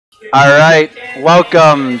All right,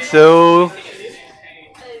 welcome to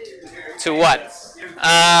To what?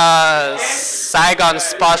 Saigon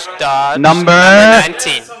Spotdodge number number.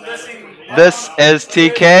 19. This is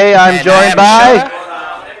TK. I'm And I joined am by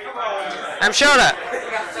Shota. I'm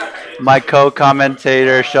Shota. my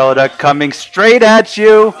co-commentator Shota, coming straight at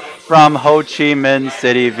you from Ho Chi Minh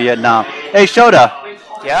City, Vietnam. Hey Shota,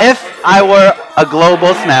 Yep. if I were a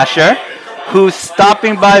global smasher who's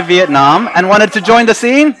stopping by Vietnam and wanted to join the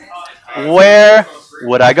scene, where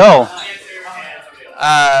would I go?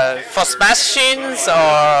 For smash machines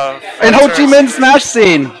or In for Ho Chi Minh tourists? smash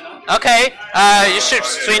scene. Okay. You should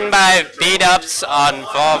swing by beat ups on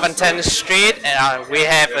Volventon Street. We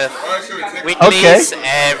have Okay. weeklies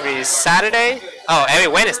every Saturday. Oh, every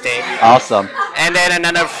Wednesday. Awesome. And then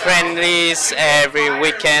another friendlies every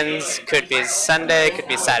weekends. Could be Sunday, could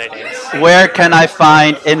be Saturdays. Where can I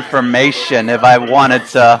find information if I wanted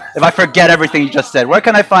to, if I forget everything you just said? Where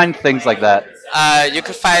can I find things like that? You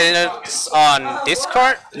could find us on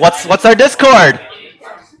Discord. What's our Discord?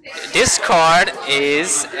 Discord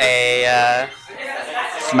is a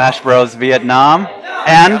Smash Bros Vietnam.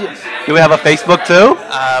 And do we have a Facebook too?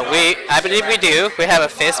 I believe we do. We have a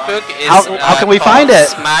Facebook. It's, How can we called find it?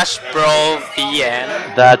 Smash Bro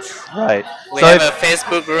VN. That's right. We So have if, a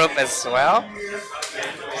Facebook group as well.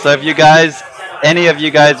 so if you guys, any of you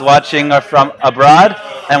guys watching are from abroad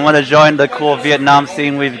and want to join the cool Vietnam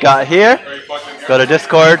scene we've got here, go to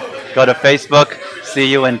Discord, go to Facebook. See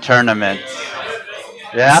you in tournaments.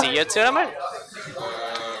 Yeah? See you tournament.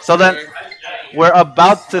 So then, we're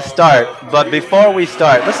about to start, but before we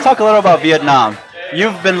start, let's talk a little about Vietnam.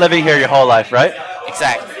 You've been living here your whole life, right?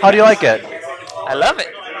 Exactly. How do you like it? I love it.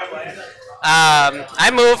 I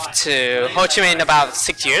moved to Ho Chi Minh about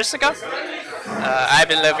 6 years ago. I've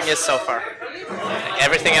been loving it so far.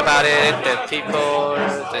 Everything about it, the people,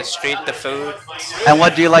 the street, the food, And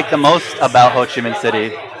what do you like the most about Ho Chi Minh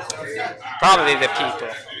City? probably the people.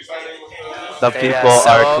 The They people are so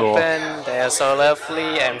are cool. open, they are so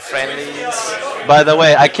lovely and friendly. By the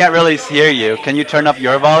way, I can't really hear you. Can you turn up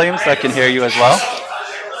your volume so I can hear you as well?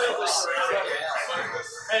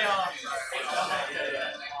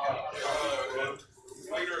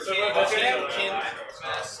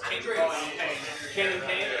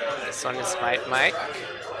 This one is my mic.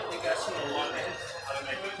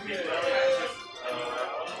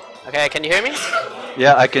 Okay, can you hear me?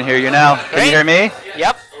 Yeah, I can hear you now. Can Great. you hear me?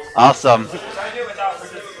 Yep. Awesome.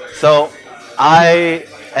 So, I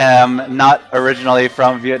am not originally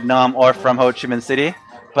from Vietnam or from Ho Chi Minh City,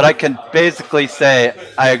 but I can basically say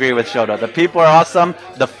I agree with Shota. The people are awesome,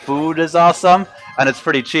 the food is awesome, and it's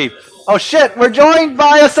pretty cheap. Oh shit, we're joined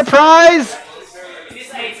by a surprise!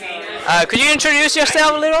 Could you introduce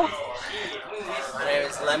yourself a little? My name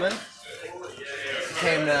is Lemon.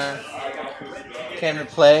 Came to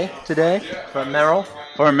play today for Merrill.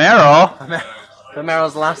 For Meryl. For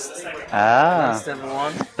Merrill's last ever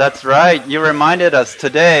one. That's right. You reminded us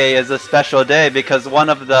today is a special day because one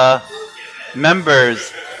of the members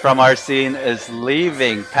from our scene is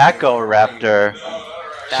leaving, Paco Raptor.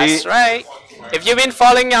 That's right. If you've been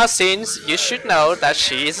following our scenes, you should know that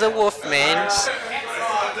she is a wolfman.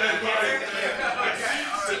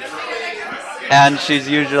 And she's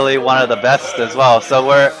usually one of the best as well. So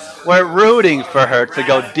we're rooting for her to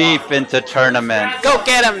go deep into tournament. Go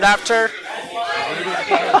get him, Raptor.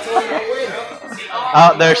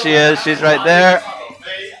 Oh, there she is. She's right there.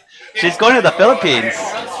 She's going to the Philippines.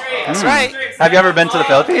 That's right. Have you ever been to the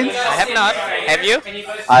Philippines? I have not. Have you?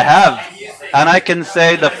 I have. And I can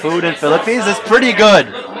say the food in Philippines is pretty good.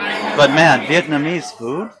 But man, Vietnamese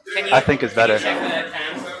food, I think is better.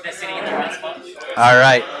 All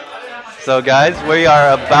right. So guys, we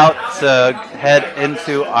are about to head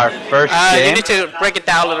into our first You game. need to break it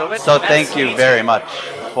down a little bit. So thank you very much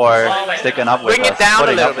for sticking up with Bring it us, down a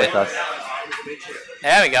putting little up with bit. us.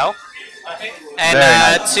 There we go. And Very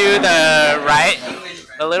nice. to the right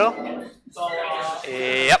a little.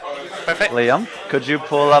 Yep. Perfect. Liam, could you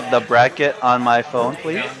pull up the bracket on my phone,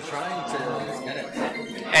 please?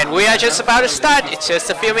 And we are just about to start. It's just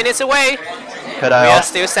a few minutes away. Could We I are also,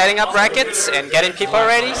 still setting up brackets and getting people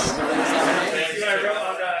ready.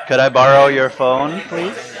 could I borrow your phone,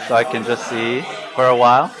 please, so I can just see for a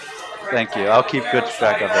while? Thank you. I'll keep good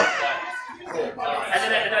track of it.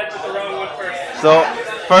 So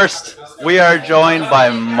first, we are joined by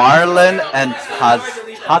Marlon and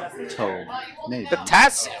Pastato. Maybe.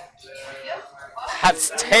 Potato.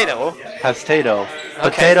 Potato. Pastato.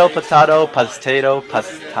 Okay. Potato, potato, pastato,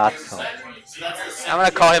 pastato. I'm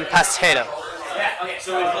gonna call him Potato.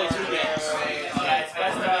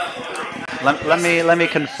 Let me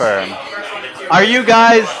confirm. Are you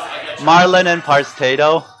guys Marlon and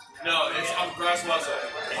Pastato?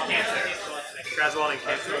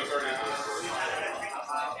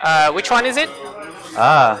 Which one is it?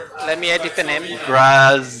 Ah, Let me edit the name.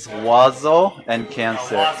 Grazwazzle and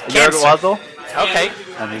Cancer. You're Cancer. Wazzle? Okay.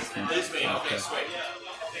 And he's Cancer. Okay.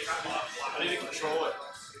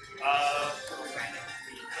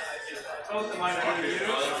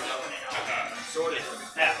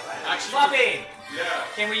 Floppy!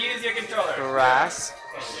 Can we use your controller? Grass.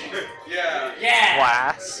 Yeah!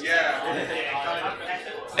 Grass.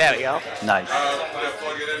 There we go. Nice.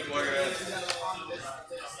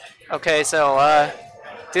 Okay, so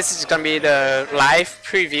this is gonna be the live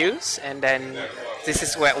previews, and then this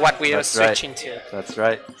is what we are That's right. switching to. That's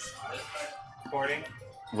right. Recording.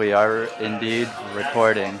 We are indeed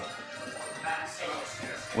recording.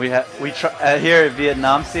 We try here at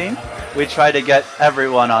Vietnam Scene. We try to get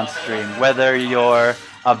everyone on stream, whether you're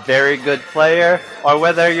a very good player or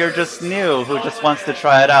whether you're just new who just wants to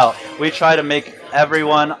try it out. We try to make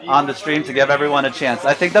everyone on the stream to give everyone a chance.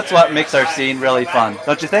 I think that's what makes our scene really fun,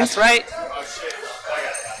 don't you think? That's right.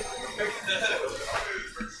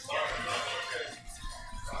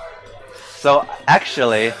 So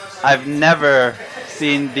actually, I've never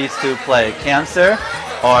seen these two play, Cancer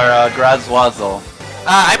or Grazwazzle.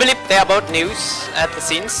 I believe they are both news at the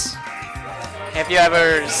scenes. Have you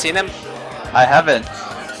ever seen them? I haven't,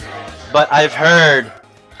 but I've heard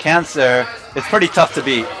Cancer is pretty tough to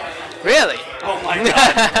beat. Really? Oh my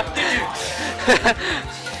god.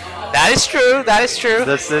 That is true. That is true.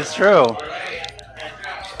 This is true.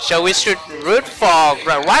 So we should root for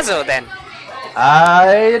Razzle then.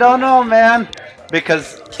 I don't know, man,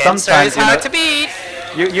 because Cancer sometimes is hard to beat.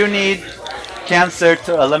 you need Cancer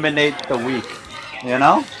to eliminate the weak, you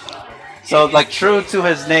know? So like true to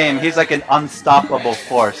his name, he's like an unstoppable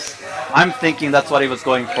force. I'm thinking that's what he was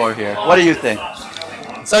going for here. What do you think?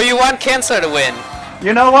 So you want Cancer to win?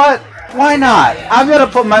 You know what? Why not? I'm gonna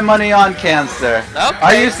put my money on Cancer. Okay.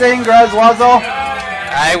 Are you saying Grazwazzle?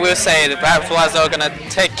 I will say the Razzle gonna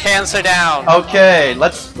take Cancer down. Okay,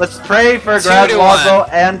 let's pray for 2-1. Grazwazzle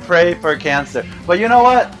and pray for Cancer. But you know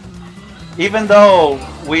what? Even though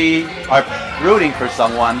we are rooting for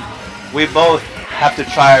someone, we both have to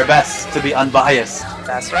try our best to be unbiased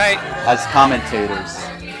That's right. as commentators.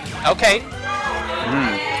 Okay.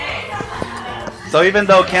 So even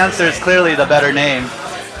though Cancer is clearly the better name,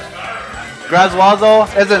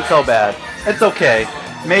 Grazwazzle isn't so bad. It's okay.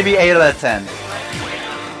 Maybe 8 out of 10.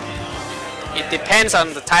 It depends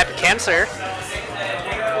on the type of cancer.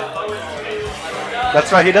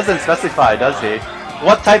 That's right, he doesn't specify, does he?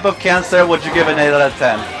 What type of cancer would you give an 8 out of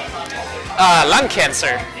 10? Lung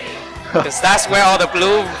cancer. Because that's where all the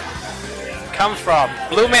blue come from.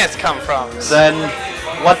 Blue meds come from. Then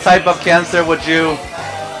what type of cancer would you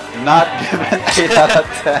not give an 8 out of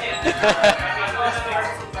 10?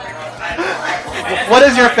 What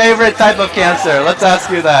is your favorite type of cancer? Let's ask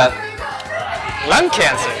you that. Lung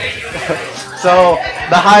cancer. So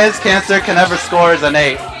the highest Cancer can ever score is an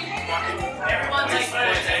 8.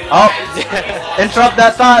 Oh, interrupt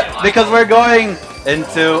that thought because we're going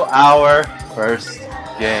into our first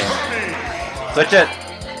game. Switch it.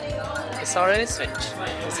 It's already switched.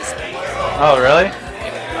 This is the- Oh, really?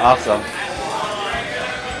 Awesome.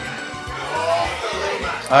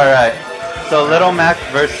 Alright, so Little Mac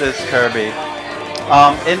versus Kirby.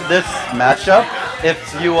 In this matchup, if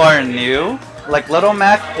you are new, like Little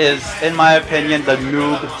Mac is, in my opinion, the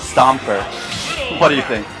noob stomper. What do you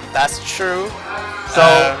think? That's true.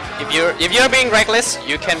 So, if you're being reckless,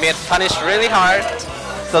 you can get punished really hard.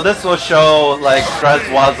 so this will show like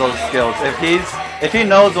Grazwazzle's skills. If he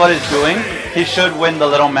knows what he's doing, he should win the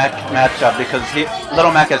Little Mac matchup because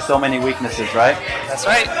Little Mac has so many weaknesses, right? That's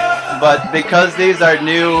right. But because these are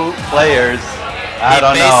new players, I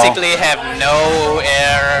don't They know. basically have no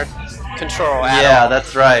air control at Yeah, all.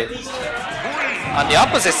 that's right. On the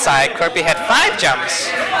opposite side, Kirby had 5 jumps.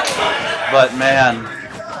 But man,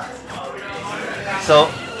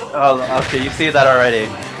 so okay, you see that already.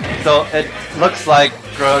 So it looks like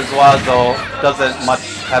Grazwazzle doesn't much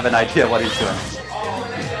have an idea what he's doing,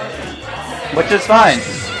 which is fine.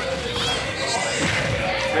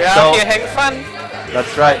 We're out So- here having fun.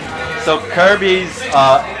 That's right. So Kirby's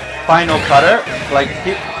final cutter, like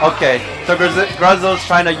okay. So Grazwazzle's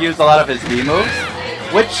trying to use a lot of his B moves,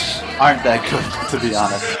 which aren't that good to be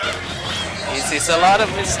honest. It's a lot of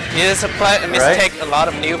mistake a lot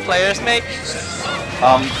of new players make.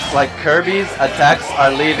 Like Kirby's attacks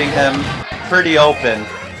are leaving him pretty open.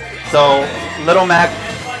 So Little Mac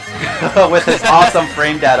with his awesome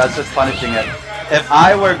frame data is just punishing it. If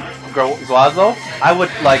I were Grazwazzle, I would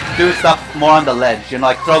like do stuff more on the ledge, you know,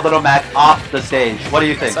 like throw Little Mac off the stage. What do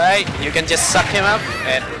you think? That's right. You can just suck him up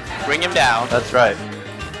and bring him down. That's right.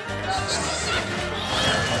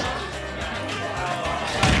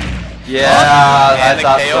 Yeah, and I the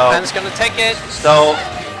thought KO so. punch gonna take it. So,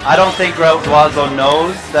 I don't think Guazo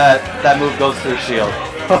knows that that move goes through shield.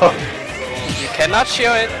 You cannot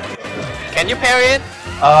shield it. Can you parry it?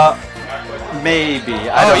 Maybe.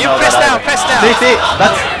 I Oh, don't you know press that down, either. press down. See,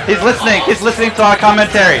 he's listening. He's listening to our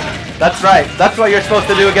commentary. That's right. That's what you're supposed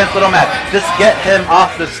to do against Little Mac. Just get him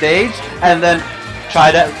off the stage and then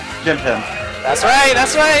try to jump him. That's right,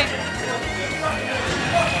 that's right.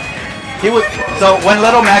 He would. So when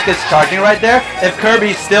Little Mac is charging right there, if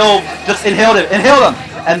Kirby still just inhaled him,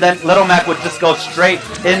 and then Little Mac would just go straight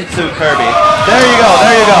into Kirby. There you go.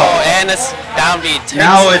 There you go. Oh, and it's down B.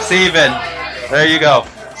 Now it's even. There you go.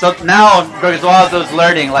 So now Guazo's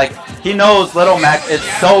learning, like, he knows Little Mac is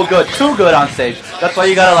so good, too good on stage. That's why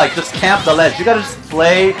you gotta, like, just camp the ledge. You gotta just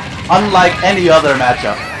play unlike any other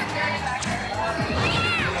matchup.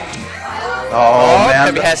 Oh, man.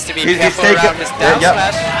 Kirby has to be He's careful taking, around his down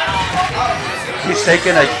smash. He's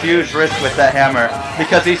taking a huge risk with that hammer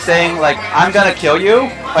because he's saying, like, I'm gonna kill you,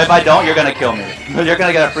 but if I don't, you're gonna kill me. You're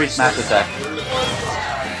gonna get a free smash attack.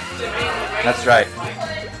 That's right.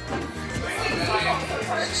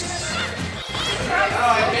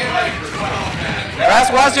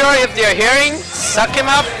 Raswazio, if you're hearing, suck him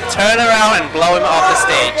up, turn around, and blow him off the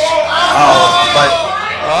stage. Oh, but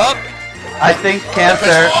Oh, I think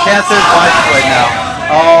Cancer's watching right now.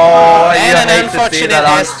 Oh, And you an hate to see unfortunate that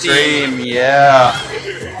on SD. stream. Yeah.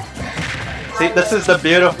 See, this is the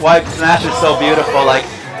beautiful. Why Smash is so beautiful. Like,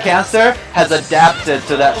 Cancer has adapted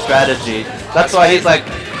to that strategy. That's why he's like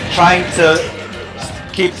trying to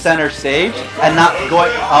keep center stage and not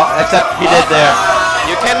going. Except he did there.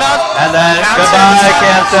 you cannot. And then Counter. goodbye,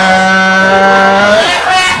 Cancer.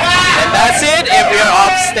 And that's it. If you're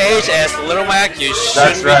off stage as Little Mac, you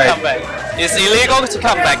That's shouldn't right. be come back. It's illegal to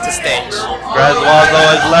come back to stage. Grazwazo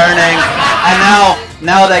is learning, and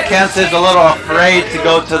now that Cancer is a little afraid to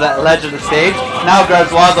go to that ledge of the stage, now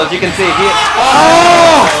Grazwazo, as you can see,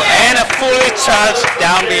 Oh! And a fully charged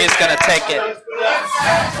down B is gonna take it.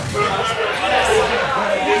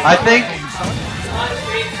 I think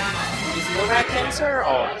Is Little Mac Cancer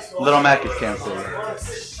or? Little Mac is Cancer.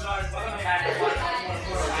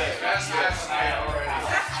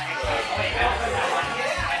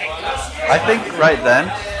 I think right then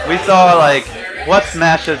we saw like what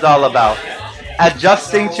Smash is all about.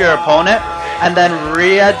 Adjusting to your opponent and then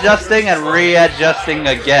readjusting and readjusting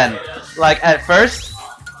again. Like at first,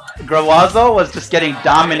 Grazwazo was just getting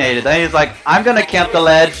dominated. Then he's like, I'm gonna camp the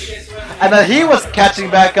ledge. And then he was catching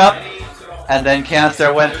back up. And then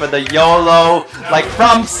Cancer went for the YOLO, like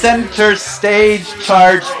from center stage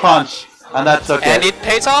charge punch. And that's okay. And it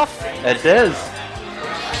pays off. It is.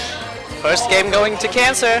 First game going to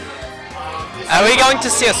Cancer. Are we going to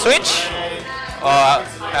see a switch? Or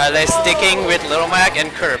are they sticking with Little Mac and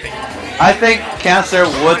Kirby? I think Cancer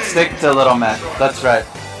would stick to Little Mac. That's right.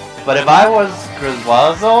 But if I was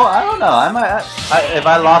Grazwazo, I don't know. If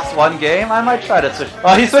I lost one game, I might try to switch.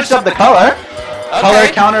 Oh, he switched up the color. Okay. Color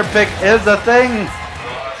counter pick is a thing.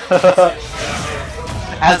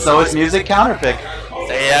 And so is music counter pick.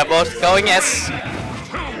 They are both going as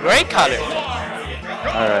gray color.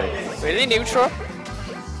 Alright. Really neutral.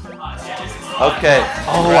 Okay.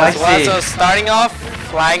 Oh, I Grazwazo see. starting off,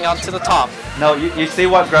 flying onto the top. No, you see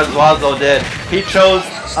what Grazwazo did. He chose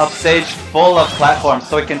a stage full of platforms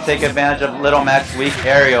so he can take advantage of Little Mac's weak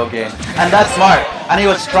aerial game. And that's smart. And he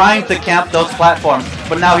was trying to camp those platforms,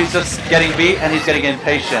 but now he's just getting beat and he's getting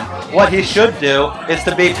impatient. What he should do is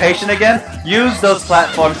to be patient again, use those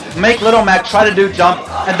platforms, make Little Mac try to do jump,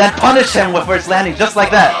 and then punish him with first landing, just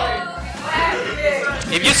like that.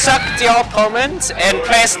 If you suck your opponent and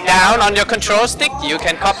press down on your control stick, you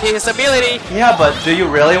can copy his ability. Yeah, but do you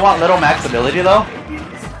really want Little Mac's ability though?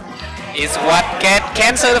 Is what get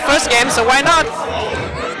Cancer the first game, so why not?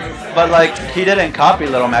 But like, he didn't copy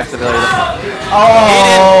Little Mac's ability. He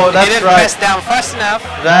Oh, didn't that's press right. down fast enough.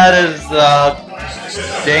 That is the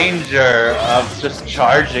danger of just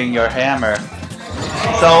charging your hammer.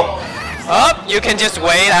 So, Oh, you can just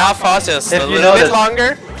wait out for just If a you little bit notice-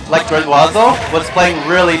 longer. like Grazwazo was playing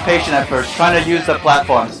really patient at first, trying to use the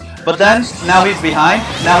platforms. But then, now he's behind,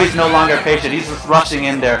 now he's no longer patient, he's just rushing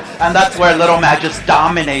in there. And that's where Little Mac just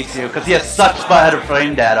dominates you, because he has such better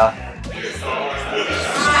frame data.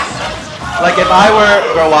 Like if I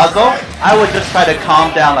were Grazwazo, I would just try to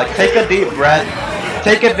calm down, like take a deep breath,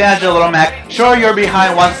 take advantage of Little Mac. Sure, you're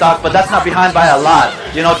behind one stock, but that's not behind by a lot.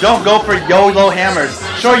 You know, don't go for YOLO hammers.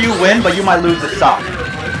 Sure, you win, but you might lose the stock.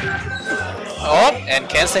 Oh, and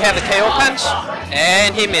Cancer had the KO punch,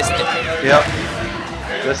 and he missed it. Yep.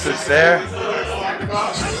 This is fair.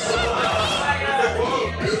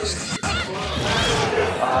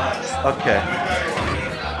 Okay.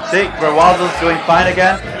 See, Rawazel's doing fine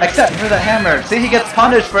again, except for the hammer. See, he gets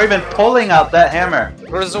punished for even pulling out that hammer.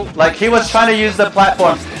 Like, he was trying to use the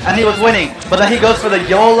platforms, and he was winning, but then he goes for the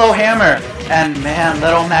YOLO hammer. And man,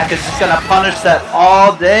 Little Mac is just gonna punish that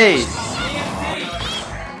all day.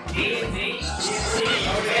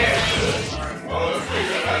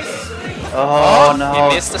 Oh no.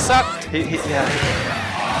 He missed the suck. Yeah.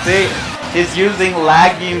 See, he's using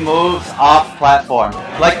laggy moves off platform.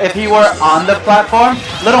 Like, if he were on the platform,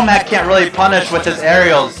 Little Mac can't really punish with his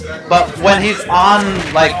aerials. But when he's on,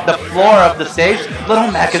 like, the floor of the stage,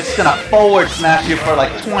 Little Mac is just gonna forward smash you for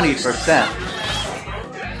like 20%.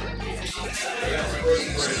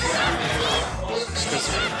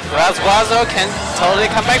 Wazo can totally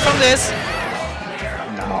come back from this.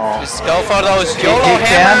 No. Just go for those YOLO He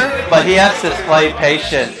hammer. can, but he has to play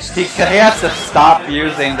patient. He has to stop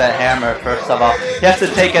using the hammer, first of all. He has to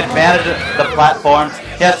take advantage of the platforms.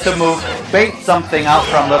 He has to bait something out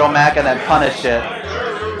from Little Mac and then punish it.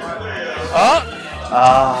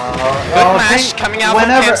 Good match coming out from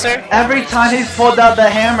Cancer. Every time he's pulled out the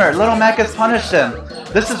hammer, Little Mac has punished him.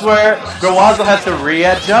 This is where Grawazo has to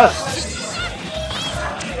readjust.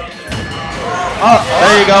 Oh,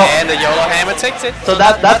 there you go. And the YOLO hammer takes it. So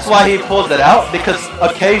that's why he pulls it out, because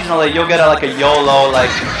occasionally you'll get like a YOLO like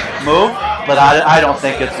move, but I don't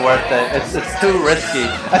think it's worth it. It's too risky,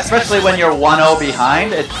 especially when you're 1-0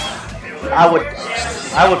 behind. I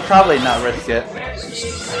would probably not risk it.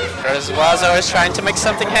 Because Wazo is trying to make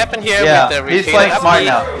something happen here. Yeah, with the he's playing smart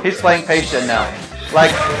now. He's playing patient now.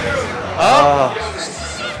 Like,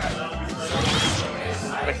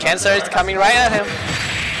 but Cancer is coming right at him.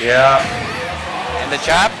 Yeah. And the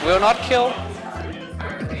jab will not kill.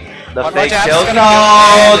 The fake kill.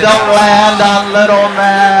 No, don't land on Little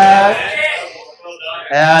Mac.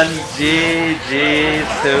 And GG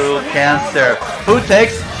to Cancer, who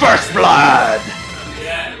takes first blood.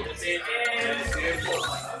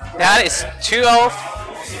 That is 2-0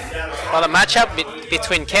 for the matchup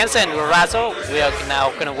between Cancer and Razo. We are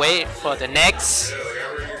now gonna wait for the next.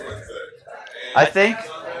 I think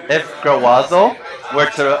if Grawazo were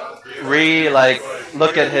to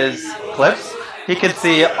look at his clips, he can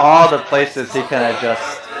see all the places he can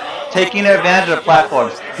adjust. Taking advantage of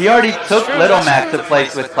platforms. He already took Little Mac to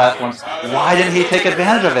place with platforms. Why didn't he take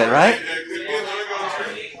advantage of it, right?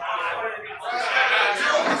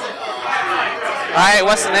 Alright,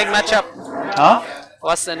 what's the next matchup? Huh?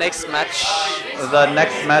 What's the next match? The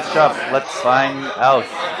next matchup, let's find out.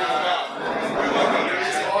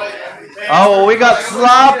 Oh, we got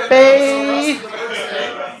Sloppy!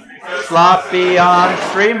 Sloppy on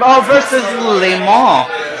stream. Oh, versus Limon.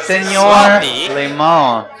 Senor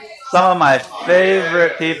Limon. Some of my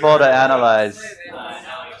favorite people to analyze.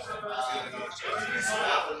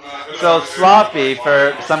 So Sloppy,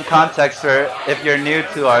 for some context, for if you're new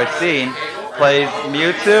to our scene, plays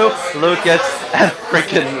Mewtwo, Lucas, and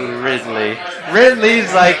freaking Ridley.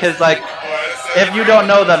 Ridley's if you don't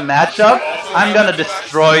know the matchup, I'm gonna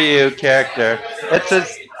destroy you character.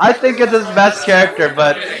 I think it's his best character,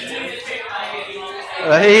 but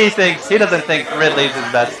he doesn't think Ridley's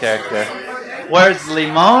his best character. Whereas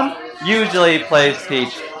Limon usually plays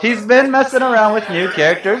Peach. He's been messing around with new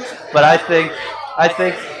characters, but I think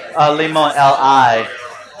Limon L-I.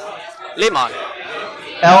 Limon.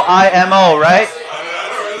 L-I-M-O, right?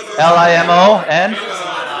 L-I-M-O-N?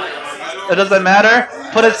 It doesn't matter.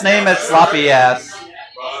 Put its name as Sloppy Ass.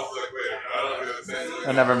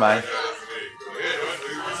 Oh, never mind.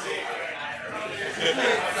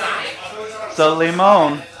 So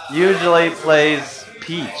Limon usually plays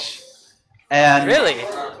Peach. And really?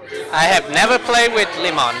 I have never played with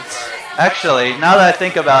Limon. Actually, now that I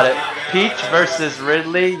think about it, Peach versus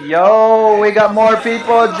Ridley. Yo, we got more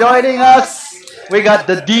people joining us. We got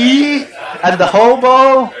the D and the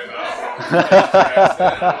Hobo.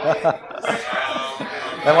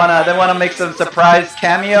 They wanna make some surprise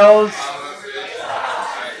cameos.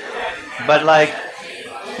 But like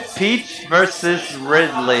Peach versus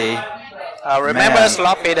Ridley. Remember, man.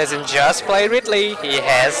 Sloppy doesn't just play Ridley. He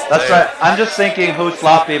has. That's right. I'm just thinking who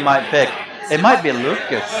Sloppy might pick. It might be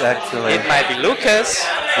Lucas, actually. It might be Lucas.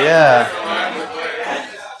 Yeah.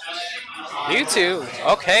 Mewtwo.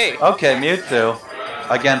 Okay. Okay, Mewtwo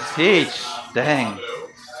against Peach. Dang.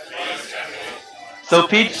 So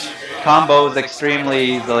Peach combos extremely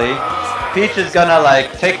easily. Peach is gonna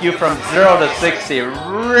take you from 0 to 60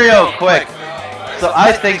 real quick. So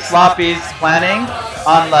I think Sloppy's planning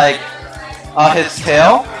on his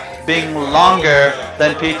tail being longer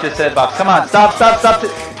than Peach's hitbox. Come on, stop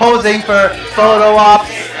posing for photo ops.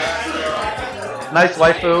 Nice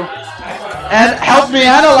waifu. And help me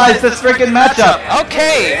analyze this freaking matchup.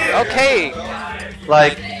 Okay.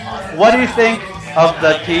 What do you think of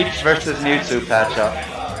the Peach versus Mewtwo matchup?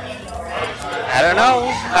 I don't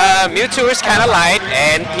know. Mewtwo is kind of light,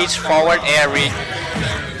 and Peach forward air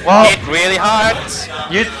Well, hit really hard.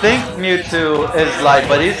 you'd think Mewtwo is light,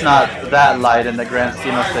 but he's not that light in the grand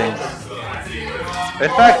scheme of things. In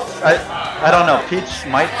fact, I don't know. Peach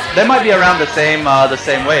they might be around the same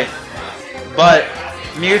weight, but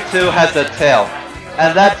Mewtwo has a tail,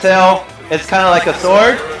 and that tail is kind of like a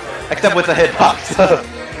sword, except with a hitbox.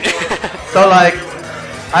 So like,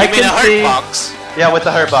 I You mean can a see. hurt box? Yeah, with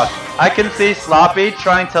the hurt box. I can see Sloppy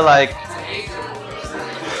trying to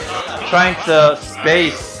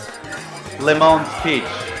space Limon's Peach.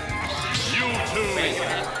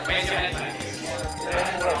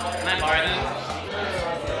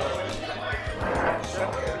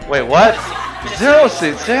 Wait, what? Zero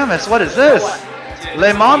Suit Samus, what is this?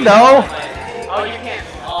 Lemondo! Oh, you can't.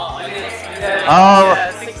 Oh,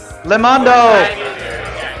 Lemondo!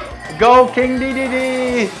 Go King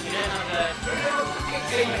DDD!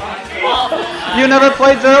 You never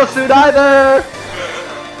played Zero Suit either!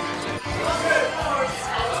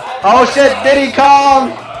 Oh shit, Diddy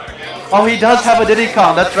Kong! Oh, he does have a Diddy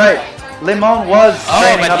Kong, that's right. Limon was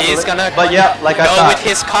training but up he's gonna but yeah, like I go thought. with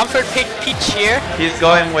his comfort pick Peach here. He's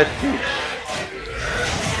going with Peach.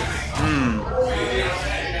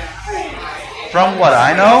 From what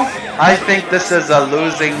I know, I think this is a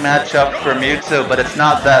losing matchup for Mewtwo, but it's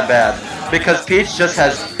not that bad. Because Peach just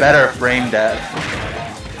has better frame data.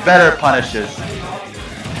 Better punishes.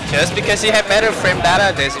 Just because you have better frame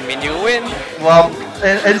data doesn't mean you win. Well,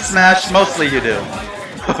 in Smash, mostly you do.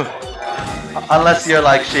 Unless you're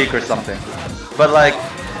like Sheik or something. But like,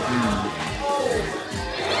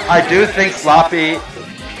 I do think Sloppy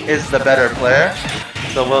is the better player,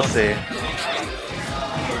 so we'll see.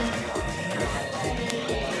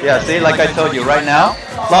 Yeah, see, like I told you, right now,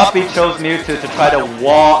 Sloppy chose Mewtwo to try to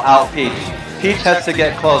wall out Peach. Peach has to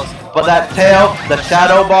get close, but that tail, the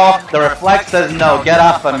Shadow Ball, the Reflect says no, get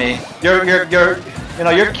off of me. You're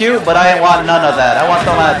cute, but I want none of that. I want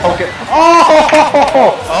some of my Pokemon.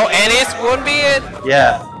 Oh, and it won't be it.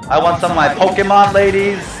 Yeah, I want some of my Pokemon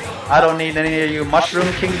ladies. I don't need any of you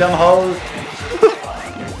Mushroom Kingdom hoes.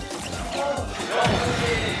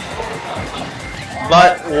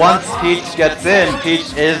 But once Peach gets in,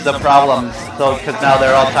 Peach is the problem. So, because now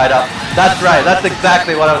they're all tied up. That's right. That's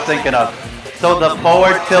exactly what I was thinking of. So the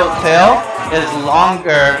forward tilt tail is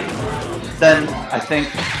longer than I think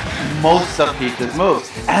most of Peach's moves,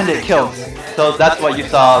 and it kills. So that's what you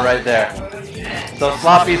saw right there. So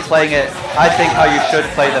Sloppy's playing it, I think, how you should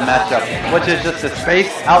play the matchup, which is just to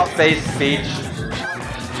outspace Peach,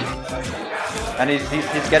 and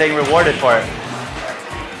he's getting rewarded for it.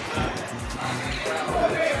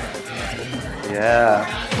 Yeah.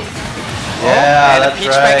 Yeah, and that's Peach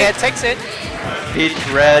right. back takes it. Peach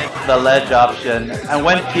read the ledge option, and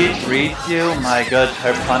when Peach reads you, my god,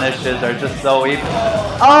 her punishes are just so evil.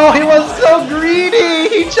 Oh, he was so greedy!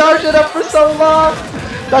 He charged it up for so long!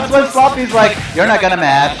 That's when Sloppy's like, you're not gonna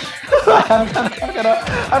match.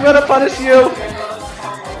 I'm gonna punish you!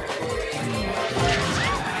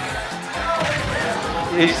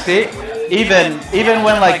 You see? Even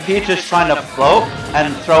when like Peach is trying to float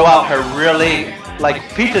and throw out her really, like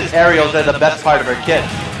Peach's aerials are the best part of her kit,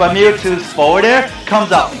 but Mewtwo's forward air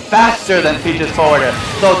comes out faster than Peach's forward air,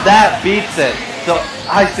 so that beats it. So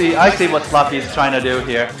I see what Sloppy's trying to do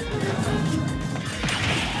here.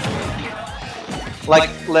 Like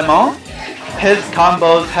Lemon, his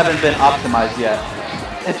combos haven't been optimized yet.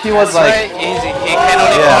 If he was That's like, right, easy. He can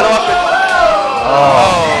only follow up with.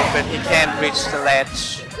 Oh, but he can't reach the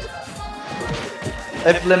ledge.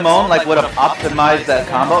 if Lemon like would have optimized that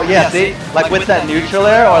combo, yeah, see, like with that neutral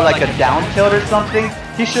air or like a down tilt or something,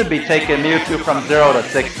 he should be taking Mewtwo from 0 to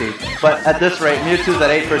 60. But at this rate, Mewtwo's at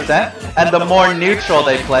 8%, and the more neutral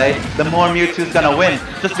they play, the more Mewtwo's gonna win,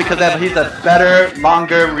 just because he's a better,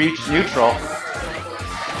 longer reach neutral.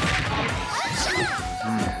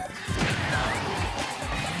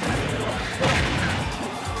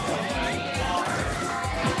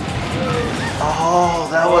 Oh,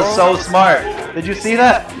 that was so smart. Did you see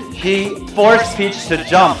that? He forced Peach to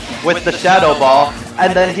jump with the Shadow Ball,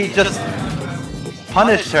 and then he just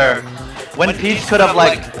punished her. When Peach could have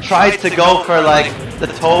like tried to go for like the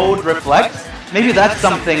Toad Reflex, maybe that's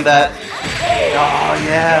something that... Oh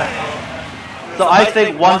yeah. So I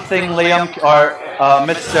think one thing Liam, or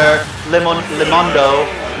Mr. Limondo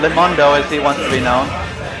as he wants to be known,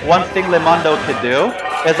 one thing Limondo could do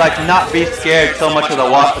is like not be scared so much of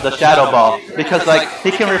the Shadow Ball, because like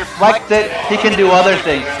he can reflect it, he can do other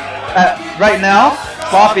things. Right now,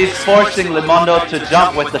 Sloppy's forcing Limondo to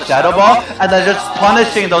jump with the Shadow Ball and then just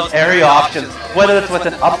punishing those area options. whether it's with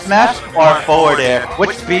an up smash or a forward air,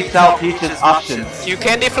 which beats out Peach's options. You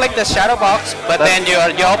can deflect the shadow box, but then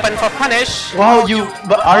you're open for punish. Well,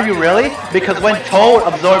 but are you really? Because when Toad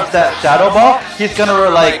absorbs that shadow ball, he's gonna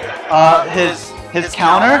like his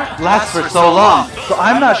counter lasts for so long. So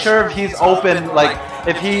I'm not sure if he's open, like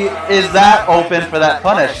if he is that open for that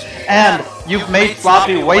punish. And you've made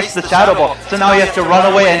Sloppy waste the shadow ball, so now he has to run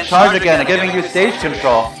away and charge again, giving you stage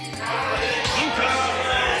control.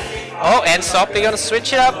 Oh, and Sloppy gonna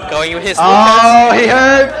switch it up, going with his Oh, he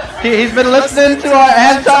heard. He's been listening to our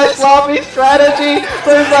anti-Sloppy strategy.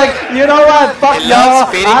 So he's like, you know what? Fuck y'all.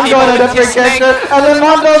 I'm going to different character. And then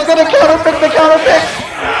Mondo's going to counterpick the counterpick.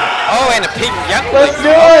 Oh, and a pink young. Let's do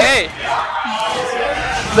it. Okay.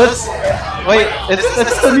 Wait,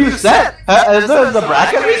 it's the new set. Is there the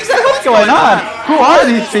bracket reset? What's going on? Who are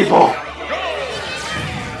these people?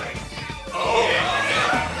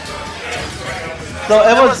 So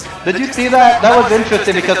it was, did you see that? That was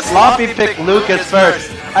interesting because Sloppy picked Lucas first,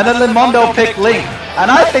 and then Limondo picked Link. And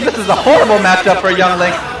I think this is a horrible matchup for young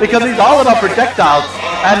Link because he's all about projectiles.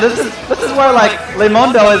 And this is where like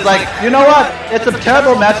Limondo is like, you know what? It's a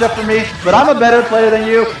terrible matchup for me, but I'm a better player than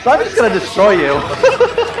you, so I'm just gonna destroy you.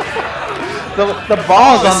 the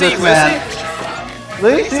balls on this man.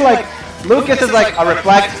 See, like Lucas is like a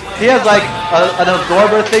reflect. He has like an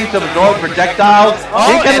absorber thing to absorb projectiles.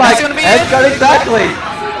 He can like edge guard exactly.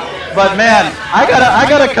 But man, I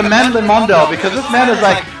gotta commend Limondo because this man is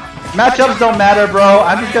like, matchups don't matter, bro.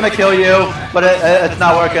 I'm just gonna kill you. But it's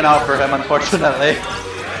not working out for him, unfortunately.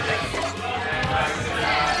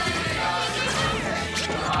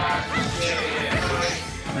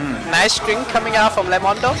 Nice string coming out from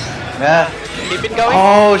Limondo. Yeah. Keep it going.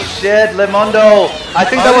 Oh shit, Limondo. I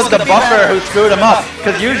think that was the buffer who screwed him up.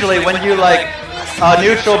 Because usually when you like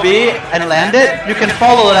neutral B and land it, you can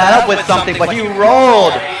follow that up with something, but he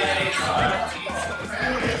rolled.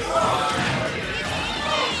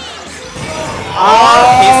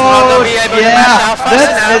 Oh, yeah.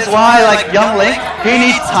 This is why, like, young Link, he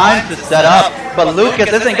needs time to set up. But Lucas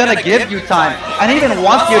isn't going to give you time. And even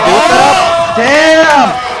once you do set up,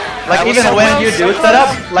 damn! Like, even when you do set up,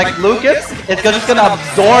 like Lucas, it's just going to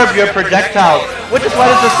absorb your projectiles. Which is why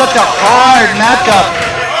this is such a hard matchup.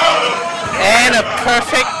 And a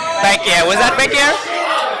perfect back air. Was that back air?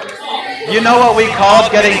 You know what we called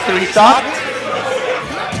getting 3-stock?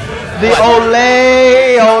 The ole,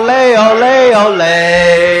 ole, ole, ole.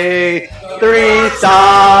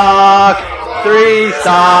 3-stock,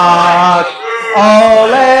 3-stock.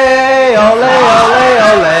 Ole, ole, ole,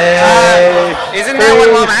 ole. Isn't there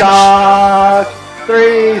one more match?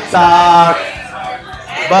 3-stock.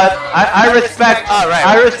 But I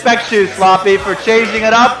respect you, Sloppy, for changing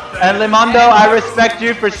it up. And Limondo, I respect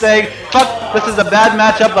you for saying, fuck, this is a bad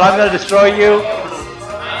matchup, but I'm going to destroy you.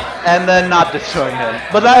 And then not destroy him.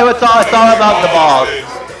 But it's all about the balls.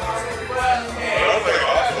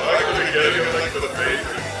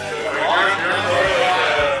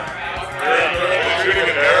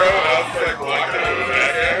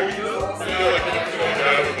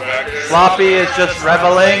 Sloppy is just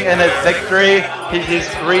reveling in his victory. He's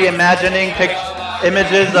reimagining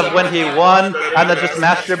images of when he won and then just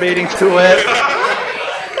masturbating to it.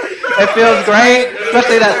 It feels great,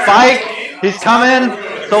 especially that spike. He's coming,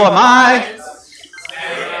 so am I.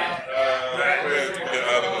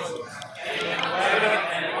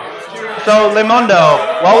 So Limondo,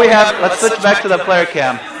 let's switch back to the player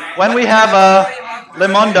cam. When we have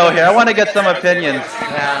Limondo here, I want to get some opinions.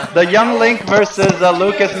 Yeah. The Young Link versus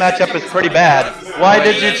Lucas matchup is pretty bad. Why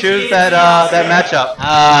did you choose that matchup?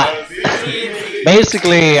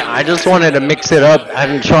 Basically, I just wanted to mix it up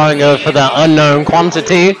and try and go for the unknown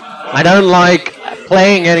quantity. I don't like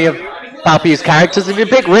playing any of Poppy's characters. If you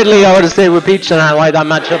pick Ridley, I would have stayed with Peach, and I like that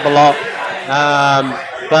matchup a lot.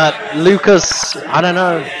 But Lucas, I don't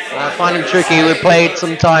know. I find him tricky. We played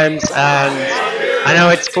sometimes, and I know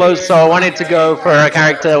it's close, so I wanted to go for a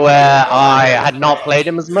character where I had not played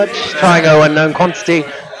him as much. Try and go unknown quantity.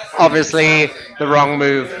 Obviously, the wrong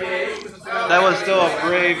move. That was still a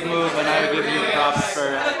brave move, and I would give you props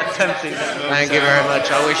for attempting that move. Thank you very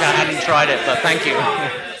much. I wish I hadn't tried it, but thank you.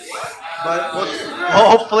 But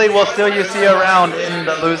hopefully we'll still see you around in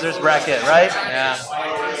the losers bracket, right? Yeah.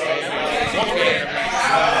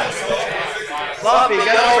 Sloppy,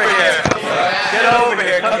 get over here. Get over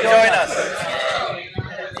here. Come join us.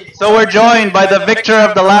 So we're joined by the victor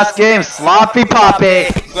of the last game, Sloppy Poppy.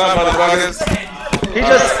 What's up, motherfuckers?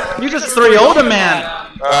 You just 3-0'd a man.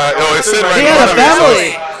 It's sitting right He in had front a of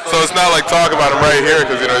me, family. so it's not like talk about him right here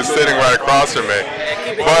because he's sitting right across from me.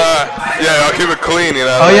 yeah, I'll keep it clean, you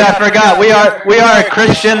know. Oh yeah, I forgot. We are a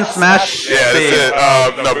Christian smash Yeah, that's team.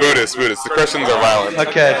 it. No, Buddhists. The Christians are violent.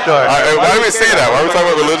 Okay, sure. Why do we say that? Why are we talking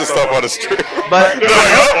about religious stuff on the street? But They're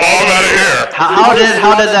like, oh, I'm out of here.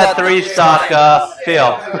 how did that 3-stock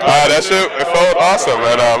feel? That shit, it felt awesome,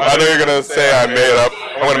 and I know you're gonna say I'm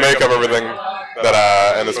gonna make up everything that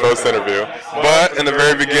in this post interview. But in the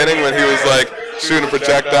very beginning, when he was like shooting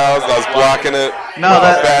projectiles and I was blocking it, No,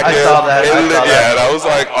 I saw that. Yeah, that was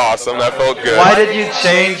like awesome. That felt good. Why did you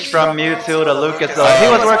change from Mewtwo to Lucas? He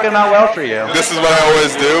was working out well for you. This is what I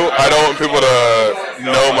always do. I don't want people to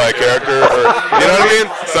know my character, or you know what I mean.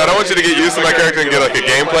 So I don't want you to get used to my character and get like a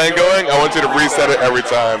game plan going. I want you to reset it every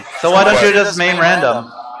time. So why don't you just main random?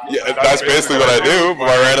 Yeah, that's basically what I do. But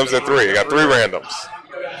my randoms are 3. I got 3 randoms.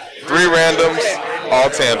 3 randoms, all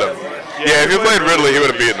tandem. Yeah, if you played Ridley, he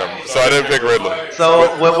would have beaten him. So I didn't pick Ridley.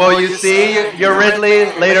 So will you see your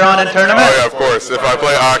Ridley later on in tournament? Oh yeah, of course. If I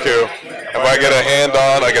play Aku, if I get a hand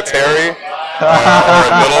on like a Terry or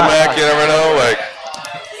a Little Mac, you never know. Like,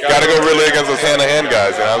 gotta go Ridley against those hand-to-hand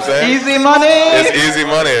guys. You know what I'm saying? Easy money. It's easy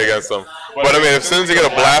money against them. But I mean, as soon as you get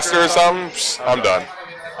a blaster or something, I'm done.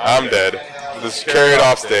 I'm dead. Just carry it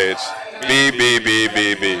off stage. B.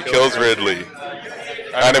 Kills Ridley.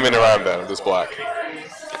 I didn't mean to rhyme that. I'm just black.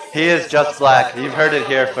 He is just black. You've heard it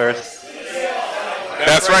here first.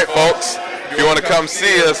 That's right, folks. If you want to come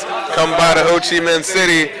see us, come by to Ho Chi Minh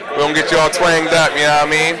City. We're going to get you all twanged up, you know what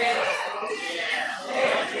I mean?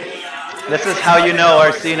 This is how you know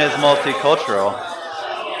our scene is multicultural.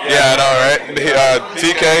 Yeah, I know, right?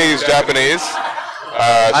 TK, he's Japanese.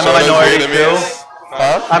 I'm a minority too.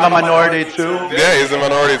 Huh? I'm a minority too. Yeah, he's a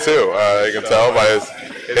minority too. You can tell by his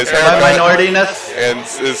My haircut minorityness. and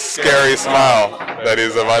his scary smile that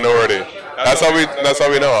he's a minority. That's how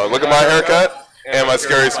we know. Look at my haircut and my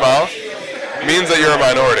scary smile. Means that you're a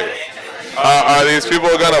minority. Are these people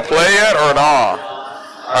gonna play yet or not?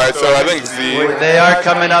 All right, so I think Z. They are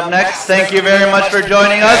coming up next. Thank you very much for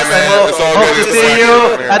joining us, Yeah, man, and we'll it's all hope good. to It's see fine.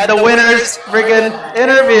 you at the winners friggin'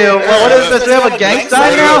 interview. Well, what is this? We have a gang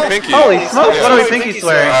sign now? Pinky. Holy smokes! What are we pinky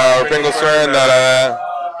swearing? We're pinky swearing that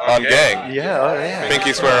on gang. Yeah, oh yeah.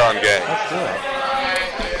 Pinky swear on gang. Let's do it.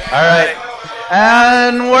 All right,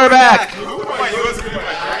 and we're back.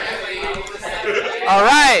 All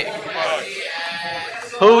right.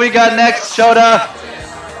 Who we got next, Shota?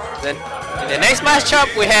 Then in the next matchup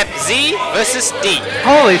we have Z versus D.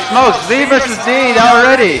 Holy smokes, Z versus D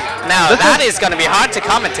already. Now This that is going to be hard to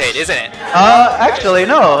commentate, isn't it? Actually,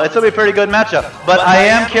 no. It's gonna be a pretty good matchup. But I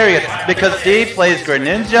am curious because D plays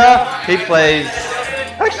Greninja. He plays.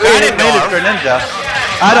 Actually, he made it Greninja.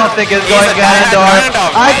 I don't think it's going Ganondorf.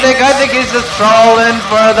 I think he's just trolling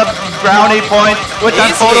for the brownie points, which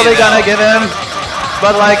I'm Easy, totally though. gonna give him.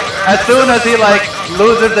 But like, as soon as he like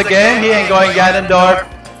loses the game, he ain't going Ganondorf.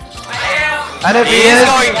 And if he He is is,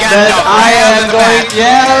 going then Ganondorf. I am going.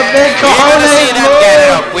 Yeah, big We are going to see cojones that move.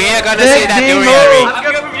 Ganondorf. We are going to see Big that D Durian move. Ring. I'm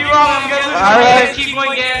gonna prove you wrong. I'm gonna All right. keep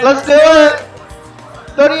going again. Let's do it.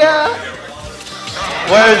 Doria.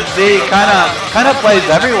 Whereas Z kind of plays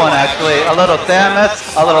everyone actually. A little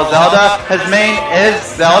Samus, a little Zelda. His main is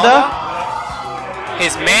Zelda.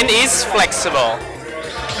 His man is flexible.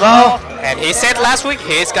 Well, And he said last week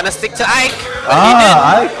he's going to stick to Ike. But he didn't.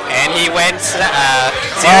 Ike. And he went zero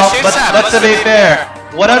Well, shoot but to be fair,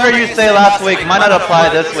 whatever you say last week might not apply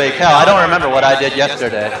this week. Hell, I don't remember what I did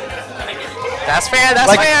yesterday. That's fair, that's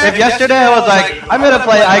Like, fair. if yesterday I was like, I'm gonna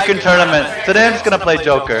play Icon Tournament. Today I'm just gonna play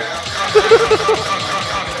Joker.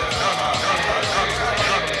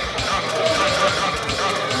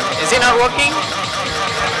 Is it not working?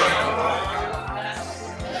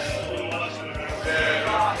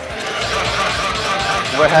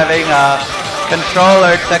 We're having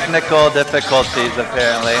controller technical difficulties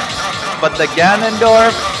apparently. But the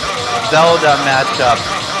Ganondorf Zelda matchup,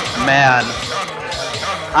 man.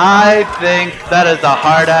 I think that is a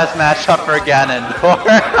hard-ass matchup for Ganondorf.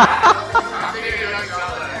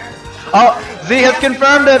 Oh, Z has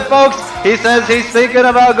confirmed it, folks. He says he's thinking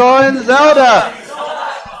about going Zelda.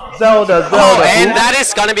 Zelda. Oh, and that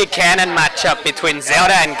is going to be canon matchup between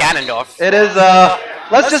Zelda and Ganondorf. It is,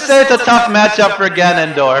 let's just say it's a tough matchup for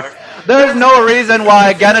Ganondorf. There's no reason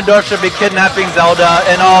why Ganondorf should be kidnapping Zelda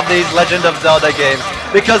in all of these Legend of Zelda games.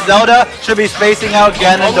 Because Zelda should be spacing out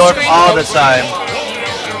Ganondorf all the time.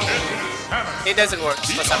 It doesn't work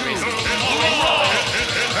for some reason.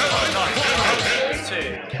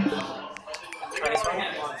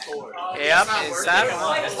 Yep, it's that.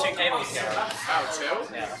 There's 2 tables here.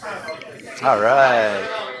 Alright.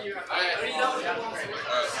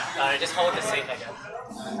 Just hold the seat, I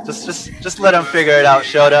guess. Just let him figure it out,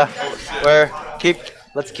 Shota. Keep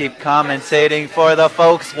Let's keep commentating for the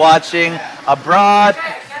folks watching abroad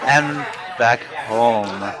and back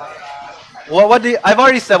home. Well, what do you, I've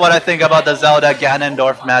already said what I think about the Zelda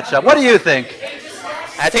Ganondorf matchup. What do you think?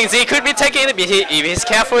 I think Z could be taking it if he's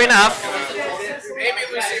careful enough.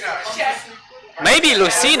 Maybe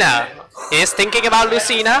Lucina. He's thinking about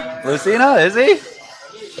Lucina. Lucina, is he?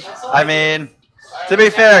 I mean, to be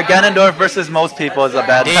fair, Ganondorf versus most people is a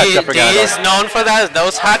bad matchup for He Ganondorf. is known for that.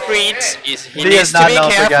 Those hard reads. He He needs is not to be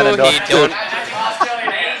known for careful. Ganondorf, He dude. don't.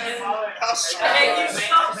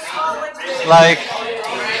 Like,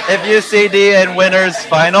 if you see D in Winners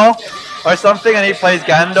Final or something and he plays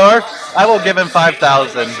Ganondorf, I will give him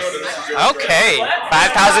 5,000. Okay,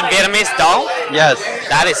 5,000 Vietnamese dong. Yes.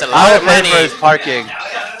 That is a I lot will of pay for his money. parking.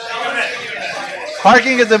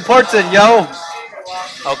 Parking is important, yo.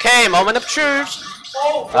 Okay, moment of truth.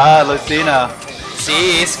 Ah, Lucina. Z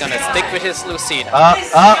is gonna stick with his Lucina.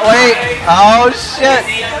 Wait. Oh, shit.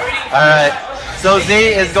 Alright. So Z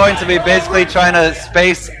is going to be basically trying to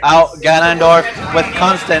space out Ganondorf with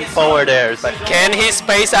constant forward airs. Can he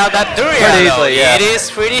space out that Durian? Pretty though? easily, yeah. It is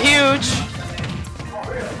pretty huge.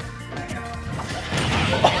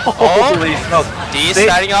 Holy smokes. D is See?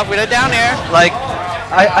 starting off with a down air. Like,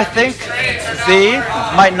 I think Z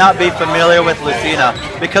might not be familiar with Lucina,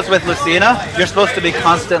 because with Lucina, you're supposed to be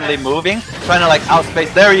constantly moving, trying to like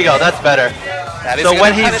outspace. There you go, that's better. That is So gonna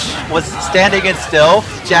when he punish- was standing in still,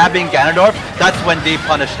 jabbing Ganondorf, that's when D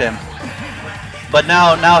punished him. But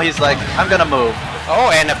now he's like, I'm gonna move.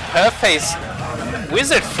 Oh, and a perfect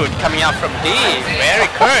wizard foot coming out from D. Very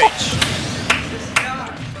courage.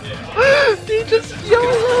 He just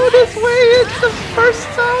YOLO'd his way into the first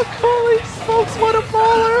stock. Holy smokes, what a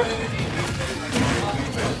baller.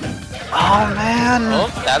 Oh man. Oh,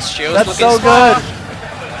 that shield's That's looking so smart.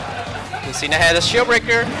 good. Lucina had a shield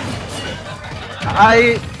breaker.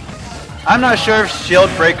 I'm not sure if Shield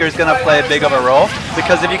Breaker is gonna play a big of a role,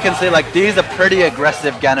 because if you can see, like, D is a pretty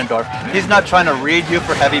aggressive Ganondorf. He's not trying to read you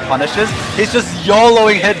for heavy punishes. He's just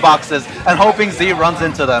YOLOing hitboxes and hoping Z runs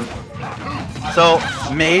into them. So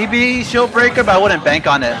maybe Shield Breaker, but I wouldn't bank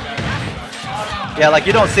on it. Yeah, like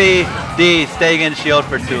you don't see D staying in Shield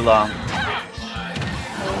for too long.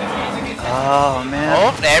 Oh man.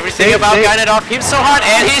 Oh, everything See, about see. Ganondorf hits so hard,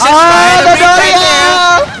 and he's just Ah, trying to the beat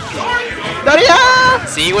Doria! Doria!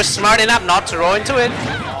 Z was smart enough not to roll into it.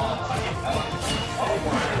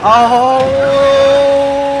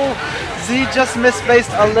 Oh! Z just misspaced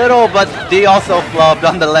a little, but D also flubbed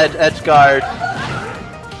on the edge guard.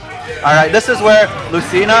 Alright, this is where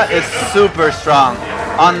Lucina is super strong.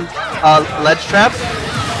 On ledge traps,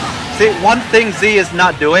 see, one thing Z is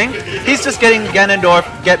not doing, he's just getting Ganondorf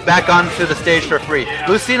get back onto the stage for free.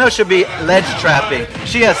 Lucina should be ledge trapping.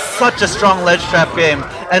 She has such a strong ledge trap game.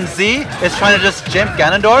 And Z is trying to just jimp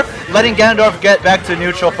Ganondorf, letting Ganondorf get back to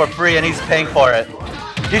neutral for free, and he's paying for it.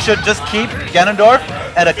 He should just keep Ganondorf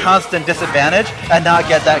at a constant disadvantage and not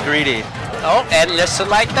get that greedy. Oh, and just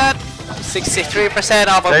like that, 63%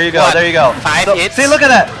 off of There you go, what? there you go. 5 So, hits. see, look at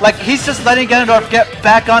that. Like, he's just letting Ganondorf get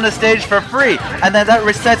back on the stage for free, and then that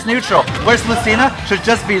resets neutral. Whereas Lucina should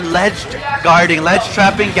just be ledge guarding, ledge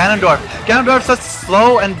trapping Ganondorf. Ganondorf's such a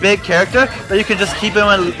slow and big character that you can just keep him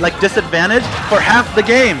at, like, disadvantage for half the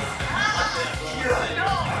game.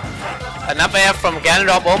 Enough air from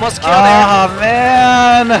Ganondorf almost killed Oh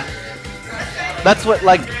man, that's what,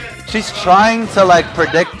 like, she's trying to like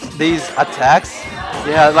predict these attacks.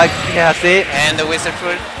 Yeah, like, yeah, see, there. And the wizard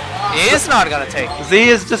foot is not gonna take. Z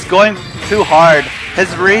is just going too hard.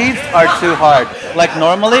 His reads are too hard. Like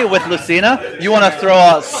normally with Lucina, you want to throw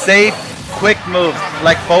out safe, quick moves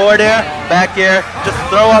like forward air, back air. Just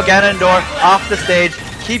throw out Ganondorf off the stage,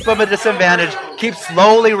 keep him at disadvantage, keep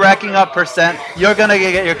slowly racking up percent. You're gonna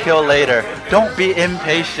get your kill later. Don't be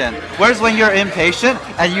impatient. Whereas when you're impatient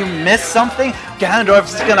and you miss something,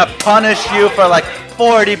 Ganondorf's gonna punish you for like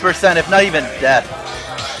 40%, if not even death.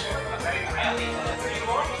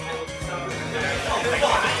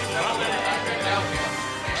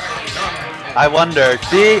 I wonder.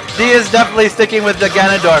 D is definitely sticking with the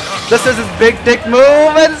Ganondorf. This is his big dick move,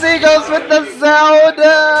 and Z goes with the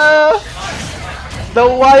Zelda! The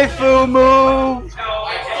waifu move!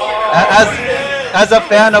 As a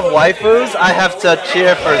fan of waifus, I have to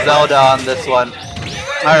cheer for Zelda on this one.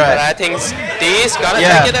 But Alright. I think D is gonna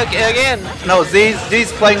Yeah. take it again. No,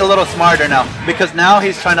 Z's playing a little smarter now, because now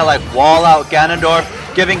he's trying to like wall out Ganondorf,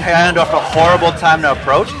 giving Ganondorf a horrible time to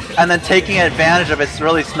approach, and then taking advantage of its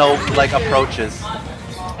really slow like approaches.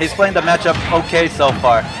 He's playing the matchup okay so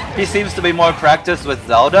far. He seems to be more practiced with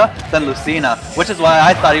Zelda than Lucina, which is why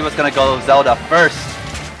I thought he was gonna go Zelda first.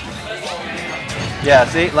 Yeah,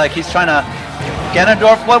 see, like he's trying to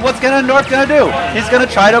Ganondorf, what's Ganondorf gonna do? He's gonna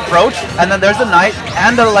try to approach, and then there's a knight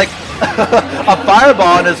and a like a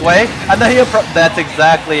fireball in his way, and then that's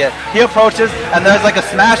exactly it. He approaches, and there's like a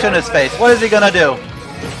smash in his face. What is he gonna do?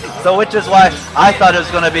 So which is why I thought it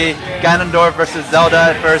was gonna be Ganondorf versus Zelda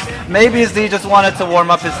at first. Maybe Z just wanted to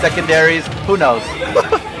warm up his secondaries. Who knows?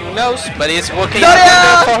 Who knows? But it's working Doria!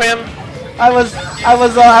 out for him. I was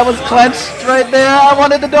clenched right there. I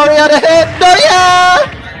wanted the Doria to hit. Doria!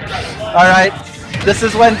 All right. This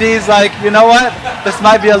is when D's like, you know what? This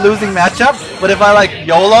might be a losing matchup, but if I like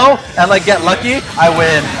YOLO and like get lucky, I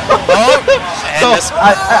win. So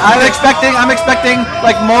I'm expecting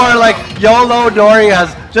like more like YOLO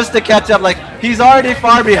Dorias just to catch up. Like he's already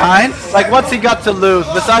far behind. Like what's he got to lose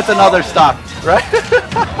besides another stock, right?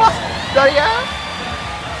 Doria.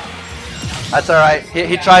 That's all right.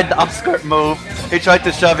 He tried the upskirt move. He tried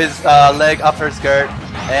to shove his leg up her skirt,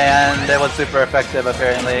 and it was super effective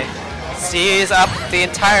apparently. Z is up the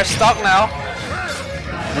entire stock now.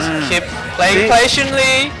 Just keep playing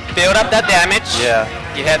patiently, build up that damage. Yeah.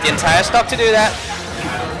 You have the entire stock to do that.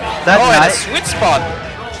 That and a knight, sweet spot.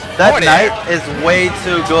 that knight is way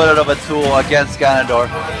too good of a tool against Ganondorf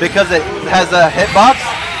because it has a hitbox.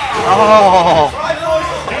 Oh.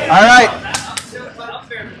 All right.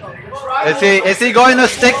 Is he going to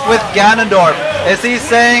stick with Ganondorf? Is he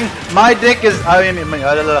saying my dick is?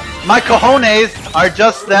 My cojones are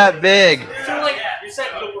just that big.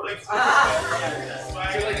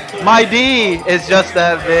 My D is just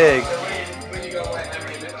that big.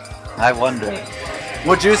 I wonder.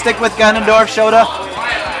 Would you stick with Ganondorf, Shota?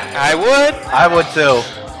 I would. I would too.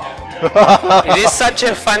 It is such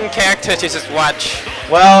a fun character to just watch.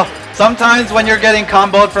 Well, sometimes when you're getting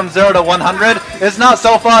comboed from 0 to 100, it's not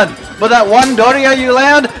so fun. But that one Doria you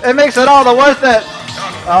land, it makes it all the worth it.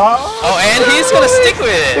 Oh, and he's gonna stick with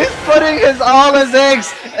it. He's putting all his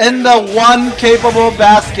eggs in the one capable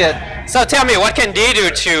basket. So tell me, what can D do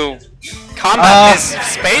to combat this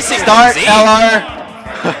spacing? Start Z?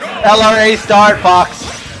 LRA start Fox.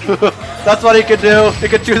 That's what he could do. He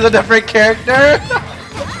could choose a different character.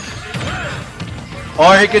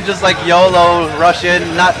 Or he could just like YOLO rush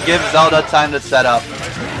in, not give Zelda time to set up.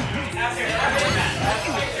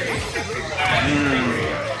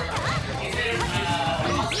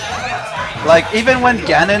 Like even when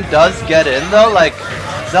Ganon does get in though, like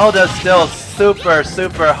Zelda's still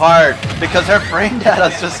super hard because her frame data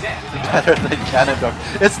is just better than Ganondorf.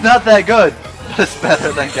 It's not that good, but it's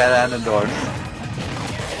better than Ganondorf.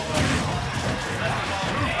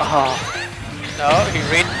 Oh. No, he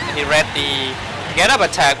read the get up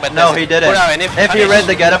attack, but no, he didn't. If he read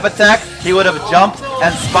the get up attack, he would have jumped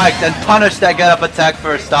and spiked and punished that get up attack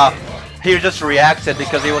for a stop. He just reacted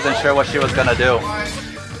because he wasn't sure what she was gonna do.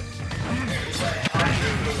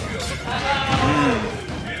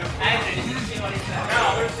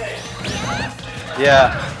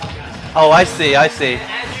 Yeah. Oh, I see.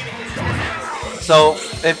 So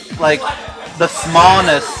if like the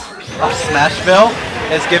smallness of Smashville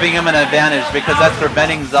is giving him an advantage because that's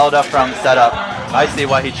preventing Zelda from setup. I see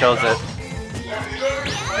why he chose it.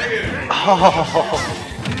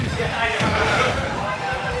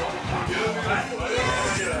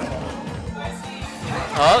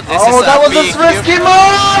 Oh, that was a risky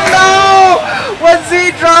move! No! When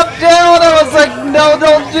Z dropped down, I was like, no,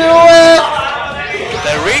 don't do it!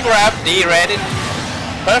 The regrab, D read it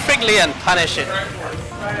perfectly and punish it.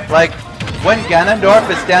 Like, when Ganondorf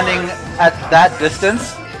is standing at that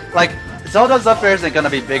distance, like, Zelda's up air isn't gonna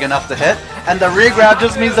be big enough to hit, and the regrab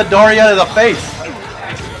just means the Doria to the face.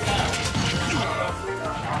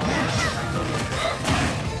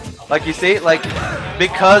 Like you see, like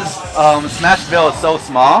because Smashville is so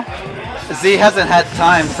small, Z hasn't had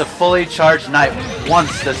time to fully charge Knight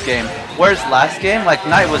once this game. Whereas last game, like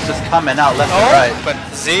Knight was just coming out left and right. But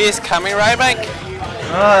Z is coming right back.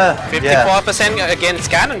 54% against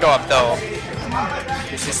Ganondorf though.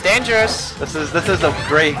 This is dangerous. This is a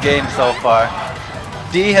great game so far.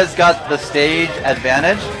 D has got the stage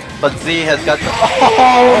advantage, but Z has got the...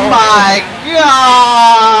 Oh my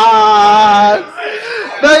god!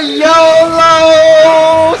 The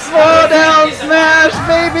YOLO! Slow down smash,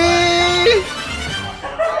 baby!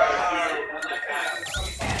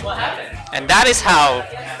 And that is how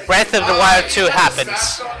Breath of the Wild 2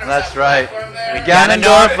 happens. That's right.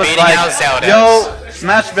 Ganondorf was beating out Zelda. Yo,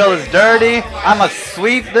 Smashville is dirty. I'ma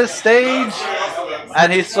sweep this stage.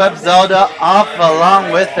 And he swept Zelda off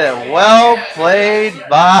along with it. Well played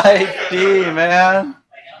by D, man.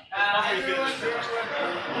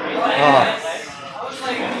 Oh.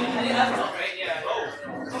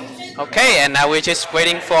 Okay, and now we're just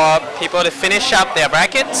waiting for people to finish up their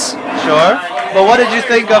brackets. Sure. But what did you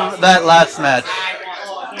think of that last match?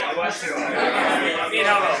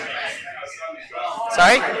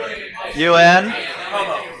 Sorry? You and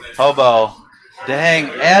Hobo. Dang,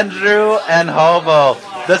 Andrew and Hobo.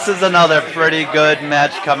 This is another pretty good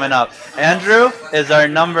match coming up. Andrew is our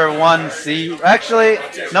number 1 seed. Actually,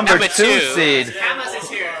 number 2 seed.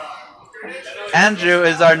 Andrew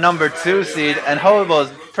is our number 2 seed, and Hobo is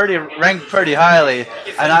ranked pretty highly.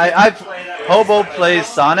 And Hobo plays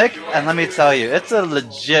Sonic, and let me tell you, it's a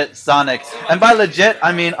legit Sonic. And by legit,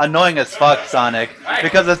 I mean annoying as fuck Sonic,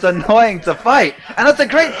 because it's annoying to fight. And that's a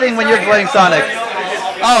great thing when you're playing Sonic.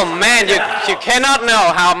 Oh man, you cannot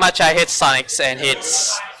know how much I hit Sonic's and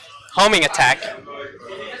hits homing attack.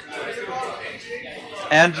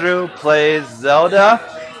 Andrew plays Zelda,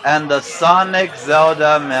 and the Sonic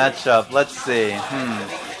Zelda matchup. Let's see.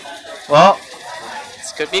 Well,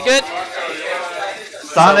 This could be good.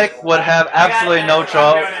 Sonic would have absolutely no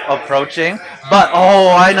trouble approaching, but oh,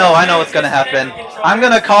 I know what's gonna happen. I'm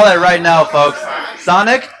gonna call it right now, folks.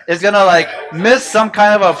 Sonic is gonna like miss some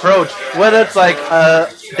kind of approach, whether it's like a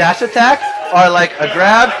dash attack or like a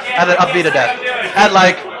grab and then upbeat to death at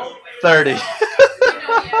like 30.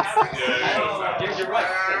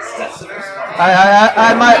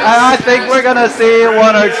 I think we're gonna see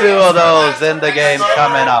 1 or 2 of those in the game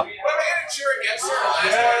coming up.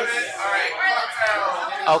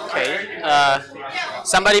 Okay.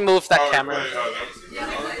 Somebody move that camera.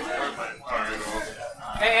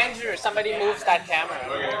 Hey Andrew, somebody move that camera.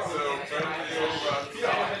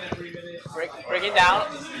 Bring it down.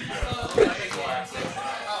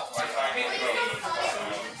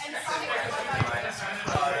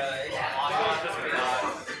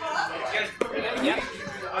 Yeah.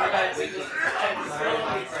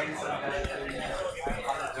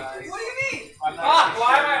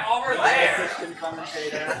 Why am I over there? Christian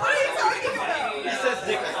commentator. What are you talking about? He says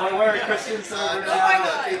we're a Christian server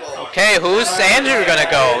now. Okay, who's Andrew gonna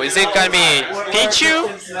go? Is it gonna be Pichu?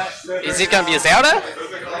 Is it gonna be Zelda?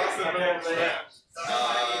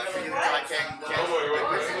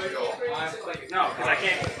 No, because I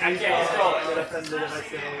can't control it. What did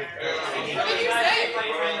you say?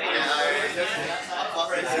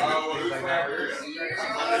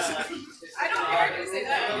 I don't care if you say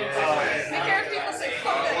that. I care if people say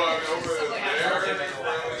fuck that.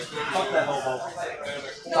 Fuck that hobo.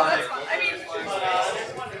 No, that's fine. I mean,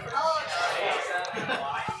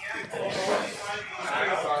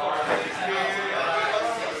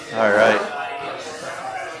 All right.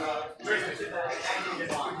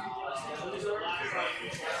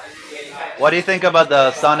 What do you think about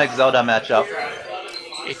the Sonic Zelda matchup?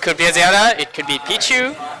 It could be a Zelda, it could be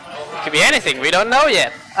Pichu, it could be anything, we don't know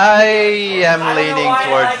yet. I am leaning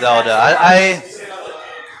towards Zelda.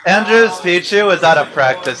 Andrew's Pichu is out of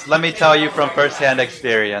practice. Let me tell you from first-hand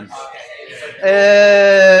experience.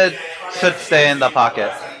 It should stay in the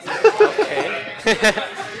pocket. Okay.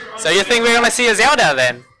 So you think we're gonna see a Zelda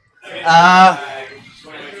then?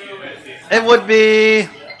 It would be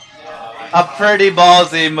a pretty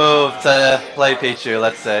ballsy move to play Pichu,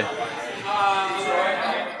 let's say.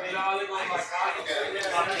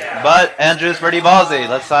 But Andrew's pretty ballsy.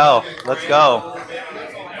 Let's go.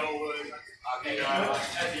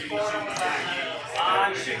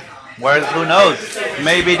 Who knows?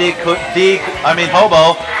 Maybe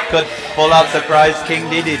Hobo could pull out surprise King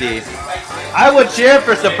DDD. I would cheer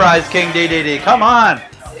for surprise King DDD. Come on.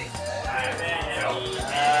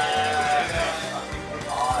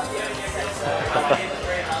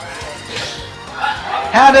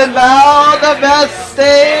 Cannonball, the best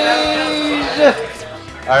stage!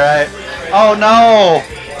 Alright. Oh no!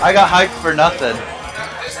 I got hyped for nothing.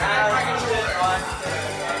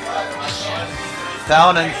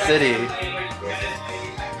 Town and city.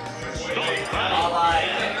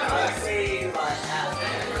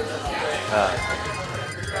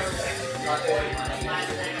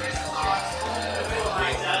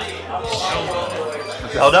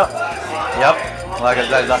 Zelda? Yep. Like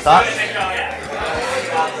I thought.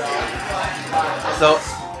 So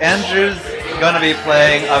Andrew's gonna be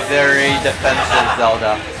playing a very defensive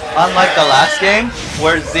Zelda. Unlike the last game,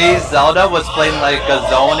 where Z's Zelda was playing like a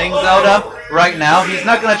zoning Zelda, right now he's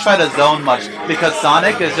not gonna try to zone much because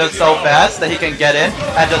Sonic is just so fast that he can get in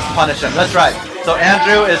and just punish him. That's right. So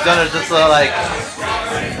Andrew is gonna just like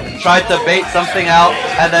try to bait something out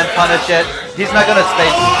and then punish it. He's not gonna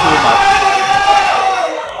space too much.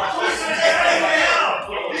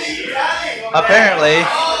 Apparently,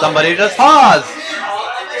 somebody just paused.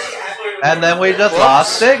 And then we just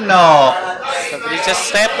lost signal. Somebody just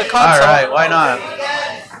stabbed the console. Alright, why not?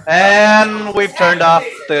 And we've turned off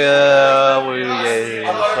the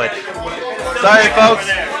Switch. Sorry, folks.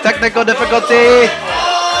 Technical difficulty.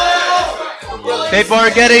 People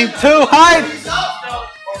are getting too hyped.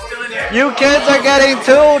 You kids are getting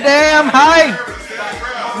too damn hyped.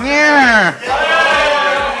 Yeah.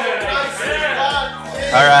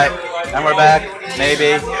 All right, and we're back.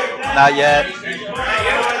 Maybe, not yet.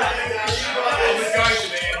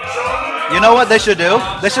 You know what they should do?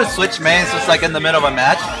 They should switch mains just like in the middle of a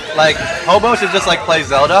match. Like Hobo should just like play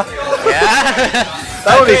Zelda. Yeah.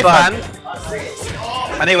 That would be fun.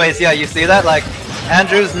 Anyways, yeah, you see that? Like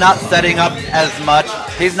Andrew's not setting up as much.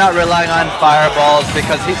 He's not relying on fireballs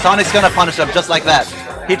because Sonic's gonna punish him just like that.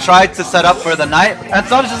 He tried to set up for the knight, and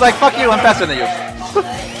Sonic's just like, fuck you, I'm faster than you.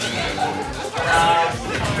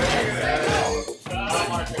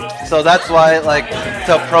 So that's why, like,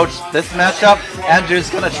 to approach this matchup, Andrew's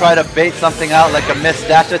gonna try to bait something out, like a missed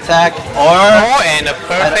dash attack, and a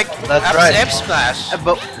perfect F splash.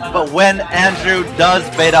 But when Andrew does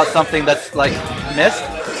bait out something that's like missed,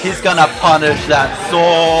 he's gonna punish that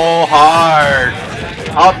so hard.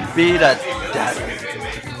 I'll beat a death.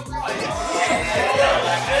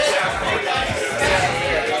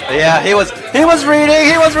 Yeah, he was reading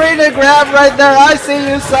a grab right there. I see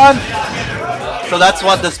you, son. So that's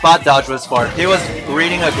what the spot dodge was for. He was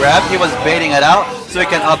reading a grab, he was baiting it out so he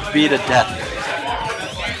can up B to death.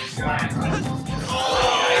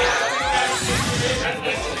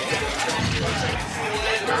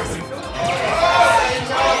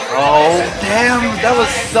 Oh damn, that was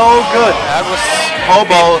so good. That was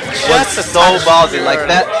Hobo was so ballsy like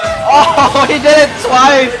that. Oh, he did it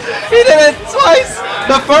twice. He did it twice.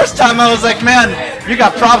 The first time I was like, man, you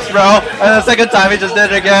got props, bro. And the second time he just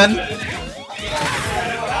did it again.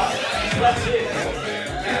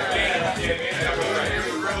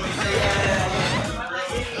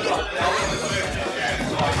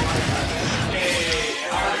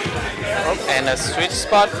 And a switch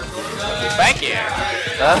spot back here.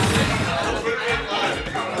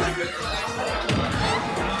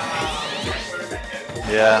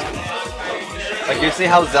 Yeah. Like you see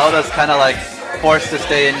how Zelda's kind of like forced to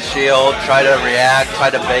stay in shield, try to react, try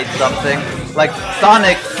to bait something. Like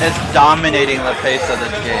Sonic is dominating the pace of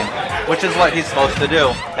this game, which is what he's supposed to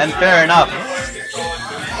do. And fair enough.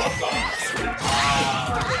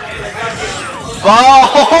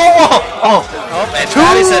 Oh, and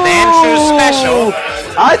that is an Andrew special.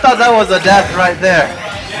 I thought that was a death right there.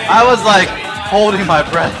 I was like holding my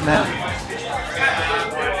breath, man.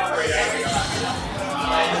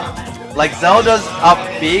 Like Zelda's up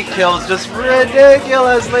B kills just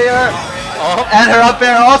ridiculously early. And her up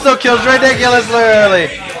air also kills ridiculously early.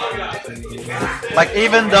 Like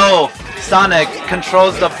even though Sonic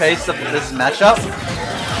controls the pace of this matchup.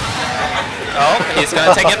 Oh, he's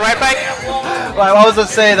gonna take it right back. I was gonna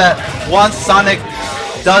say that once Sonic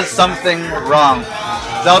does something wrong,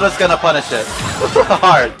 Zelda's gonna punish it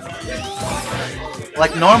hard.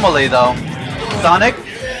 Like normally though, Sonic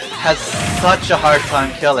has such a hard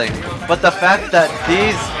time killing, but the fact that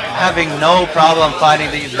he's having no problem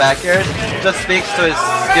fighting these back airs just speaks to his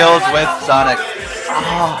skills with Sonic.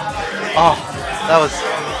 Oh, that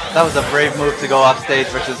was a brave move to go off stage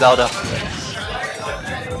versus Zelda.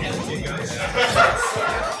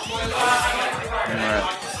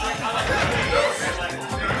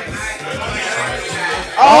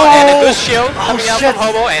 Oh, and a good shield coming out from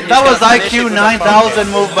Hobo, and that was IQ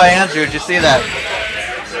 9000 move by Andrew. Did you see that?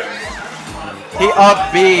 He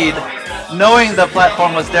up-B'd, knowing the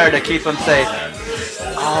platform was there to keep him safe.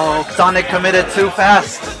 Oh, Sonic committed too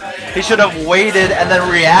fast. He should have waited and then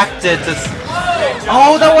reacted to.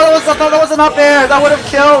 Oh, that was an up air. That would have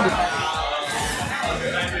killed.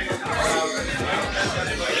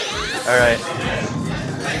 All right.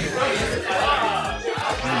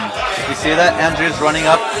 You see that? Andrew's running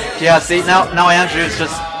up. Yeah, see, now Andrew's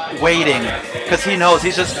just waiting. Because he knows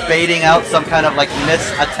he's just baiting out some kind of like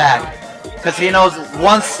miss attack. Because he knows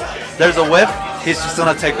once there's a whiff, he's just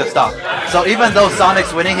gonna take the stock. So even though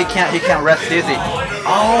Sonic's winning, he can't rest easy.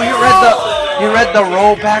 Oh, he read the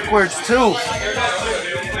roll backwards too.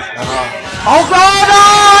 Oh god,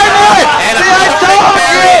 no! See,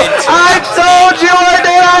 I told you! Or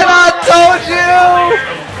did I not told you?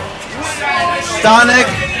 Sonic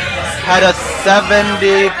had a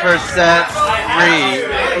 70%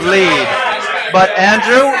 lead, but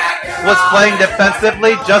Andrew was playing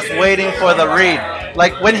defensively, just waiting for the read.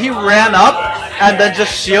 Like when he ran up and then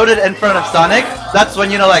just shielded in front of Sonic, that's when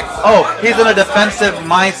you know like, oh, he's in a defensive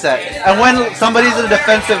mindset. And when somebody's in a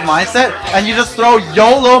defensive mindset and you just throw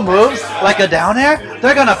YOLO moves like a down air,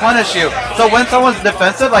 they're gonna punish you. So when someone's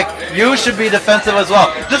defensive, like you should be defensive as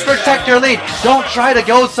well. Just protect your lead. Don't try to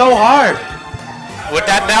go so hard. Would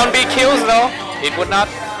that down B kills though? It would not,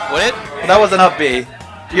 would it? That was an up B.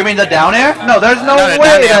 You mean the down air? No, there's no No, the way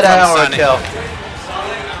down air that from would Sonic. kill.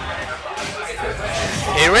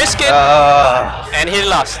 He risked it, and he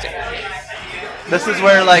lost it. This is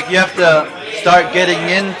where like you have to start getting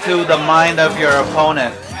into the mind of your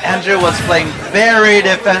opponent. Andrew was playing very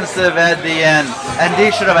defensive at the end, and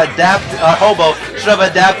he should have adapted. Hobo should have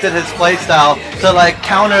adapted his playstyle to like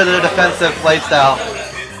counter the defensive playstyle.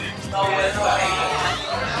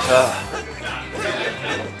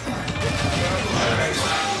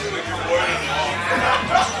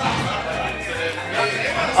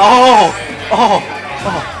 Oh! Oh!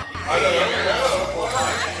 Oh!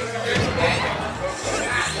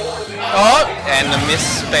 Oh, and a miss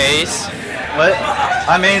space. What?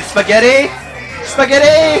 I mean, spaghetti?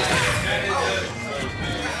 Spaghetti!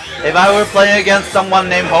 If I were playing against someone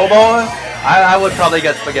named Hobo, I would probably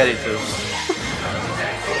get spaghetti too.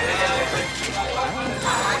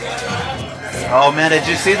 Oh man, did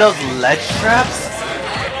you see those ledge traps?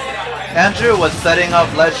 Andrew was setting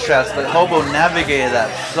up ledge traps, but Hobo navigated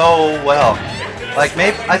that so well. Like,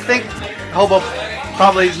 maybe, I think Hobo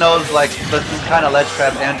probably knows like the kind of ledge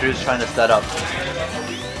trap Andrew's trying to set up.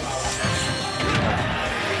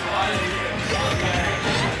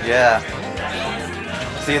 Yeah.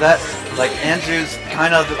 See that? Like Andrew's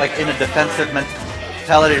kind of like in a defensive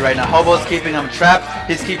mentality right now. Hobo's keeping him trapped.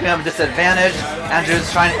 He's keeping him disadvantaged.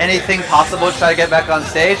 Andrew's trying anything possible to try to get back on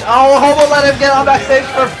stage. Oh, Hobo let him get on backstage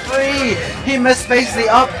for free. He misspaced the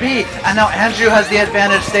up B, and now Andrew has the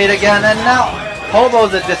advantage state again, and now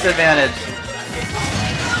Hobo's at disadvantage.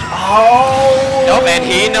 Oh! Nope, and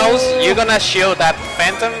he knows you're gonna shield that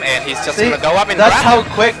Phantom, and he's just gonna go up and that's grab how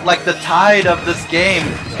it. quick like the tide of this game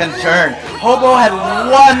can turn. Hobo had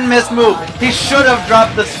one missed move. He should have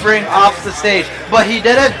dropped the spring off the stage, but he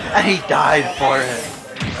didn't, and he died for it.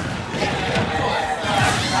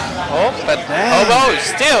 Oh, but Dang. Hobo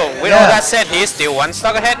still, with all that said, he's still one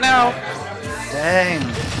stock ahead now. Dang.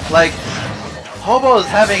 Like, Hobo is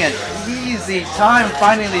having an easy time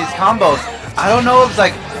finding these combos. I don't know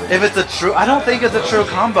if it's a true, I don't think it's a true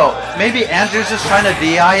combo. Maybe Andrew's just trying to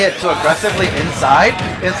DI it too aggressively inside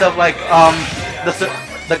instead of like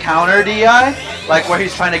the counter DI, like where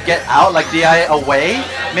he's trying to get out, like DI away.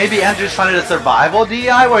 Maybe Andrew's trying to survival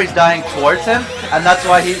DI where he's dying towards him, and that's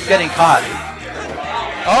why he's getting caught.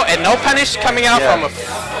 Oh, and no punish coming out from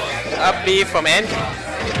up B from Andrew.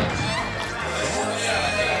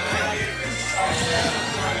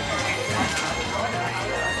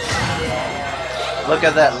 Look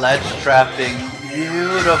at that ledge trapping.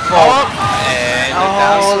 Beautiful. Oh, and the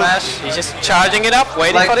down smash. He's just charging it up,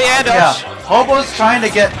 waiting for the air dodge. Yeah. Hobo's trying to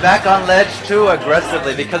get back on ledge too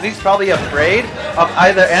aggressively because he's probably afraid of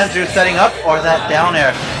either Andrew setting up or that down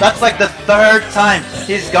air. That's like the third time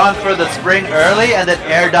he's gone for the spring early and then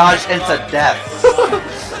air dodge into death.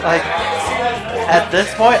 Like, at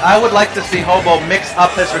this point, I would like to see Hobo mix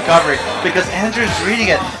up his recovery because Andrew's reading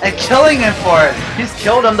it and killing him for it. He's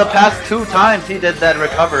killed him the past 2 times he did that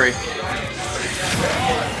recovery.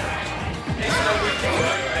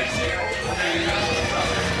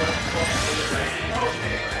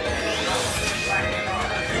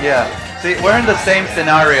 Yeah, see, we're in the same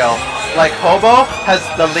scenario. Like, Hobo has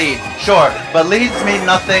the lead, sure, but leads mean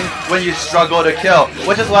nothing when you struggle to kill,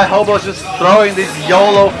 which is why Hobo's just throwing these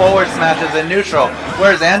YOLO forward smashes in neutral.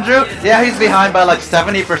 Whereas Andrew, yeah, he's behind by like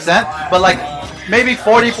 70%, but like maybe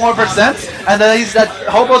 44%, and then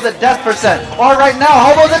Hobo's at death percent. Or right now,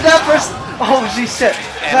 Hobo's at death percent. Oh, geez, shit.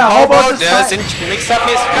 And Yeah, Hobo doesn't mix up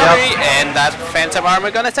his recovery, and that Phantom Armor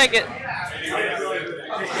gonna take it.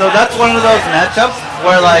 So that's one of those matchups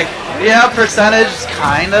where, like, yeah, percentage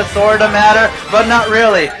kinda sorta matter, but not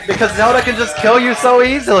really, because Zelda can just kill you so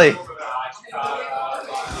easily.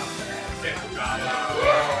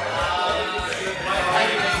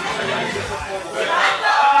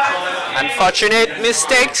 Unfortunate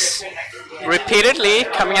mistakes repeatedly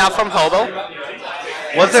coming out from Hobo.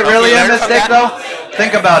 Was it really a mistake though?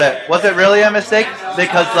 Think about it. Was it really a mistake?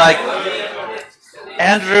 Because like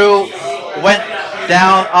Andrew went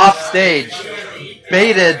down off stage,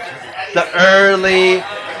 baited the early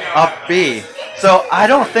up B. So I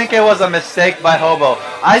don't think it was a mistake by Hobo.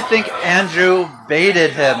 I think Andrew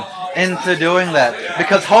baited him into doing that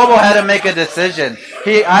because Hobo had to make a decision.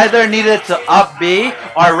 He either needed to up B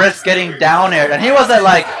or risk getting down aired, and he was at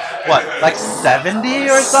like what, like 70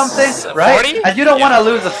 or something, right? 40? And you don't want to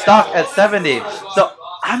lose a stock at 70. So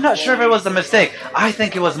I'm not sure if it was a mistake. I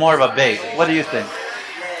think it was more of a bait. What do you think?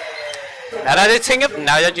 Now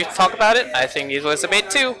that you talk about it, I think it was a bait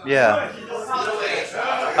too. Yeah.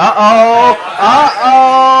 Uh-oh!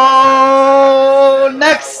 Uh-oh!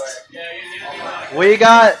 Next! We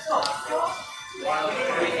got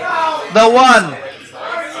the one,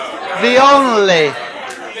 the only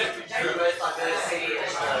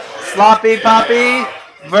Sloppy Poppy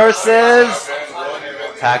versus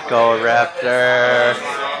Taco Raptor.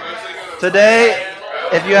 Today,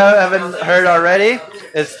 if you haven't heard already,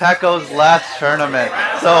 is Taco's last tournament.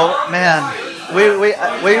 So man, we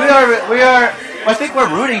are. I think we're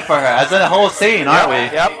rooting for her as in a whole scene, aren't we?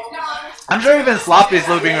 Yep. I'm sure even Sloppy's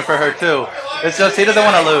rooting for her too. It's just he doesn't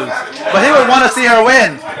want to lose, but he would want to see her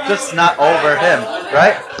win, just not over him,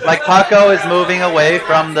 right? Like Paco is moving away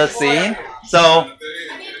from the scene, so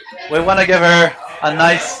we want to give her a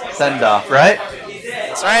nice send off, right?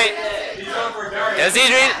 That's right.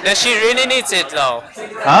 Does she really needs it though?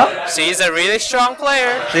 Huh? She's a really strong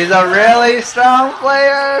player. She's a really strong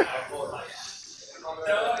player.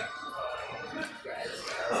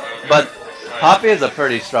 But Poppy is a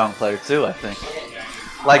pretty strong player too, I think.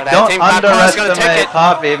 Like, But I don't think Paco's gonna take underestimate it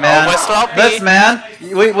Poppy, man. over Sloppy. This man,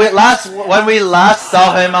 when we last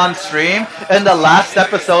saw him on stream in the last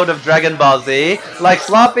episode of Dragon Ball Z, like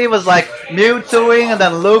Sloppy was like Mewtwoing and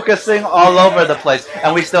then Lucasing all over the place,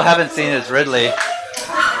 and we still haven't seen his Ridley.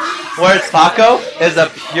 Whereas Paco is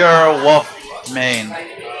a pure wolf main.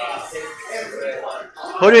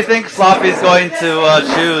 Who do you think Sloppy's going to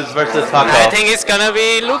choose versus Paco? I think it's gonna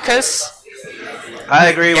be Lucas. I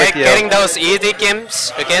agree with you. Getting those easy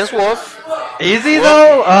games against Wolf. Easy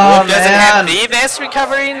though? Oh Wolf doesn't have man. the best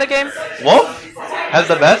recovery in the game. Wolf has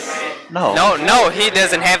the best? No. No, he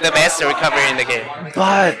doesn't have the best recovery in the game.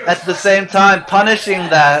 But at the same time, punishing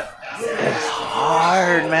that is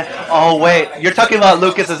hard, man. Oh wait, you're talking about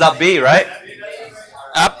Lucas is up B, right?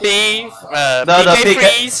 Up B, The PK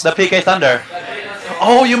freeze. the PK Thunder.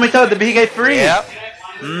 Oh, you meant the PK freeze. Yep.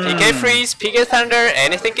 PK freeze, PK thunder,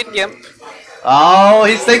 anything can gimp. Oh,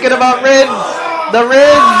 he's thinking about Riz. The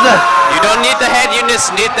Riz. You don't need the head, you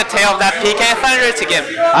just need the tail of that PK thunder to gimp.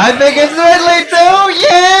 I think it's Ridley too.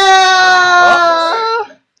 Yeah.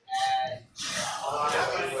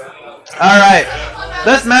 All right.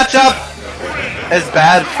 This matchup is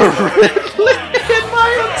bad for Ridley.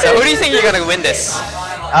 So who do you think you're gonna win this?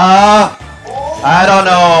 I don't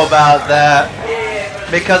know about that.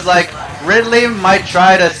 Because, like, Ridley might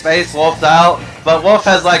try to space Wolf out, but Wolf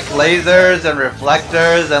has, like, lasers and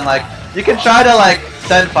reflectors, and, like, you can try to, like,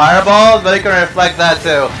 send fireballs, but it can reflect that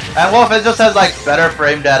too. And Wolf, it just has, like, better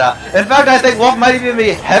frame data. In fact, I think Wolf might even be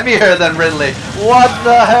heavier than Ridley. What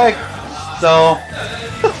the heck? So,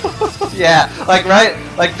 yeah, like, right?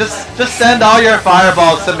 Like, just send all your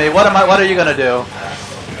fireballs to me. What are you gonna do?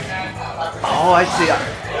 Oh, I see.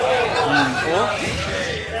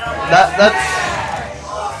 That's...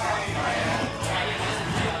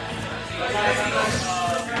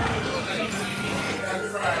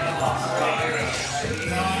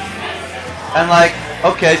 And like,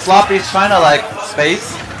 okay, Sloppy's trying to like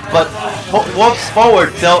space, but Wolf's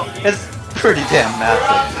forward tilt is pretty damn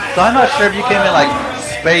massive. So I'm not sure if you can even like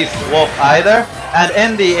space Wolf either. And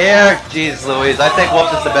in the air, geez Louise, I think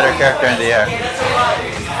Wolf is the better character in the air.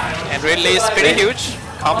 And Ridley is pretty huge.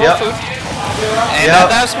 Combo Yep. food. And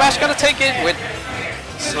that smash gonna take it with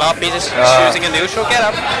Sloppy just choosing a neutral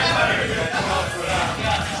getup.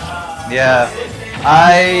 Yeah,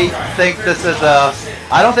 I think this is a...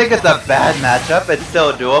 I don't think it's a bad matchup. It's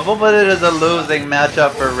still doable, but it is a losing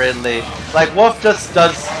matchup for Ridley. Like, Wolf just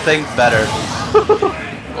does things better.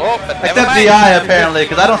 Oh, but never Except mind. the eye, apparently,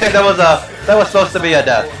 because I don't think that was supposed to be a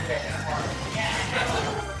death.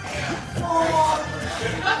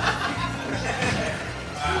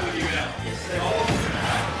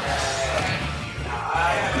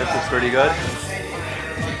 This is pretty good.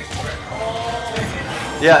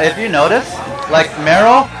 Yeah, if you notice, like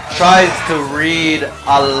Meryl tries to read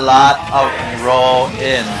a lot of roll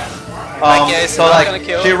in. So like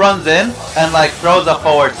she runs in and like throws a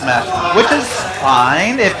forward smash, which is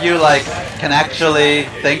fine if you like can actually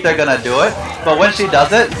think they're gonna do it. But when she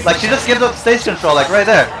does it, like she just gives up stage control, like right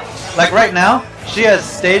there. Like right now, she has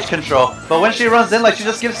stage control, but when she runs in, like she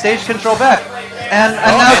just gives stage control back. And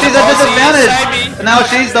now she's at disadvantage. And now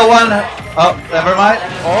she's the one. Oh, never mind.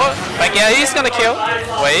 Oh, but yeah, he's gonna kill.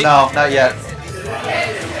 Wait. No, not yet.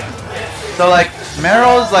 So like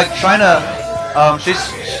Meryl's like trying to,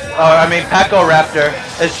 Paco Raptor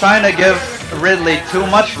is trying to give Ridley too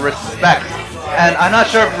much respect, and I'm not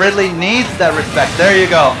sure if Ridley needs that respect. There you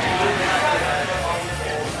go.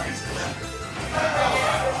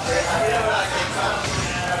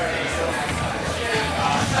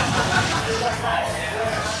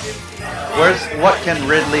 What can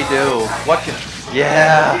Ridley do?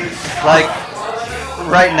 Yeah, like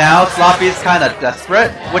right now Sloppy's kind of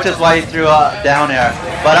desperate, which is why he threw a down air.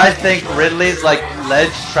 But I think Ridley's like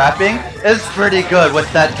ledge trapping is pretty good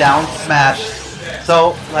with that down smash.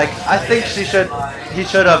 So, like, I think he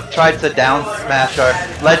should have tried to down smash or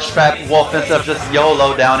ledge trap Wolf instead of just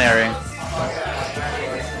YOLO down airing.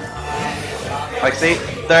 Like, see,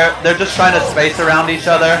 they're just trying to space around each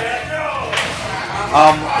other.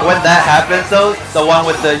 When that happens, though, the one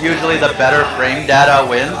with usually the better frame data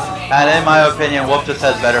wins. And in my opinion, Wolf just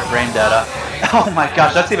has better frame data. Oh my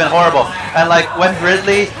gosh, that's even horrible. And like when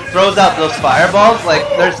Ridley throws out those fireballs, like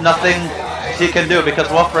there's nothing she can do because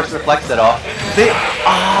Wolf first reflects it off. See?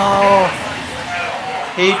 Oh!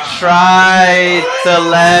 He tried to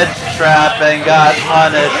ledge trap and got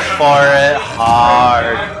punished for it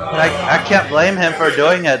hard. I can't blame him for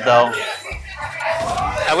doing it though.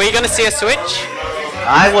 Are we gonna see a switch?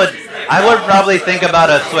 I would probably think about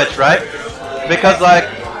a switch, right? Because like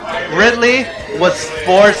Ridley was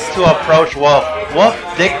forced to approach Wolf. Wolf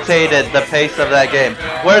dictated the pace of that game.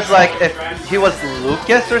 Whereas like if he was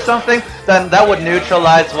Lucas or something, then that would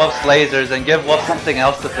neutralize Wolf's lasers and give Wolf something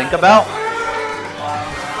else to think about.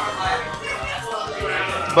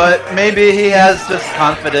 But maybe he has just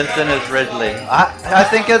confidence in his Ridley. I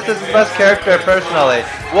think it's his best character personally.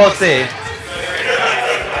 We'll see.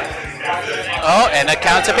 Oh, and a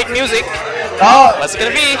counter pick music. Oh, What's it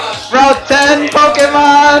gonna be? Route 10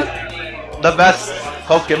 Pokemon! The best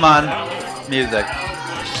Pokemon music.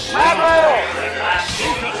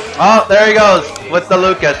 Oh, there he goes with the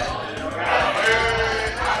Lucas.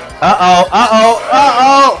 Uh-oh, uh-oh,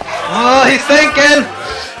 uh-oh! Oh, he's thinking!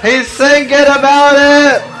 He's thinking about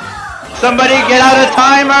it! Somebody get out a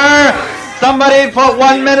timer! Somebody put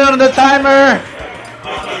 1 minute on the timer!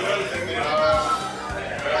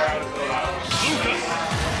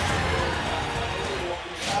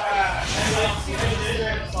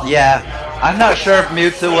 Yeah, I'm not sure if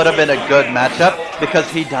Mewtwo would have been a good matchup because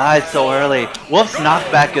he died so early. Wolf's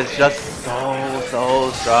knockback is just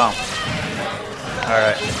so strong.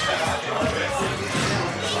 Alright.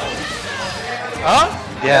 Oh?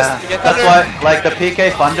 Yeah, that's why, like, the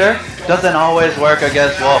PK Thunder doesn't always work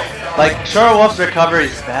against Wolf. Like, sure, Wolf's recovery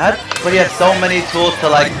is bad, but he has so many tools to,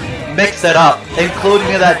 like, mix it up,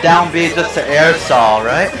 including that down B just to air stall,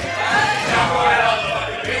 right?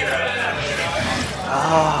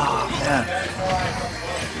 Oh, man.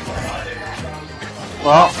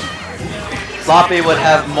 Well, Sloppy would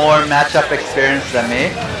have more matchup experience than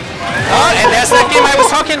me. Oh, and there's the game I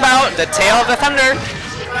was talking about, the Tail of the Thunder.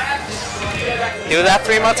 Do that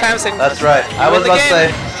 3 more times and that's right. I was about to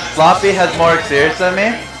say, Sloppy has more experience than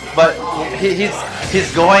me, but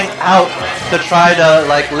he's going out to try to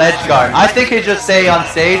like ledge guard. I think he just stay on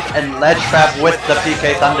stage and ledge trap with the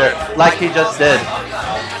PK Thunder, like he just did.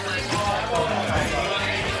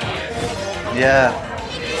 Yeah.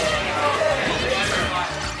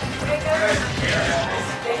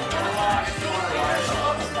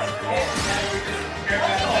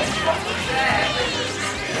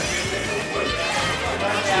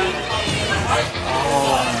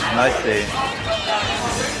 I see.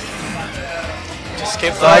 just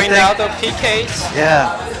keep throwing out the PKs.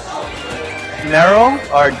 Yeah. Meryl,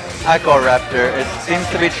 or Echo Raptor, it seems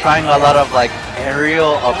to be trying a lot of like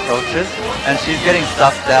aerial approaches, and she's getting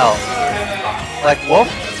stuffed out. Like Wolf,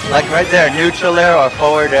 like right there, neutral air or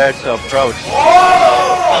forward air to approach.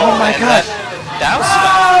 Oh my gosh! Douse.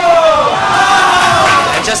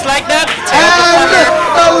 And just like that, And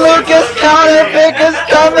the Lucas counter pick is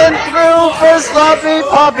coming through for Sloppy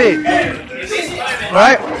Poppy.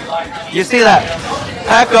 Right? You see that?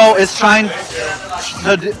 Echo is trying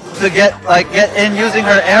to get in using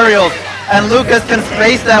her aerials, and Lucas can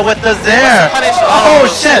space that with the Zaire. Oh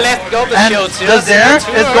shit! And the Zaire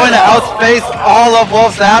is going to outspace all of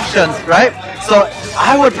Wolf's options, right? So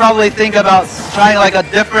I would probably think about trying like a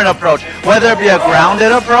different approach, whether it be a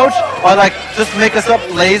grounded approach or like just make us up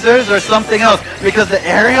lasers or something else, because the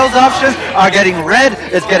aerials options are getting read,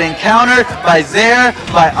 it's getting countered by Zaire,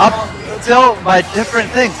 by up tilt, by different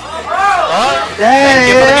things. Dang!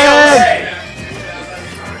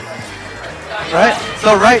 Right?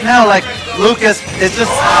 So right now, like, Lucas is just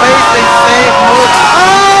spacing safe moves.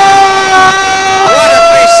 Oh! What a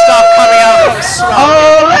free stop coming out from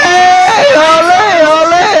Sloppy.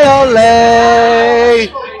 Ole!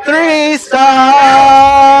 3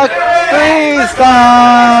 stock! 3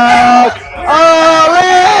 stock! Ole!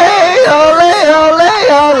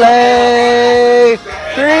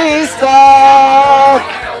 3 stock!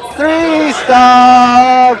 3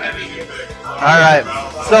 stock! Alright,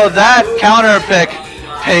 so that counter pick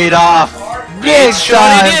paid off big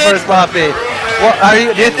time for Sloppy. Well,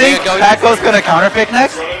 do you think Paco's gonna counter pick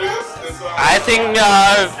next? I think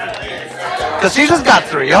Because she just got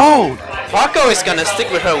 3-0'd. Paco is gonna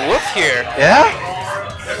stick with her Wolf here. Yeah?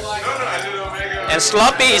 And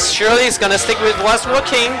Sloppy is surely is gonna stick with what's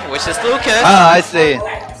working, which is Lucas. Ah, I see.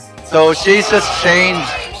 So she's just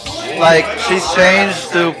changed, like she's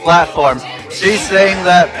changed to platforms. She's saying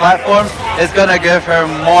that platform is gonna give her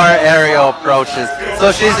more aerial approaches.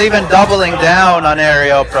 So she's even doubling down on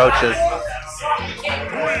aerial approaches.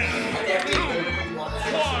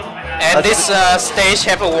 And this stage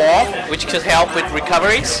have a wall, which could help with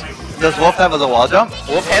recoveries. Does Wolf have a wall jump?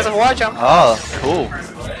 Wolf has a wall jump. Oh, cool.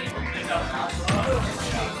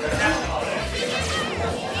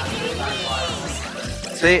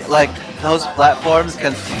 See, like those platforms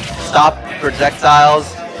can stop projectiles,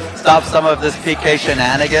 stop some of this PK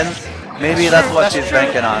shenanigans. Maybe that's what she's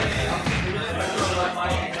banking on.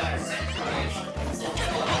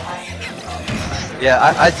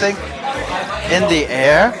 Yeah, I think in the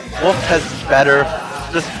air, Wolf has better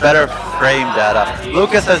frame data.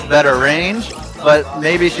 Lucas has better range, but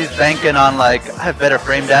maybe she's banking on like, I have better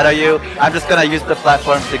frame data you. I'm just gonna use the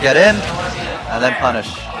platforms to get in and then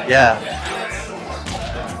punish. Yeah.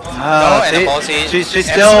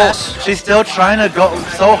 She's still trying to go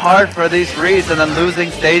so hard for these reads and then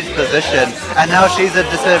losing stage position, and now she's at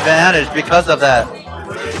disadvantage because of that.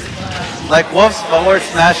 Like Wolf's forward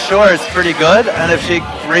smash, sure, is pretty good, and if she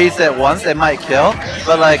reads it once, it might kill.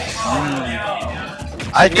 But like,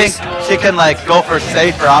 I think she can like go for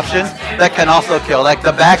safer options that can also kill, like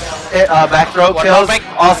the back throw kills,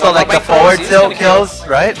 also like the forward tilt kills,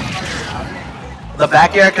 right? The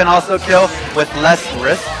back air can also kill with less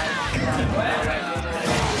risk.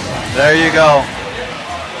 There you go.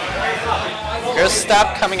 Good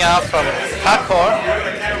stop coming out from hardcore.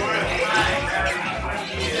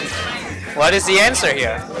 What is the answer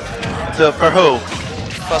here? So for who?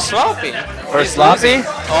 For Sloppy. For Sloppy?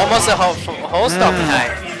 Almost a whole stop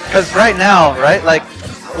behind. Because right now, right, like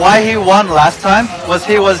why he won last time was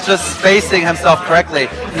he was just spacing himself correctly.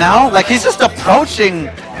 Now, like he's just approaching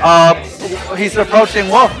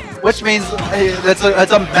Wolf, which means it's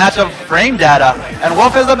a match of frame data, and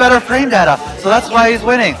Wolf has a better frame data, so that's why he's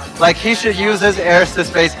winning. Like he should use his airs to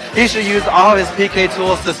space, he should use all of his PK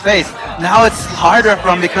tools to space. Now it's harder for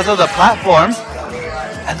him because of the platforms,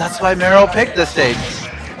 and that's why Miro picked this stage.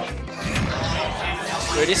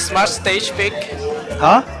 Really smart stage pick.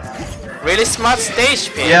 Huh? Really smart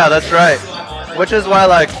stage pick. Yeah, that's right. Which is why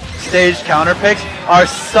like stage counter picks are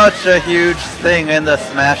such a huge thing in the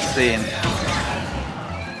Smash scene.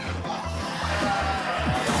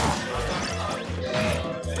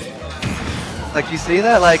 Like you see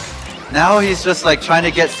that? Like now he's just like trying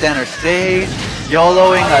to get center stage,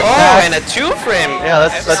 YOLOing Oh, attack. and a 2-frame. Yeah,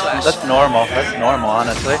 that's normal. That's normal,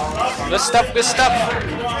 honestly. Good stuff, good stuff.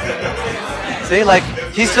 See, like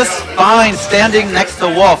he's just fine standing next to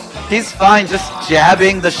Wolf. He's fine just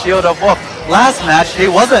jabbing the shield of Wolf. Last match, he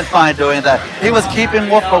wasn't fine doing that. He was keeping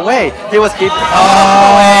Wolf away. He was keeping.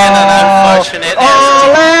 Oh, and an unfortunate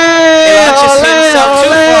he launches himself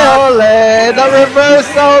too far. Ole, the reverse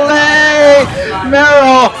Ole!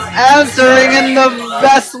 Miro answering in the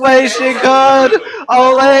best way she could.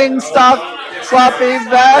 Ole, stop Sloppy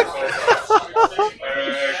back.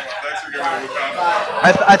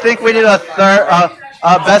 I think we need a third,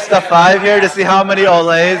 best of 5 here to see how many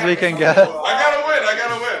Olays we can get. I gotta win.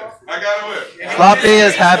 Sloppy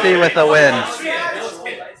is happy with a win.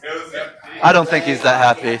 I don't think he's that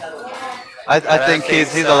happy. I think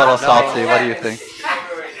he's a little salty. What do you think?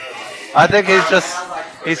 I think he's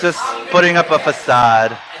just putting up a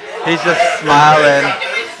facade. He's just smiling.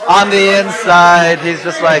 On the inside, he's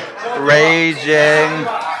just like raging.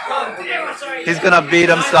 He's gonna beat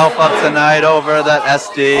himself up tonight over that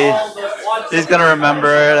SD. He's gonna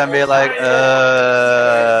remember it and be like,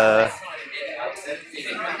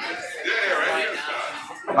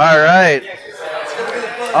 Alright.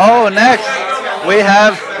 Oh, next we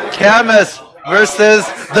have Camus versus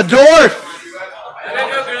the Dwarf.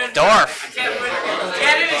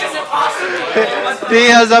 He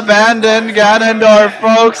has abandoned Ganondorf,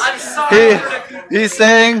 folks. He's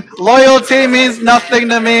saying, loyalty means nothing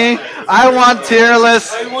to me. I want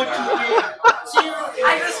tierless. I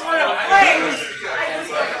just want to play.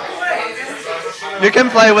 You can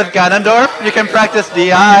play with Ganondorf. You can practice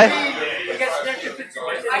DI.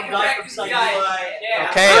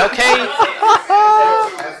 Okay.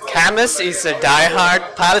 Camus is a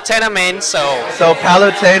diehard Palutena main, so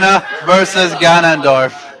Palutena versus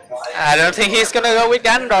Ganondorf. I don't think he's gonna go with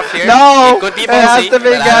Ganondorf here. No, it could be it has to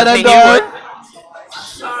be Ganondorf.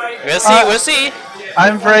 We'll see.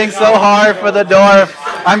 I'm praying so hard for the Dwarf.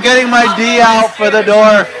 I'm getting my D out for the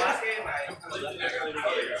Dwarf.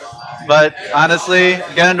 But honestly,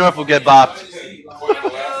 Ganondorf will get bopped.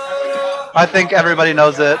 I think everybody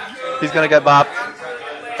knows it. He's gonna get bopped.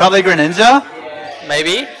 Probably Greninja?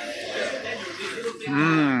 Maybe.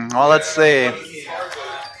 Well, let's see.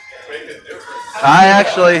 I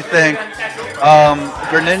actually think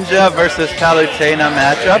Greninja versus Palutena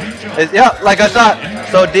matchup is, yeah, like I thought.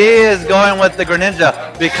 So D is going with the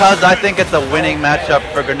Greninja because I think it's a winning matchup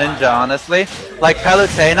for Greninja, honestly. Like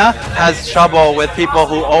Palutena has trouble with people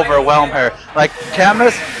who overwhelm her. Like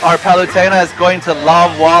Camus or Palutena is going to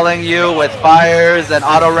love walling you with fires and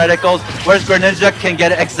auto reticles, whereas Greninja can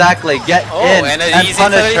get in and and easy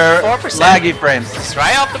punish her 34%. laggy frames. Just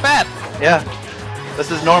right off the bat. Yeah. This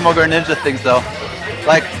is normal Greninja things though.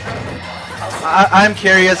 Like, I'm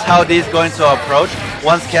curious how D's going to approach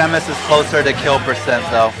once Camus is closer to kill percent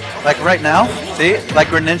though. Like right now, see? Like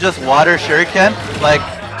Greninja's water shuriken, like,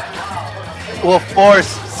 will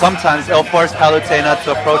sometimes it'll force Palutena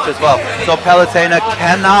to approach as well. So Palutena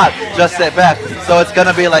cannot just sit back. So it's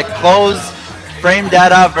gonna be like close frame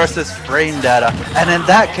data versus frame data. And in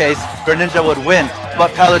that case, Greninja would win.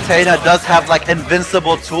 But Palutena does have like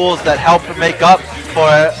invincible tools that help make up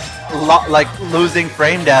for like losing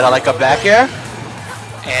frame data, like a back air.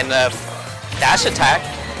 And dash attack.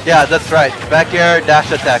 Yeah, that's right. Back air,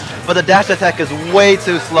 dash attack. But the dash attack is way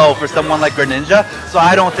too slow for someone like Greninja, so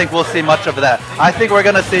I don't think we'll see much of that. I think we're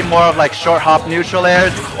gonna see more of like short hop neutral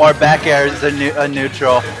airs or back airs a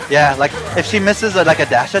neutral. Yeah, like if she misses like a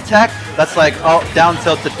dash attack, that's like down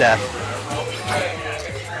tilt to death.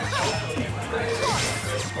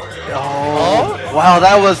 Oh, wow,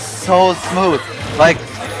 that was so smooth. Like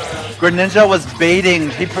Greninja was baiting.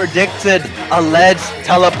 He predicted a ledge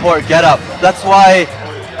teleport getup. That's why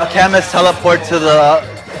Camus teleport to the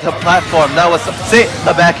platform. That was, see,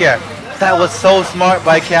 the back air. That was so smart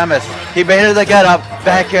by Camus. He baited the getup,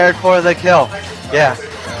 back aired for the kill. Yeah.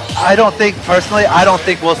 I don't think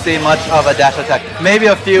we'll see much of a dash attack. Maybe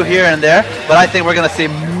a few here and there, but I think we're gonna see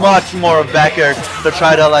much more of back airs to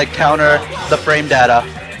try to like counter the frame data.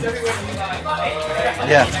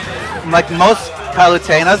 Yeah. Like most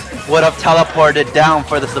Palutenas would have teleported down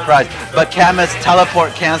for the surprise, but Camus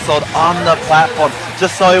teleport canceled on the platform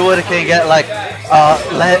just so he can get like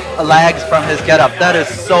lags from his getup. That is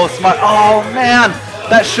so smart. Oh man,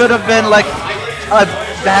 that should have been like a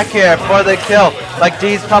back air for the kill. Like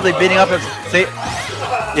D's probably beating up his, see?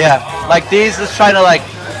 Yeah, like D's is trying to like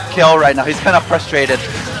kill right now. He's kind of frustrated.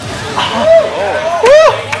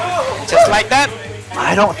 Just like that?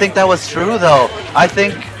 I don't think that was true though. I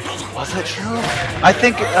think, was it true? I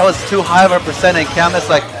think that was too high of a percent and Camus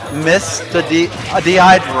like missed the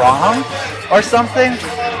DI'd wrong or something.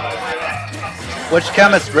 Which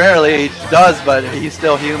Camus rarely does, but he's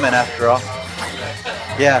still human after all.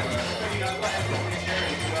 Yeah.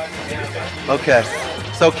 Okay.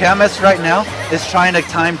 So Camus right now is trying to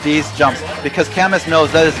time D's jumps because Camus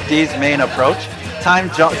knows that is D's main approach. Time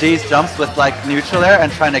D's jumps with like neutral air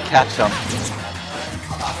and trying to catch them.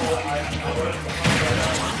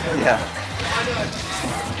 Yeah.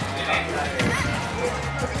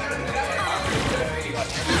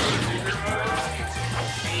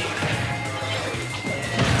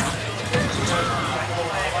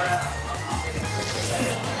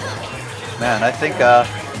 Man, I think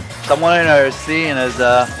someone in our scene is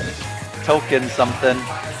token something,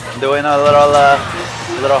 doing a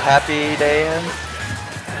little happy dance.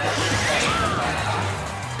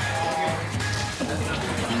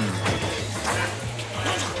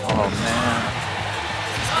 Oh man,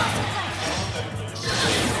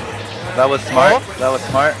 that was smart. That was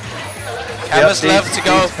smart. Camus loves to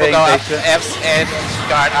go paying up patient. F's and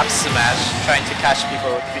guard up smash, trying to catch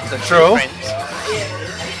people with the True. frames.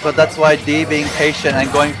 But that's why D being patient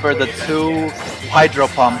and going for the 2 hydro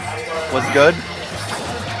pump was good.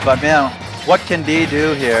 But man, what can D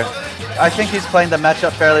do here? I think he's playing the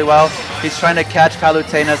matchup fairly well. He's trying to catch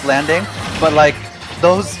Palutena's landing, but like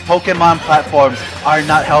those Pokemon platforms are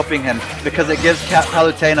not helping him because it gives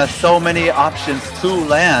Palutena so many options to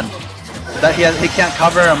land that he can't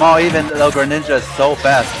cover them all, even though Greninja is so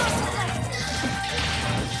fast.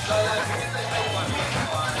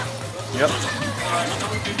 Yep.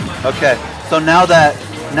 Okay, so now that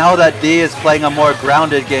D is playing a more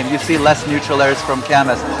grounded game, you see less neutral airs from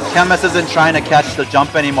Camus. Camus isn't trying to catch the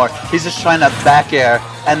jump anymore. He's just trying to back air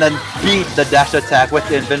and then beat the dash attack with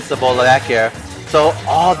the invincible back air. So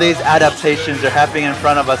all these adaptations are happening in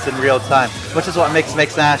front of us in real time, which is what makes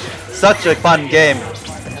Smash such a fun game.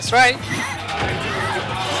 That's right.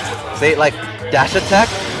 See, like dash attack,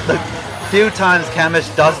 the few times Camus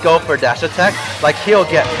does go for dash attack, like he'll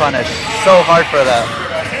get punished so hard for that.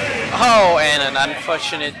 Oh, and an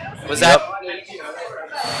unfortunate, was that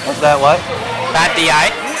what? bad DI?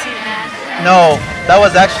 No, that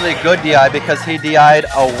was actually good DI because he DI'd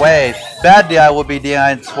away bad DI would be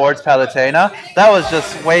DI towards Palutena. That was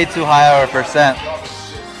just way too high of a percent.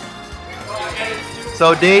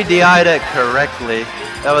 So D DI'd it correctly.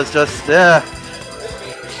 That was just,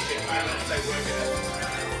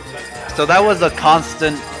 So that was a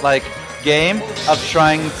constant like game of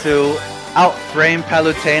trying to outframe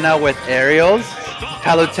Palutena with aerials.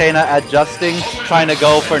 Palutena adjusting, trying to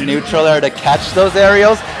go for neutral air to catch those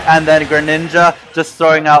aerials, and then Greninja just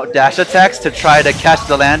throwing out dash attacks to try to catch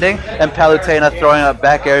the landing, and Palutena throwing out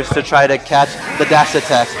back airs to try to catch the dash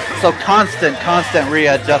attacks. So constant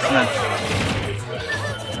readjustments.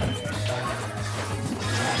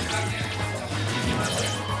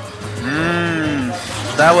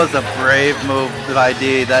 That was a brave move by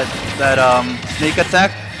D, that sneak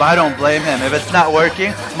attack, but I don't blame him. If it's not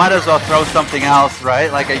working, might as well throw something else,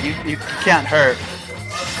 right? Like you can't hurt.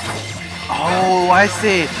 Oh, I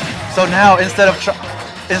see. So now instead of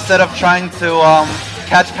trying to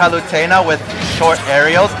catch Palutena with short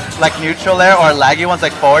aerials like neutral air or laggy ones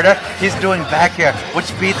like forward air, he's doing back air,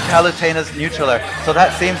 which beats Palutena's neutral air. So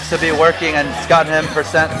that seems to be working, and it's gotten him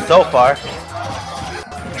percent so far.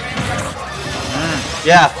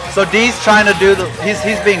 Yeah, so D's trying to do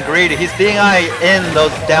he's being greedy. He's DI in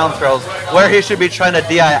those down throws where he should be trying to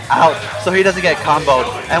DI out so he doesn't get comboed.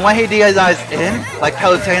 And when he DIs in, like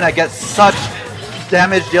Palutena gets such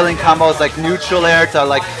damage dealing combos like neutral air to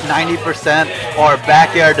like 90% or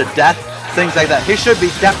back air to death, things like that. He should be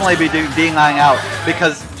definitely be DIing out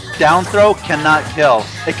because down throw cannot kill.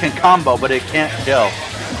 It can combo, but it can't kill.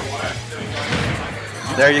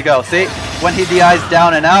 There you go. See? When he DIs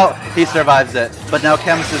down and out, he survives it. But now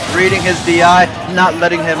Chemist is reading his DI, not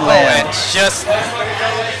letting him land. Oh, it's just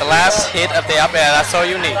the last hit of the up air. That's all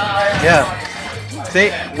you need. Yeah. See?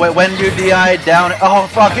 When you DI down... Oh,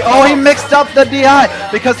 fuck. Oh, he mixed up the DI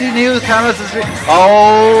because he knew Chemist is...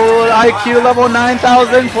 Oh, IQ level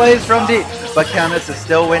 9,000 plays from D. But Chemist is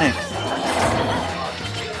still winning.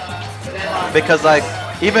 Because, like...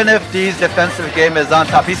 Even if D's defensive game is on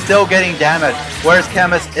top, he's still getting damage, whereas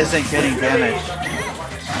Chemist isn't getting damage.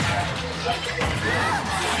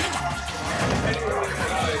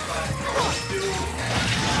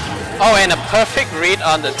 Oh, and a perfect read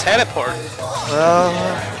on the teleport.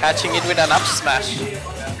 Catching it with an up smash.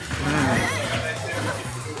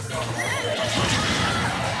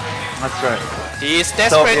 That's right. He's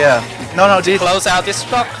desperate to close out this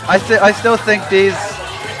stock. I still think D's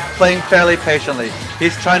playing fairly patiently.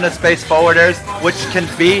 He's trying to space forwarders, which can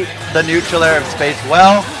beat the neutral air of space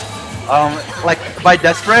well. Like by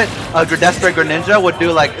desperate Greninja would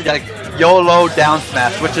do like YOLO down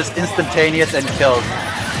smash, which is instantaneous and kills.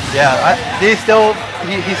 Yeah, he still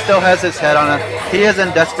has his head on it. He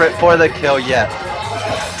isn't desperate for the kill yet.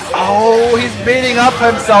 Oh, he's beating up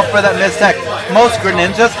himself for that mistech. Most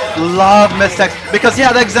Greninjas love mistechs because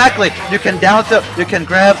exactly. You can down to, you can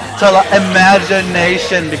grab to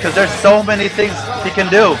imagination because there's so many things he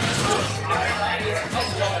can do.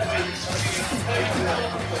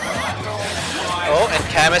 Oh, and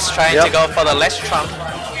Chemist trying to go for the ledge trump.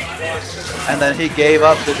 And then he gave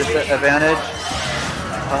up the disadvantage.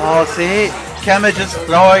 Oh, see? Chemist just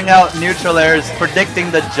throwing out neutral airs,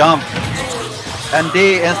 predicting the jump. And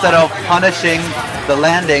D, instead of punishing the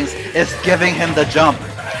landings, is giving him the jump.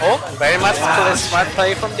 Oh, very much smart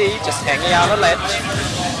play from D, just hanging out on the ledge.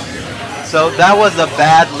 So that was a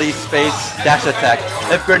badly spaced dash attack.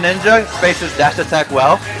 If Greninja spaces dash attack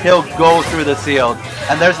well, he'll go through the shield.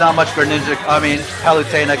 And there's not much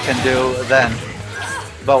Palutena can do then.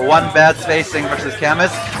 But one bad spacing versus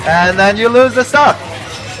Chemist, and then you lose the stock.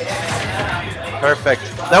 Perfect.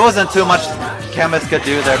 There wasn't too much Chemist could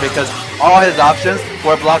do there because all his options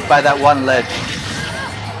were blocked by that one ledge.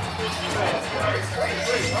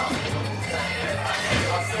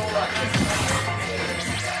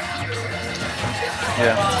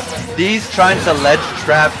 Yeah. D's trying to ledge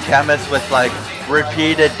trap Chemist with like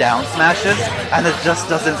repeated down smashes, and it just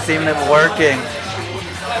doesn't seem to be working.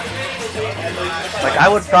 Like I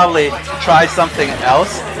would probably try something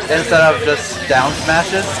else instead of just down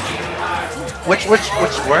smashes, which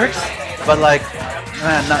works, but like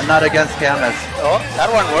not against Chemist. Oh, that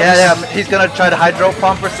one works. Yeah, he's gonna try to hydro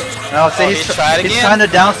pump or something. No, see, he's trying to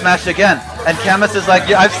down smash again, and Chemist is like,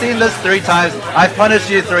 I've seen this 3 times. I've punished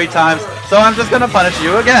you 3 times, so I'm just gonna punish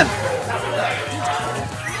you again.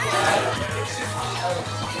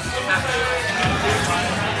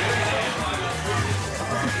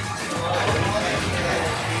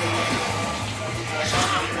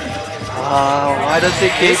 Why does he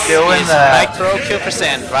keep doing that? Micro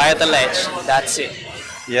Q% right at the ledge. That's it.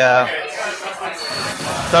 Yeah.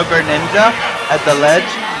 So Greninja at the ledge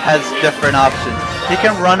has different options. He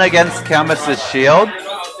can run against Chemist's shield,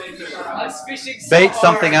 bait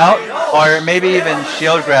something out, or maybe even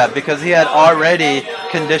shield grab, because he had already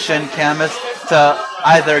conditioned Camus to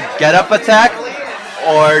either get up attack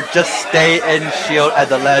or just stay in shield at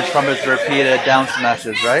the ledge from his repeated down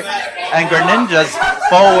smashes, right? And Greninja's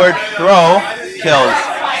forward throw kills.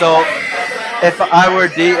 So if I were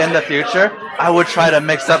D in the future, I would try to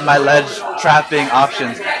mix up my ledge trapping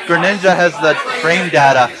options. Greninja has the frame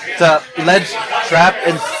data to ledge trap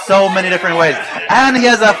in so many different ways. And he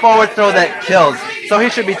has a forward throw that kills. So he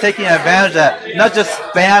should be taking advantage of that, not just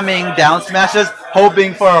spamming down smashes,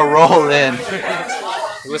 hoping for a roll in.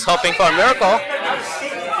 He was hoping for a miracle.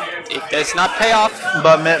 It does not pay off.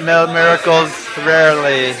 But miracles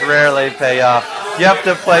rarely pay off. You have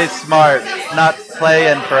to play smart, not play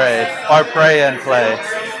and pray, or pray and play,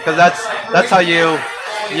 because that's how you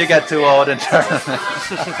get too old in tournaments.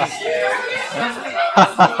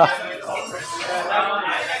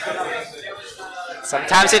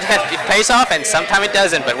 Sometimes it pays off and sometimes it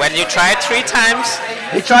doesn't. But when you try it 3 times,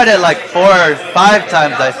 He tried it like 4 or 5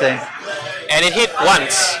 times, I think. and it hit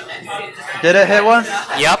once. Did it hit once?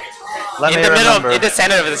 Yep. Let In me the middle, remember. in the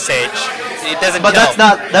center of the stage. It doesn't But kill.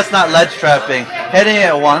 that's not ledge trapping. Hitting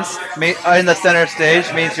it once in the center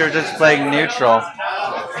stage means you're just playing neutral.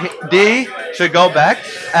 D should go back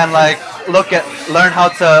and like learn how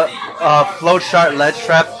to float chart ledge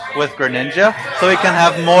trap with Greninja, so he can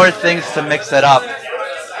have more things to mix it up.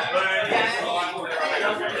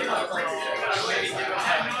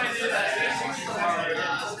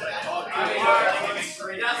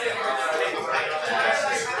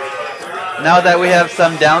 Now that we have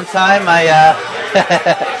some downtime, I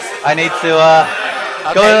I need to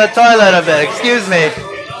go to the toilet a bit. Excuse me.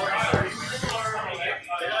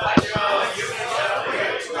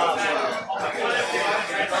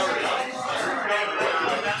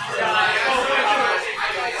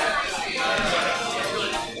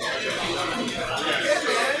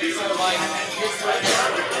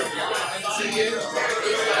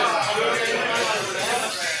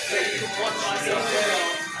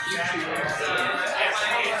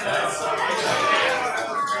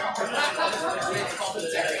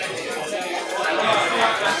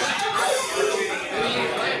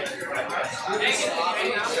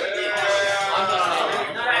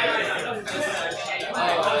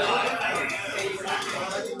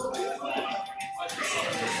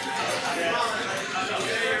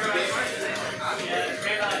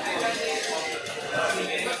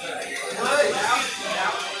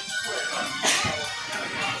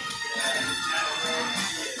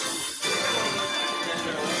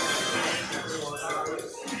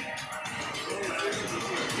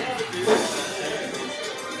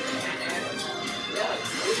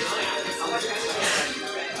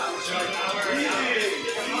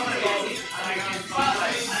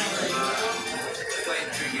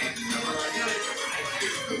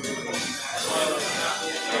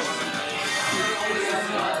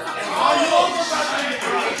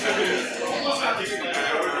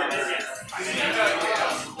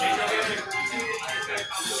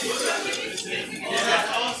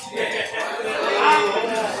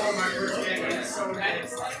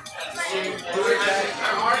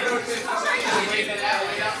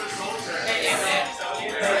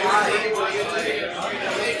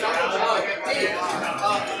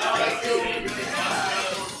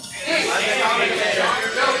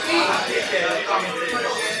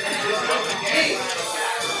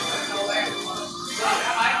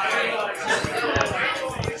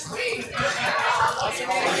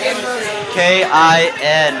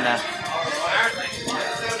 K-I-N.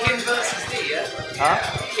 Kin versus D, yeah? Huh?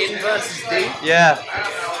 Kin versus D? Yeah.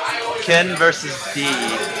 Ken versus D.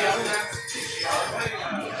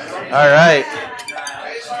 Alright.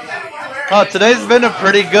 Oh, today's been a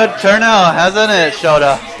pretty good turnout, hasn't it,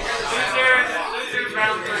 Shota?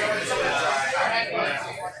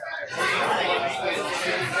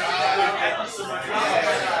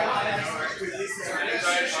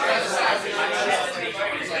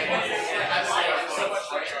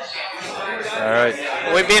 Alright.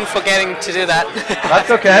 We've been forgetting to do that.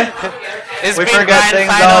 That's okay. It's We been forget grand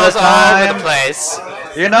things all the finals all over time. the place.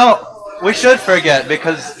 You know, we should forget,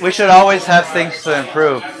 because we should always have things to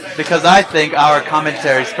improve. Because I think our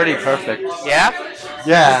commentary is pretty perfect. Yeah?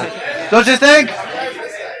 Yeah. Don't you think?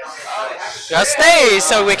 Just stay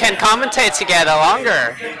so we can commentate together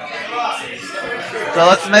longer. So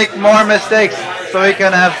let's make more mistakes so we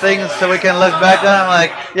can have things so we can look back on. I'm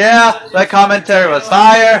like, yeah, that commentary was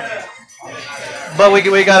fire. But we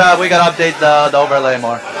gotta update the overlay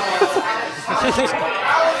more.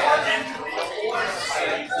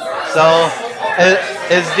 So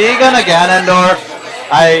is D gonna Ganondorf?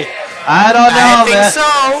 I don't know, I think man. so.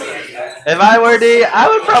 If I were D, I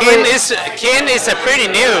would probably. Ken is a pretty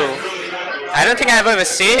new. I don't think I've ever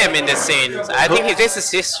seen him in the scene. I think this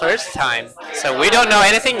is his first time, so we don't know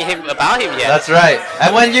anything about him yet. That's right.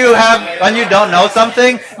 And when you don't know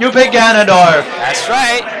something, you pick Ganondorf. That's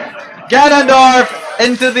right. Ganondorf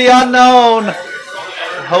into the unknown.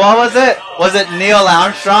 What was it? Was it Neil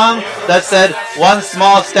Armstrong that said, "One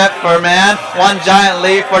small step for man, one giant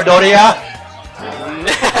leap for Doria"?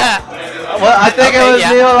 Well, I think it was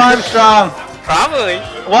Neil Armstrong. Probably.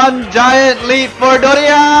 One giant leap for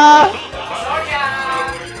Doria.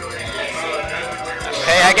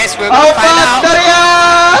 Okay, I guess we're gonna find out. Doria!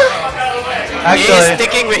 Actually, He's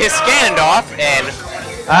sticking with his Ganondorf, and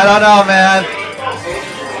I don't know, man.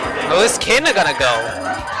 who's Ken gonna go?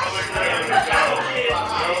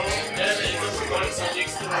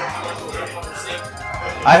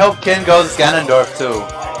 I hope Ken goes Ganondorf too.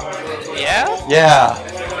 Yeah? Yeah.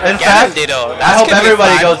 In fact, Ganondorf. I hope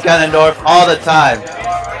everybody goes Ganondorf all the time.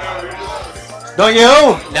 Don't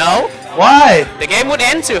you? No. Why? The game would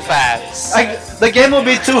end too fast. The game will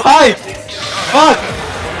be too hype. Fuck.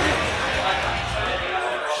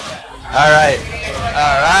 Alright.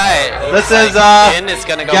 Alright. This is Ken is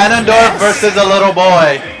gonna go Ganondorf fast. versus a little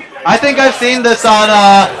boy. I think I've seen this on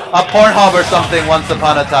a Pornhub or something once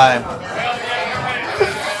upon a time.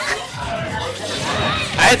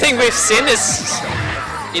 I think we've seen this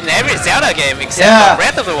in every Zelda game except for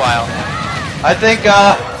Breath of the Wild. I think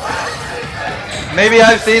maybe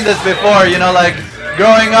I've seen this before, you know, like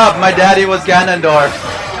growing up my daddy was Ganondorf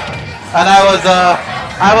and I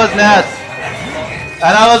was Ness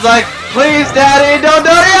and I was like, please daddy, don't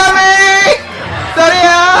Doria me!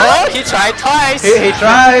 Doria! Oh, he tried twice. He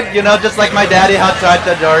tried, you know, just like my daddy had tried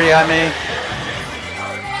to Doria me.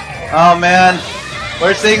 Oh man,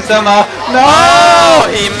 we're seeing some no! Oh,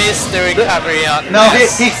 he missed the recovery on No, he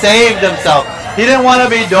saved himself. He didn't want to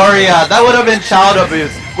be Doria. That would have been child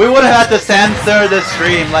abuse. We would have had to censor the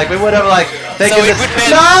stream. Like, we would have, like, taken this...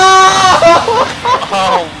 No!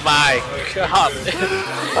 Oh my god.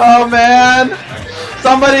 Oh, man.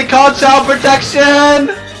 Somebody call child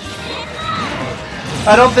protection.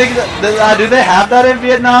 I don't think that... do they have that in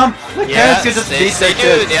Vietnam? The parents could just beat their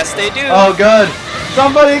kids. Yes, they do. Oh, good.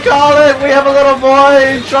 Somebody call it. We have a little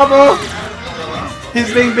boy in trouble. He's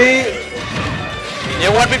being beat. You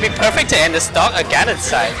want me to be perfect to end the stock a Ganon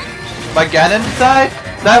side? By Ganon side?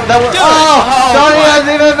 That was... Dude, Doria's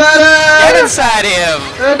even better! Ganon side him!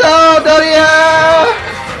 No, Doria!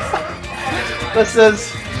 This is...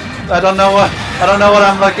 I don't know what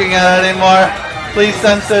I'm looking at anymore. Please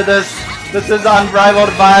censor this. This is unrivaled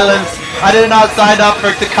violence. I did not sign up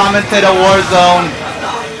to commentate a war zone.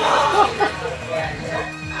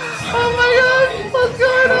 Oh my god, what's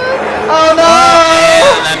going on? Oh no!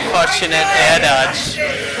 An unfortunate air dodge.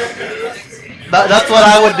 That's what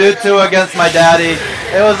I would do too against my daddy.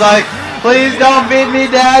 It was like, please don't beat me,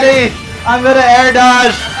 daddy. I'm gonna air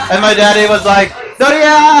dodge. And my daddy was like,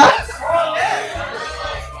 Doria!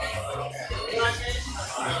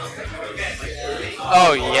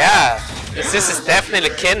 Oh yeah. This is definitely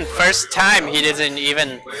Ken. First time he doesn't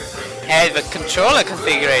even have the controller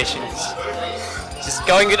configurations. Just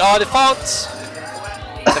going with all defaults.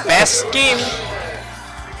 The best scheme.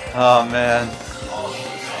 Oh man.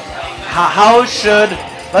 How should...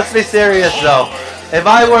 Let's be serious though. If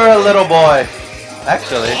I were a little boy...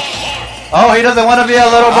 Actually... Oh, he doesn't want to be a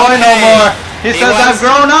little boy no more. He says, I've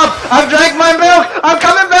grown up. I've drank my milk. I'm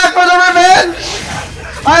coming back for the revenge.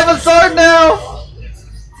 I have a sword now.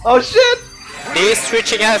 Oh shit. He's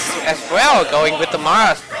switching as well, going with the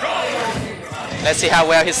Mars. Let's see how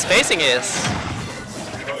well his spacing is.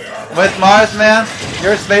 With Mars, man,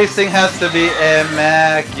 your spacing has to be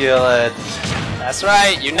immaculate. That's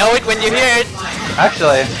right, you know it when you hear it.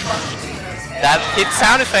 Actually, that hit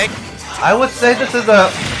sound effect. I would say this is a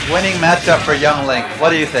winning matchup for Young Link. What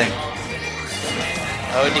do you think?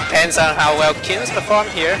 Oh, it depends on how well Ken's performed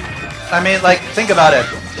here. I mean, like, think about it.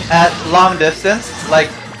 At long distance, like,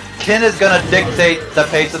 Ken is gonna dictate the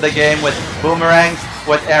pace of the game with boomerangs,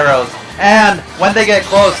 with arrows. And when they get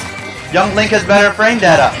close, Young Link has better frame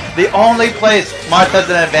data. The only place Marth has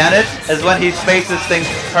an advantage is when he spaces things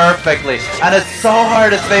perfectly. And it's so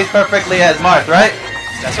hard to space perfectly as Marth, right?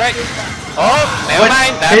 That's right. Oh, never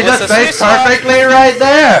mind. That he was just a spaced Swiss perfectly right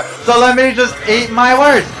there. So let me just eat my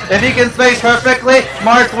words. If he can space perfectly,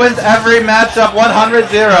 Marth wins every matchup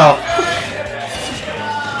 100-0.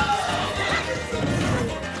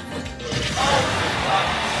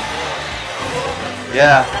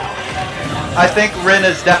 Yeah. I think Rin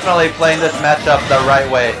is definitely playing this matchup the right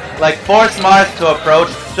way. Like, force Marth to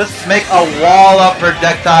approach, just make a wall of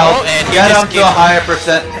projectiles, get him to a higher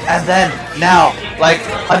percent, and then, now, like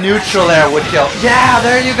a neutral air would kill. Yeah,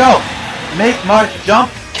 there you go. Make Marth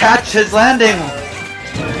jump, catch his landing.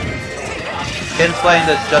 Kin's playing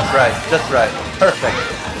this just right, perfect.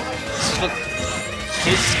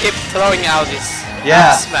 He keeps throwing out his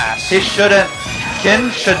Yeah, smash. he shouldn't. Kin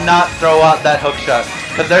should not throw out that hook shot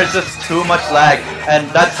because there's just too much lag, and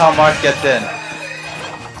that's how Marth gets in.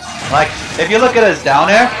 Like, if you look at his down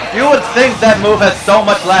air, you would think that move has so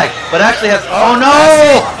much lag, but actually has. Oh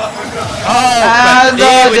no! And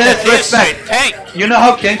the disrespect. Hey, You know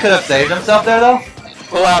how Kin could have saved himself there though?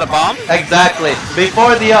 pull out a bomb. Exactly.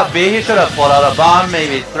 Before the up B, he should have pulled out a bomb,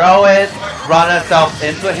 maybe throw it, run himself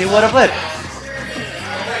into it. He would have lived.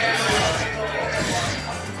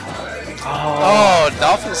 Oh,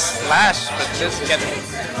 Dolphin Slash, but just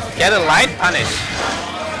get a light punish.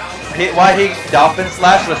 Why he Dolphin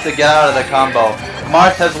Slash was to get out of the combo.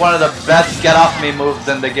 Marth has one of the best get off me moves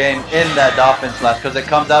in the game in that Dolphin Slash because it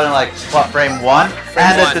comes out in like, what, frame 1?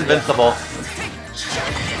 And it's invincible.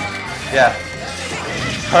 Yeah.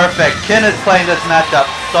 Perfect. Kin is playing this matchup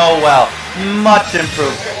so well. Much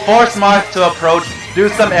improved. Force Marth to approach, do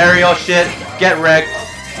some aerial shit, get wrecked.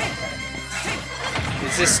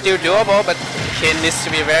 This is still doable, but Kin needs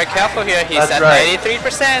to be very careful here. He's That's at right.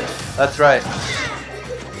 93%. That's right.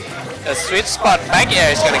 A sweet spot back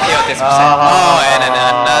air is gonna kill this percent. Oh, and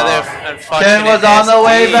another unfortunate Kin was on the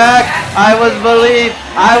way SD. back. I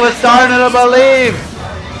was starting to believe.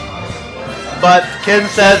 But Kin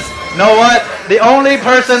says, know what? The only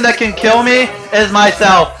person that can kill me is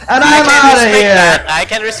myself. And I'm out of here. I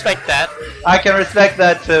can respect that. I can respect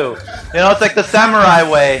that too. You know, it's like the samurai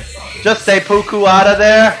way. Just say Puku out of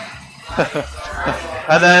there.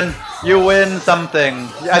 And then you win something.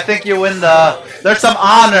 I think you win there's some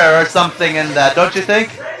honor or something in that, don't you think?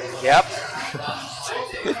 Yep.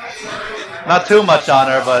 Not too much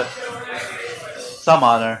honor, but some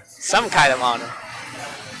honor. Some kind of honor.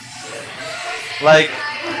 Like,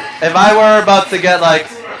 if I were about to get like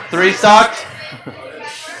 3 stocks,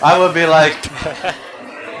 I would be like,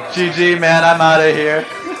 GG man, I'm out of here.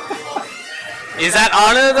 Is that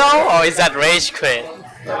honor though, or is that rage quit?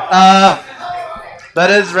 That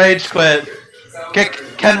is rage quit.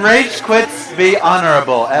 Can rage quits be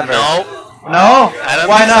honorable ever? No. No? I don't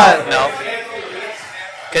Why think not? so. No.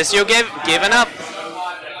 Because you given up.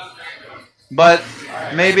 But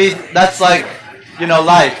maybe that's like, you know,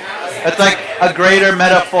 life. It's like a greater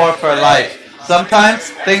metaphor for life. Sometimes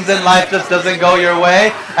things in life just doesn't go your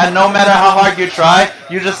way, and no matter how hard you try,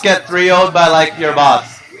 you just get 3-0'd by like your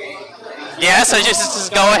boss. Yeah, so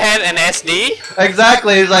just go ahead and SD.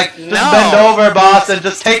 Exactly. He's like, just No. bend over, boss, and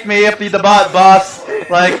just take me if you the bot, boss.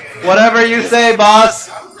 Like, whatever you say, boss.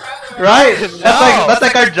 Right? That's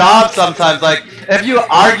like our job sometimes. Like, if you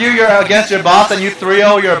argue you're against your boss and you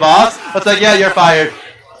 3-0 your boss, it's like, yeah, you're fired.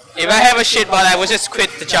 If I have a shit bot, I would just quit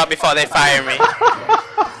the job before they fire me.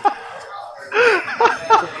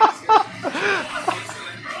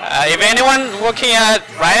 If anyone working at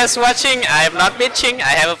Riot's watching, I am not bitching.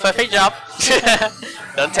 I have a perfect job.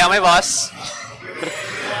 Don't tell my boss.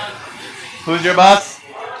 Who's your boss?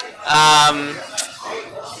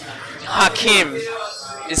 Hakim.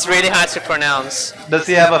 It's really hard to pronounce. Does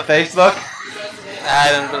he have a Facebook?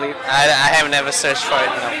 I don't believe. I have never searched for it.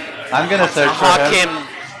 No. I'm gonna search for him. Hakim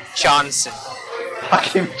Johnson.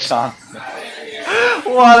 Hakim Johnson.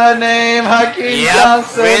 What a name, Hakim Yep,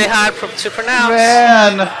 Johnson. really hard to pronounce.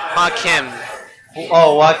 Man. Hakim.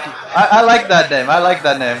 Oh, what? I like that name. I like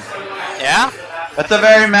that name. Yeah? That's a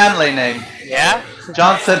very manly name. Yeah?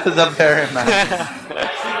 Johnson is a very manly.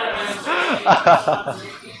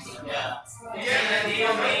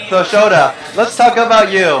 So Shota, let's talk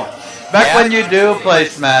about you. Back Yeah. when you do play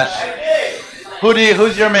Smash,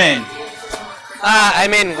 who's your main? I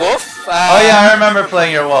mean Wolf. Oh yeah, I remember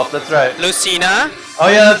playing your Wolf. That's right. Lucina. Oh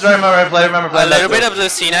yeah, that's right. I remember A playing little that bit too. of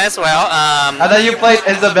Lucina as well. And then you played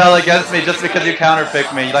Isabelle against me just because you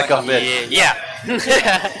counterpicked me like a bitch. Yeah.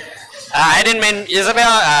 I didn't mean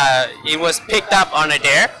Isabel. It was picked up on a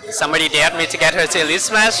dare. Somebody dared me to get her to Elite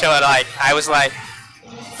Smash, so like I was like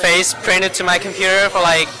face printed to my computer for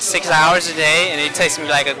like 6 hours a day, and it takes me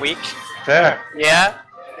like a week. Fair. Yeah.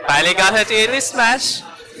 Finally got her to Elite Smash.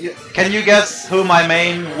 Can you guess who my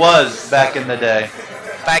main was back in the day?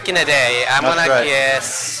 Back in the day, I'm That's gonna right.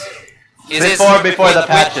 guess. Before the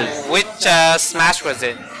patches. Which Smash was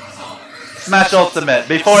it? Smash Ultimate.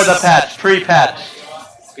 Before the patch. Pre-patch.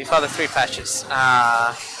 Before the 3 patches.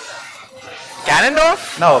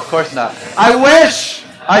 Ganondorf? No, of course not. I wish!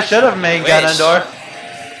 I should have made Wish. Ganondorf.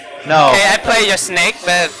 No. Okay, I play your Snake,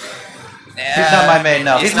 but He's not my main,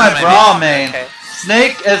 no. He's not my Brawl main. Okay.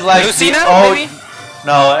 Snake is like Lucina, the old... maybe?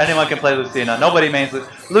 No, anyone can play Lucina. Nobody mains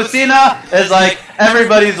Lucina is like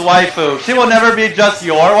everybody's waifu. She will never be just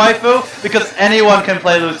your waifu because anyone can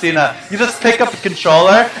play Lucina. You just pick up a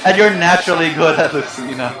controller and you're naturally good at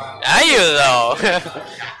Lucina. Are you though?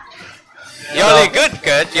 You're only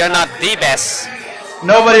good. You're not the best.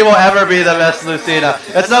 Nobody will ever be the best Lucina.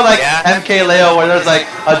 It's not like MK Leo where there's like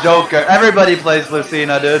a Joker. Everybody plays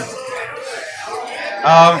Lucina, dude.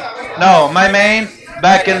 No, my main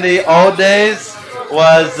back in the old days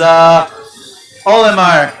was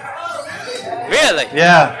Olimar. Really?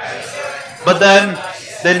 Yeah. But then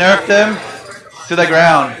they nerfed him to the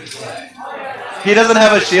ground. He doesn't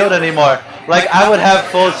have a shield anymore. Like I would have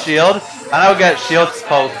full shield and I would get shield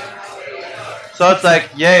poked. So it's like,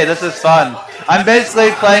 yay, this is fun. I'm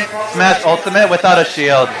basically playing Smash Ultimate without a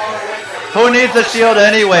shield. Who needs a shield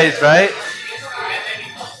anyways, right?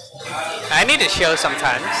 I need a shield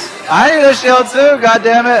sometimes. I need a shield too,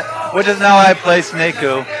 goddammit. Which is now I play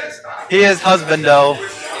Snaku. He is husbando.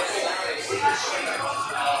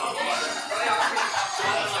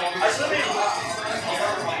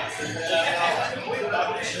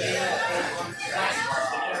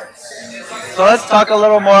 So let's talk a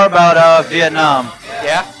little more about Vietnam.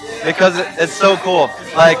 Yeah? Because it's so cool.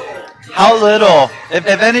 Like, how little, if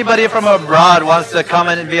anybody from abroad wants to come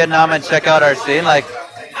in Vietnam and check out our scene, like,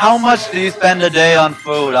 how much do you spend a day on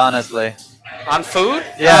food, honestly? On food?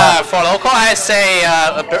 Yeah. For local, I say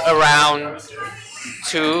around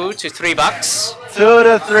 $2 to $3. $2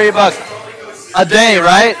 to $3 a day,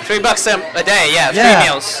 right? $3 a day, yeah, Yeah. 3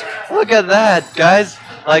 meals. Look at that, guys.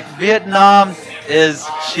 Like, Vietnam is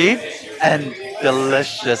cheap and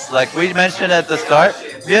delicious. Like we mentioned at the start,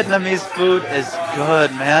 Vietnamese food is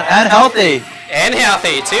good, man, and healthy. And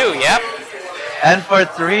healthy too, yep. And for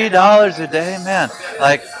 $3 a day, man,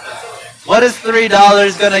 like, what is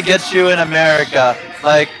 $3 gonna get you in America?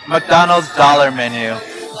 Like McDonald's dollar menu.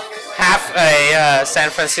 Half a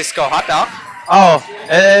San Francisco hot dog. Oh,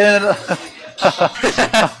 and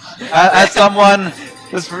as someone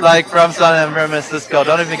who's like from San Francisco,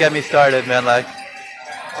 don't even get me started, man. Like,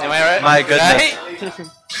 am I right? my goodness. Right?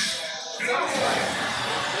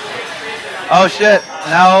 Oh shit!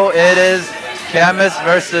 Now it is Camus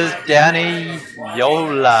versus Danny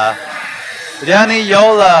Yola. Danny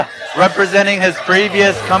Yola representing his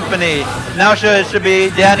previous company. Now it should be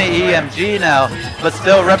Danny EMG now, but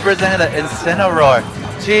still representing the Incineroar.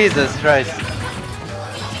 Jesus Christ.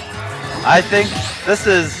 I think this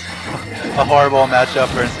is a horrible matchup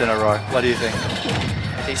for Incineroar. What do you think?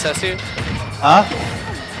 I think so too. Huh?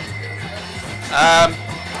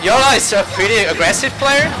 Yola is a pretty aggressive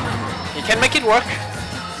player. He can make it work.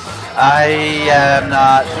 I am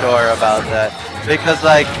not sure about that. Because,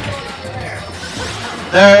 like,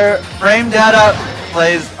 their frame data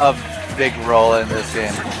plays a big role in this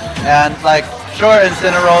game. And, like, sure,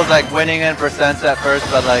 Incineroar's, like, winning in percents at first,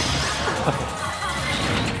 but, like,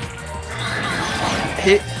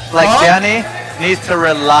 Danny needs to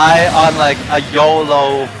rely on, like, a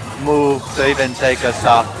YOLO move to even take a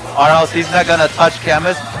stock. Or else he's not gonna touch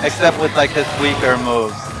Camus except with, like, his weaker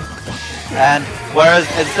moves. And whereas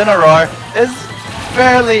Incineroar is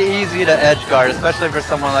fairly easy to edge guard, especially for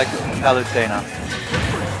someone like Palutena.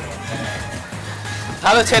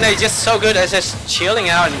 Palutena is just so good at just chilling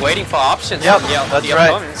out and waiting for options Yep, from that's the right.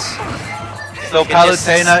 opponents. So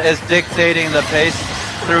Palutena is dictating the pace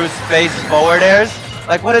through space forward airs.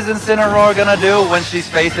 Like, what is Incineroar gonna do when she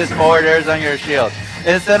spaces forward airs on your shield?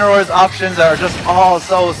 Incineroar's options are just all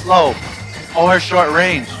so slow or short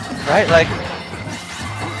range, right? Like,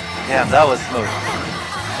 damn, that was smooth.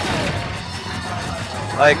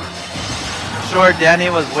 Like, sure, Danny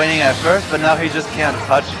was winning at first, but now he just can't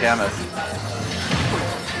touch Camus.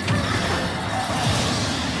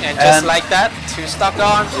 And just like that, 2 stock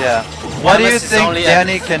on. Yeah. What do you Camus is think only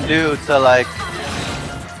Danny can do to, like,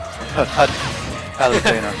 touch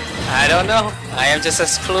Palutena? I don't know. I am just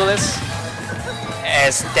as clueless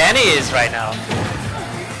as Danny is right now.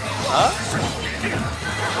 Huh?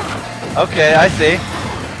 Okay, I see.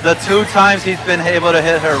 The 2 times he's been able to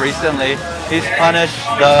hit her recently, he's punished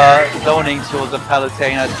the zoning tools of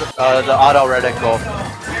Palutena, the auto reticle.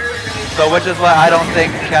 So which is why I don't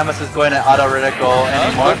think Camus is going to auto reticle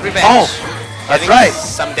anymore. Good revenge. Oh, that's Getting right.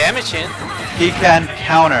 Some damage in. He can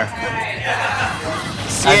counter.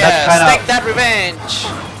 And Yeah, that's take that revenge.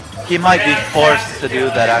 He might be forced to do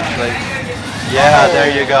that actually. Yeah,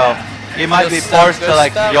 there you go. He might be forced to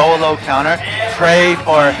like YOLO counter, pray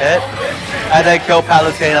for a hit, and then kill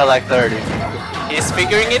Palutena like 30. He's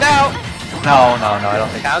figuring it out. No, I don't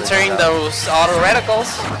think he's Countering doing that. those auto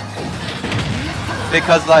reticles.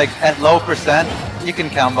 Because like at low percent, you can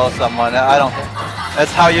combo someone. I don't think.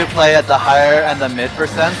 It's how you play at the higher and the mid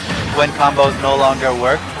percent when combos no longer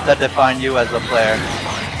work that define you as a player.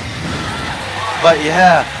 But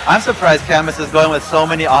yeah, I'm surprised Camus is going with so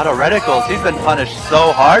many auto reticles. He's been punished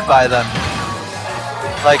so hard by them.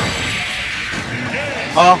 Like,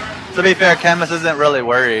 well, to be fair, Camus isn't really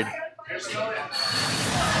worried.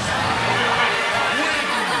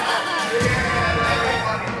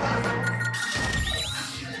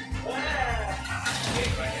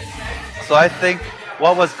 So I think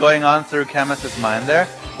what was going on through Camus's mind there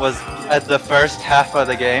was at the first half of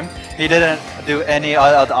the game, he didn't do any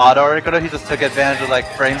auto record. He just took advantage of like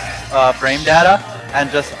frame data and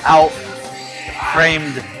just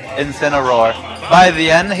out-framed Incineroar. By the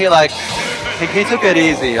end, he took it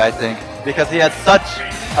easy, I think, because he had such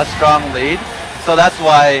a strong lead. So that's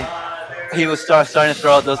why he was starting to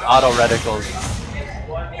throw out those auto reticles.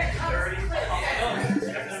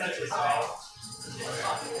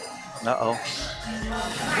 Uh-oh.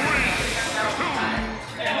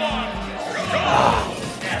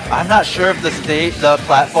 I'm not sure if the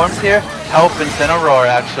platforms here help Incineroar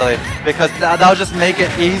actually, because that'll just make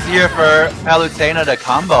it easier for Palutena to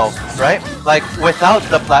combo, right? Like without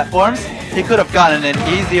the platforms, he could have gotten in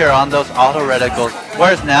easier on those auto reticles.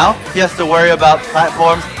 Whereas now, he has to worry about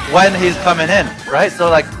platforms when he's coming in, right? So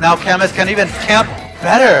like now Camus can even camp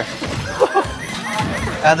better.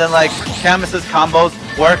 And then like Camus's combos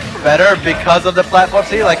work better because of the platform.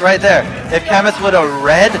 See, like right there. If Camus would have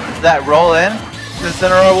read that roll in,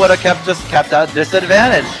 Incineroar would have kept at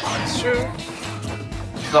disadvantage. It's true.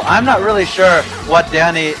 So I'm not really sure what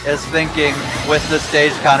Danny is thinking with the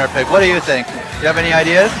stage counter pick. What do you think? Do you have any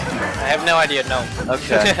ideas? I have no idea, no.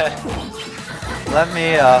 Okay. Let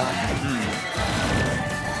me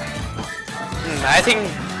I think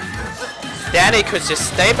Danny could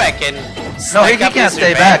just stay back and no, he can't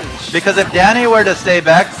stay back. Because if Danny were to stay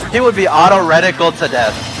back, he would be auto-reticled to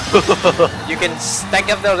death. You can stack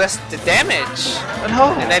up the rest of the damage.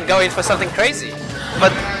 No. And then go in for something crazy.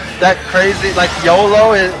 But that crazy, like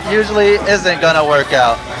YOLO, usually isn't gonna work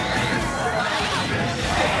out.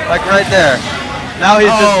 Like right there. Now he's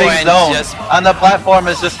just being zoned. And the platform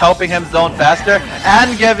is just helping him zone faster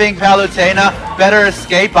and giving Palutena better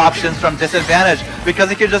escape options from disadvantage because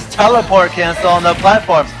he can just teleport cancel on the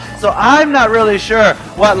platforms. So I'm not really sure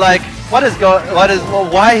why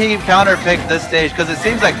he counterpicked this stage, because it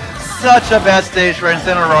seems like such a bad stage for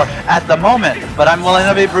Incineroar at the moment. But I'm willing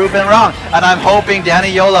to be proven wrong, and I'm hoping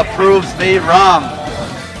Danny Yola proves me wrong.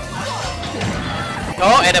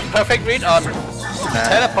 Oh, and a perfect read on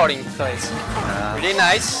teleporting place. Really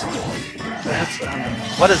nice.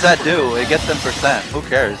 What does that do? It gets them percent. Who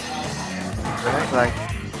cares? Like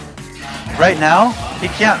right now, he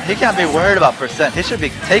can't be worried about percent. He should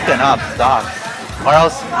be taking up stocks, or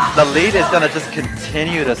else the lead is gonna just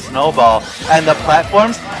continue to snowball. And the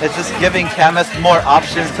platforms is just giving Camus more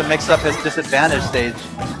options to mix up his disadvantage stage,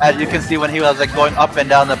 as you can see when he was like going up and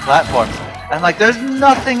down the platforms. And like, there's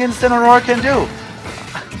nothing Incineroar can do.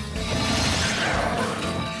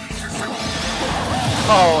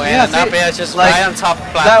 Oh, and yeah, up air just like, right on top of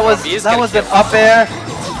platform. That was an up air,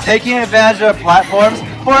 taking advantage of platforms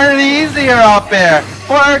for an easier up air,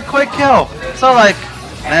 for a quick kill. So like,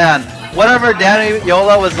 man, whatever Danny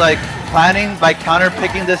Yola was like planning by counter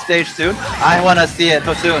picking this stage soon, I want to see it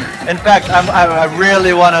soon. In fact, I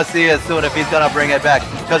really want to see it soon if he's gonna bring it back,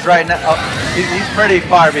 because right now he's pretty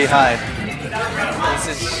far behind.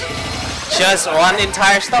 This is just one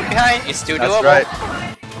entire stop behind. It's still doable. That's right.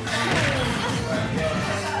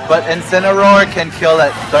 But Incineroar can kill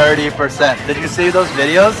at 30%. Did you see those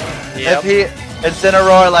videos? Yep. If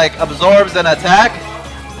Incineroar like absorbs an attack,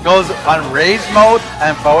 goes on rage mode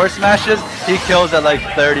and forward smashes, he kills at like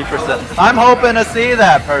 30%. I'm hoping to see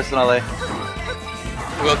that personally.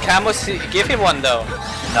 Will Camus give him one though?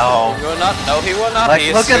 No. He will not. No, he will not. Like,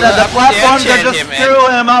 look at that. The platforms are just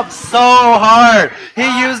threw him up so hard. He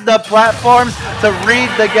used the platforms to read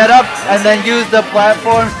the get up and then used the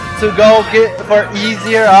platforms to go get for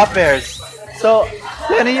easier up airs. So,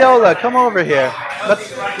 Danny Yola, come over here.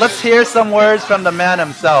 Let's hear some words from the man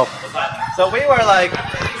himself. So we were like,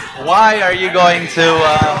 why are you going to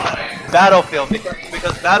Battlefield?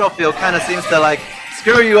 Because Battlefield kind of seems to like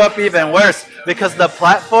screw you up even worse, because the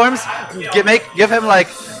platforms give him like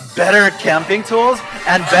better camping tools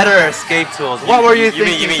and better escape tools. What were you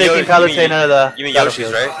thinking taking Palutena to the You mean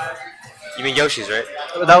Yoshi's, right? You mean Yoshi's, right?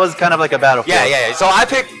 That was kind of like a Battlefield. Yeah. So I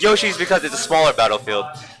picked Yoshi's because it's a smaller Battlefield.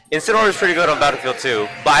 Incineroar is pretty good on Battlefield too,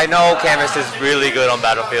 but I know Camus is really good on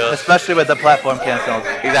Battlefield. Especially with the platform cancels.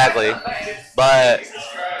 Exactly. But,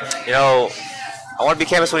 you know, I want to be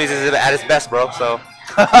Camus when he's at his best, bro, so.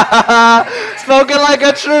 Spoken like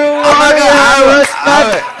a true I'm not warrior. gonna-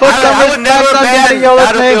 Respect. Put some I would never respect on ban Daddy Yola's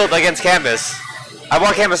name. Battlefield against Canvas. I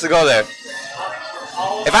want Canvas to go there.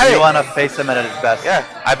 If I You want to face him at his best. yeah,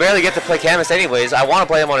 I barely get to play Canvas anyways. I want to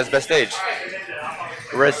play him on his best stage.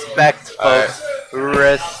 Respect, folks.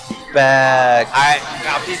 Respect.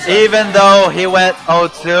 Got pizza. Even though he went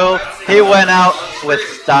 0-2, he went out with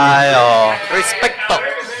style. Respecto.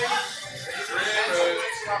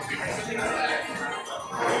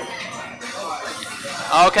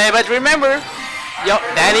 Okay, but remember,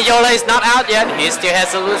 Danny Yola is not out yet. He still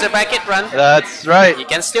has a loser bracket run. That's right. He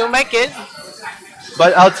can still make it.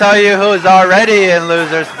 But I'll tell you who's already in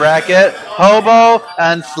loser's bracket. Hobo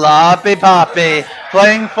and Sloppy Poppy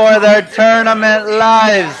playing for their tournament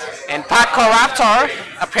lives. And Paco Raptor,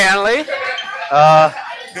 apparently.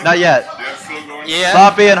 Not yet. Yeah.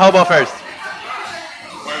 Sloppy and Hobo first.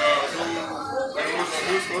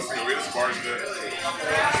 Who's supposed to go? We just barged in.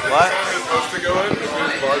 What? Who's supposed to go in? We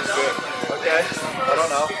just barged in. Okay. I don't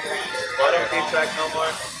know. I don't keep track no more.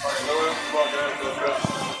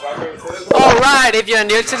 Alright, if you're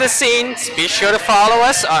new to the scene, be sure to follow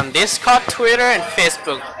us on Discord, Twitter, and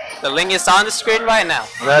Facebook. The link is on the screen right now.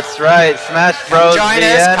 That's right. Smash Bros. Join the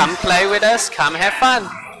us, end. come play with us, come have fun.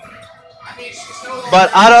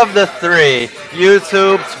 But out of the three,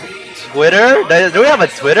 YouTube, Twitter. Do we have a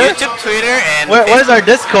Twitter? YouTube, Twitter, and Where's our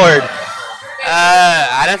Discord?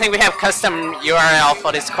 I don't think we have custom URL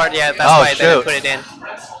for Discord yet. That's why I didn't put it in.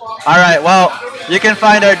 All right. Well, you can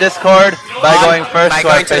find our Discord by going first by to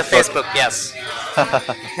going our to the Facebook. Facebook, yes.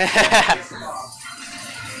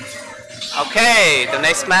 Okay, the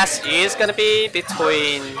next match is gonna be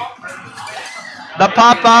between The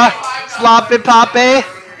Papa, Sloppy Poppy,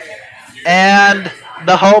 and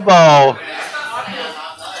the Hobo.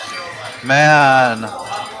 Man,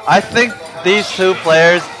 I think these two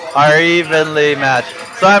players are evenly matched.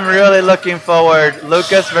 So I'm really looking forward.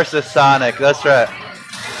 Lucas versus Sonic. That's right.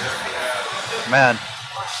 Man.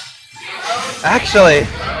 Actually,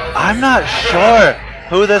 I'm not sure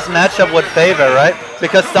who this matchup would favor, right?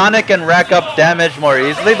 Because Sonic can rack up damage more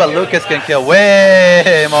easily, but Lucas can kill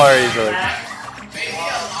way more easily.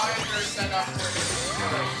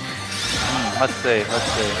 Let's see,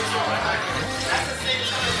 let's see.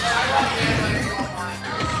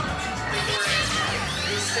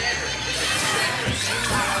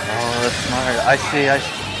 Oh, that's smart. I see, I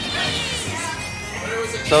see.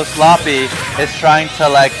 So Sloppy is trying to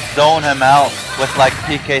like zone him out with like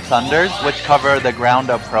PK Thunders, which cover the ground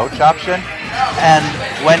approach option. And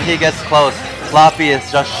when he gets close, Sloppy is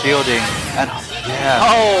just shielding. And yeah,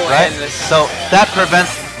 Oh, right? and So that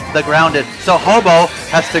prevents the grounded. So Hobo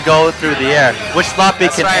has to go through the air, which Sloppy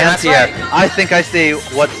That's can right, that's anti-air. right. I think I see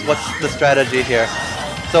what's the strategy here.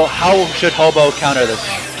 So how should Hobo counter this?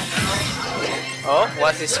 oh,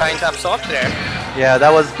 what he's trying to absorb there. Yeah,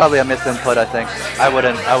 that was probably a misinput, I think. I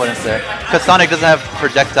wouldn't say. Because Sonic doesn't have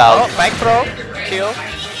projectiles. Oh, back throw, kill,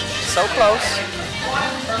 so close.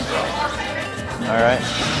 Alright.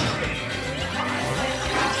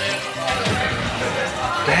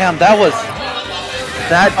 Damn, that was...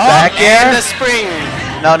 That back air? And the spring.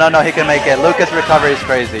 No, he can make it. Lucas' recovery is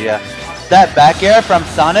crazy, yeah. That back air from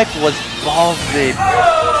Sonic was ballsy.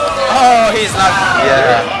 Oh, he's not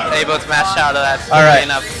Yeah. able to mash out of that. Alright,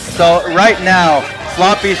 Enough. so right now,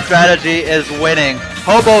 Sloppy's strategy is winning.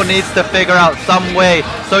 Hobo needs to figure out some way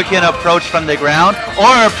so he can approach from the ground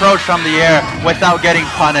or approach from the air without getting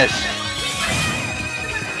punished.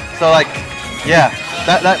 So like, yeah,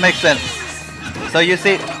 that makes sense. So you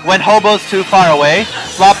see, when Hobo's too far away,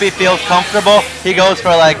 Sloppy feels comfortable, he goes for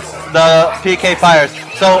like the PK fires.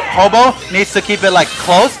 So Hobo needs to keep it like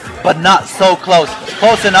close, but not so close.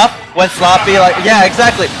 Close enough when Sloppy like, yeah,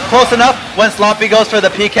 exactly. Close enough when Sloppy goes for the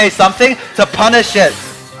PK something to punish it.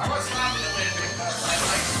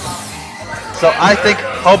 So I think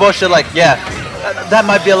Hobo should like, yeah, that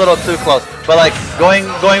might be a little too close, but like going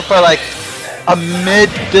for like a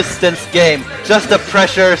mid-distance game just to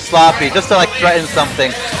pressure Sloppy, just to like threaten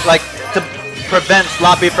something, like to prevent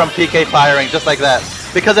Sloppy from PK firing, just like that.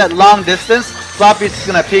 Because at long distance, Sloppy's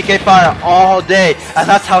gonna PK fire all day, and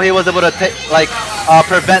that's how he was able to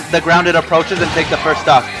prevent the grounded approaches and take the first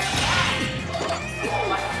stock.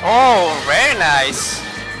 Oh, very nice.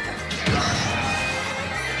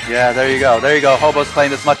 Yeah, there you go. There you go. Hobo's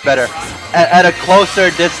playing this much better. At a closer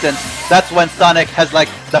distance, that's when Sonic has like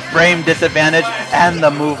the frame disadvantage and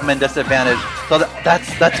the movement disadvantage. So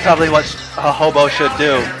that's probably what Hobo should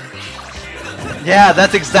do. Yeah,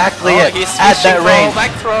 that's exactly it. He's At that switching range,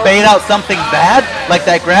 back throw. bait out something bad like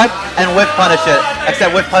that grab and whiff punish it.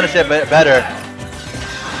 Except whiff punish it better.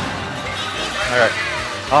 All right.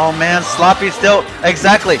 Oh man, Sloppy still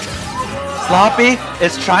exactly. Sloppy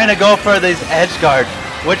is trying to go for this edge guard,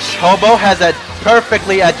 which Hobo has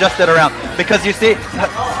perfectly adjusted around. Because you see,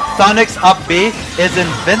 Sonic's up B is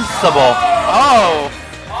invincible. Oh!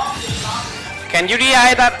 Can you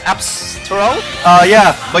DI that up throw?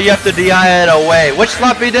 Yeah, but you have to DI it away, which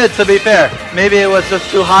Sloppy did, to be fair. Maybe it was just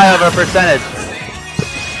too high of a percentage.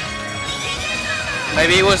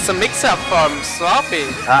 Maybe it was a mix-up from Sloppy.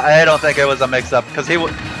 I don't think it was a mix-up, because he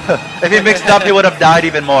would, if he mixed up, he would have died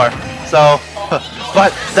even more. So,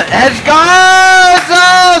 but the edge guards!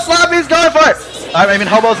 Oh, Sloppy's going for it! I mean,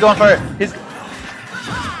 Hobo's going for it. He's.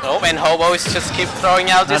 Oh, and Hobo is just keep throwing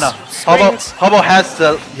out this strings. Hobo has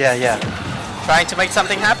to, yeah. Trying to make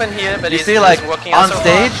something happen here, but you he's see, like, working on out so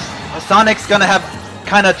stage, far. Sonic's gonna have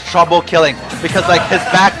kind of trouble killing because, like, his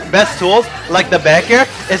best tools, like the back air,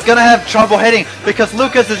 is gonna have trouble hitting because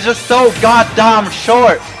Lucas is just so goddamn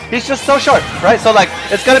short. He's just so short, right? So, like,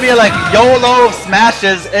 it's gonna be like YOLO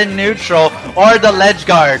smashes in neutral or the ledge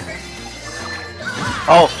guard.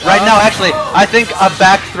 Oh, right now, actually, I think a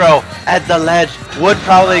back throw at the ledge would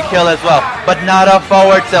probably kill as well, but not a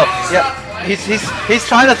forward tilt. Yeah. He's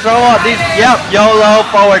trying to throw out these, YOLO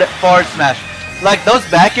forward smash. Like, those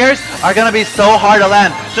back airs are gonna be so hard to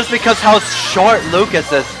land just because how short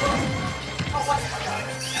Lucas is.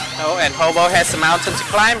 Oh, and Hobo has a mountain to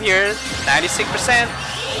climb here, 96%.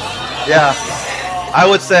 Yeah, I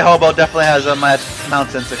would say Hobo definitely has a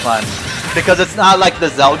mountain to climb because it's not like the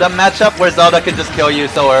Zelda matchup where Zelda can just kill you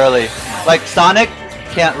so early. Like, Sonic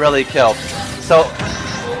can't really kill. So.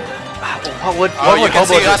 What would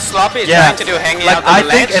Hobo do? Sloppy trying to do hanging out I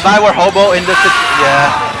think if I were Hobo in this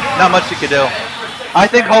situation, not much you could do. I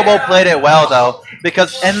think Hobo played it well though,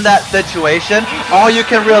 because in that situation, all you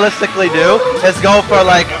can realistically do is go for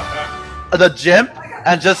like the jump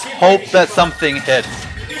and just hope that something hits.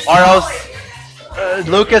 Or else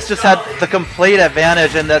Lucas just had the complete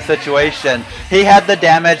advantage in that situation. He had the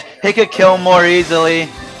damage, he could kill more easily.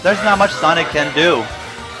 There's not much Sonic can do.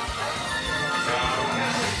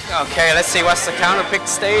 Okay, let's see what's the counter pick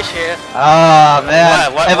stage here. Ah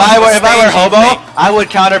man, if I were Hobo, I would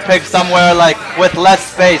counter pick somewhere like with less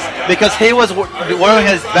space because he was wearing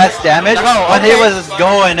his best damage when he was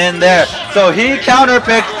going in there. So he counter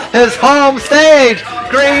picked his home stage.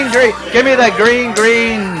 Green, give me that green.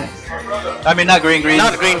 I mean not green.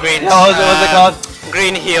 Not green. Oh, what's it called?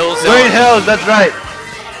 Green Hills. Green Hills, that's right.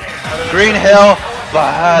 Green Hill.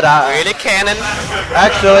 But really cannon.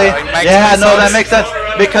 Actually, yeah, no, that makes sense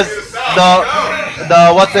because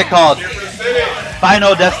the what's it called?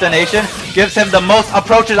 Final Destination gives him the most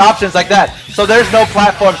approaches options like that. So there's no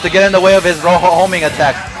platforms to get in the way of his homing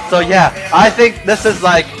attack. So yeah, I think this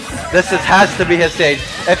has to be his stage.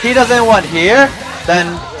 If he doesn't want here, then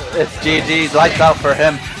it's GG's, lights out for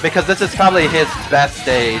him because this is probably his best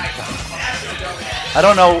stage. I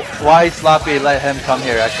don't know why Sloppy let him come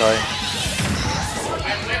here actually.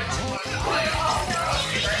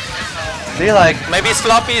 See, like, maybe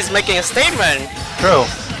Sloppy is making a statement. True.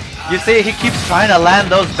 You see, he keeps trying to land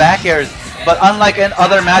those back airs, but unlike in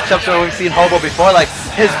other matchups where we've seen Hobo before, like,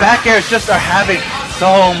 his back airs just are having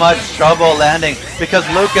so much trouble landing because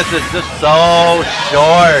Lucas is just so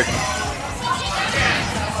short.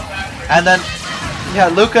 And then, yeah,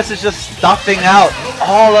 Lucas is just stuffing out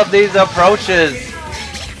all of these approaches.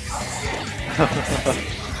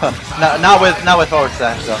 not with forward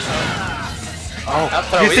smash though. Oh,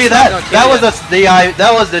 you see that? That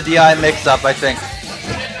was the DI mix-up, I think.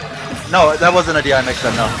 No, that wasn't a DI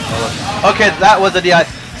mix-up. No. Okay, that was a DI.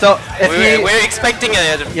 So if we're expecting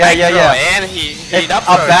a back throw, and he up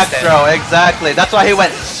a back throw, exactly. That's why he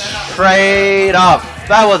went straight up.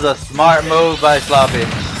 That was a smart move by Sloppy.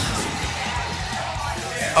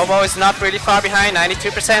 Hobo is not really far behind,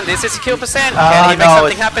 92%. This is kill percent. Can he make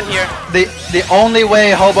something happen here? The only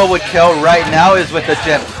way Hobo would kill right now is with the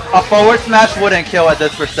chip. A forward smash wouldn't kill at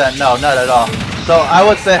this percent. No, not at all. So I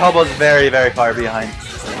would say Hobo's very, very far behind.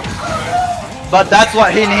 But that's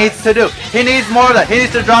what he needs to do. He needs more of that. He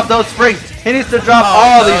needs to drop those springs. He needs to drop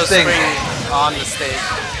all these things. On the stage.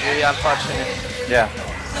 Really unfortunate. Yeah.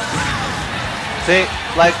 See,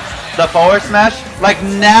 like the forward smash, like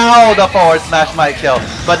now the forward smash might kill,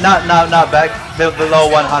 but not back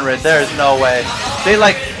below 100. There's no way. See,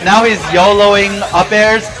 like now he's YOLOing up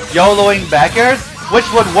airs, YOLOing back airs, which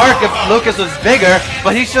would work if Lucas was bigger,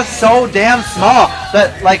 but he's just so damn small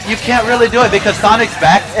that like you can't really do it because Sonic's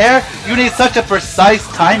back air, you need such a precise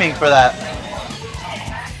timing for that.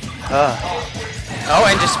 Oh,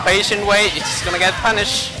 and just patient wait, it's just gonna get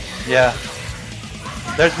punished. Yeah.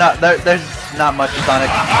 There's not much Sonic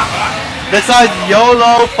besides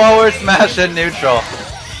YOLO forward smash and neutral.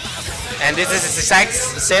 And this is the exact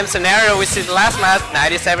same scenario we see the last match,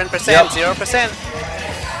 97%, Yep. 0%.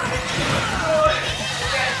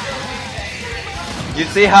 You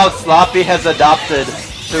see how Sloppy has adopted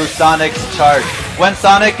to Sonic's charge. When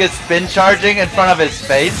Sonic is spin charging in front of his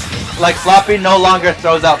face, like Sloppy no longer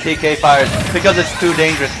throws out PK fires because it's too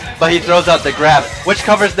dangerous, but he throws out the grab, which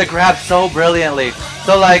covers the grab so brilliantly.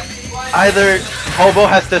 So like, either Hobo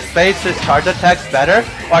has to space his charge attacks better,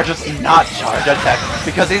 or just not charge attacks,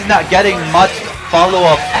 because he's not getting much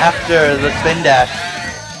follow-up after the spin dash.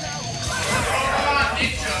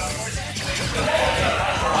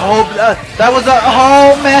 Oh, that was a...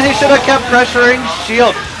 Oh man, he should have kept pressuring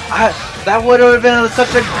shield. That would have been such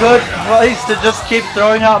a good place to just keep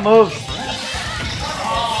throwing out moves.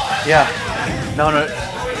 Yeah. No.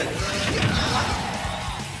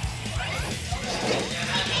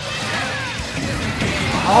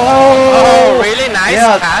 Oh, really nice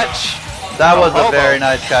catch. That was a very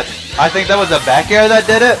nice catch. I think that was a back air that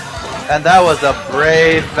did it. And that was a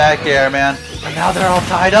brave back air, man. And now they're all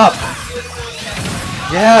tied up.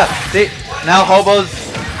 Yeah, see, now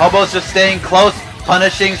Hobo's just staying close,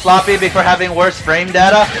 punishing Sloppy before having worse frame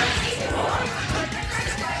data.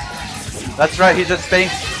 That's right, he's just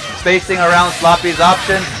spacing around Sloppy's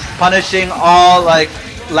options, punishing all like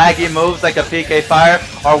laggy moves like a PK fire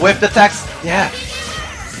or whiffed attacks. Yeah.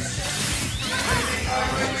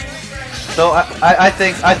 So I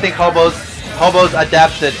think Hobo's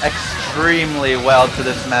adapted extremely well to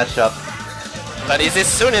this matchup. But is it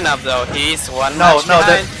soon enough though? He's one No, match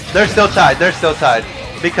behind. they're still tied. They're still tied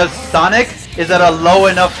because Sonic is at a low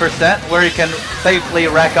enough percent where he can safely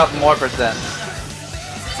rack up more percent.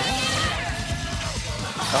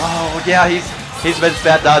 Oh yeah, he's been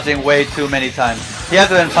spat dodging way too many times. He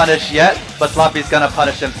hasn't been punished yet, but Sloppy's gonna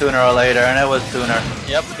punish him sooner or later, and it was sooner.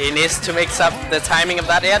 Yep, he needs to mix up the timing of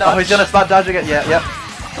that air dodge. Oh, he's gonna spot dodge again. Yeah, yep.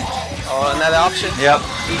 Oh, another option. Yep.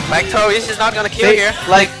 Back throw is not gonna kill See, here.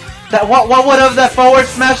 like that. What would have that forward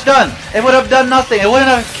smash done? It would have done nothing. It wouldn't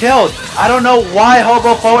have killed. I don't know why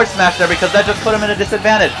Hobo forward smashed there because that just put him in a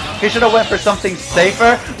disadvantage. He should have went for something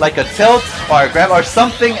safer, like a tilt or a grab or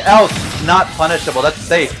something else not punishable. That's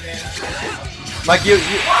safe. Like you.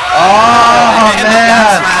 Oh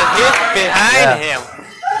man! He's behind him.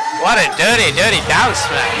 What a dirty down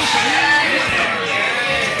smash.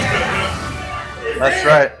 That's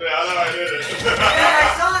right.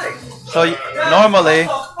 So normally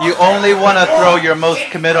you only want to throw your most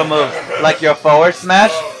committal moves, like your forward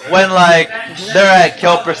smash, when like they're at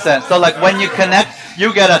kill percent. So like when you connect,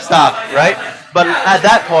 you get a stop, right? But at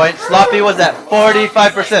that point, Sloppy was at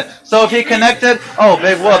 45%. So if he connected, oh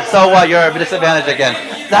big whoop, so what? You're at a disadvantage again.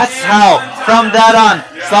 That's how, from that on,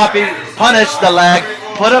 Sloppy punished the lag,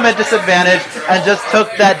 put him at disadvantage, and just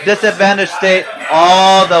took that disadvantage state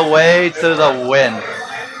all the way to the win.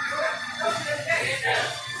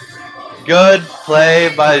 Good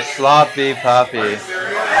play by Sloppy Poppy. And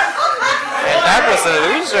that was a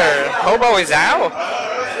loser. Hobo is out.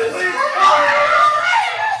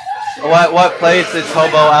 What place is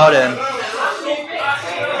Hobo out in?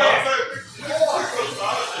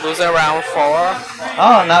 Loser round 4.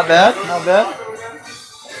 Oh, not bad, not bad.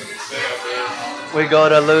 We go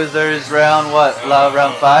to losers round what?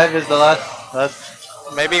 Round 5 is the last. That's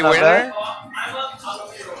maybe not winner. bad.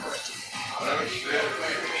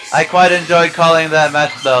 I quite enjoyed calling that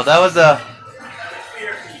match though. That was a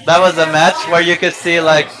match where you could see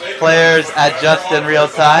like players adjust in real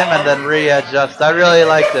time and then readjust. I really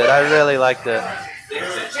liked it. I really liked it.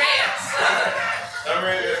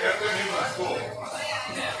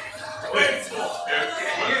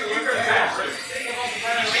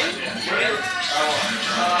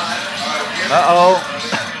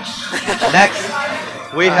 Next,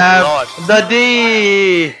 we have the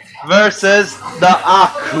D versus the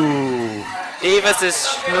Aku. D versus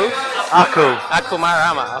who? Aku.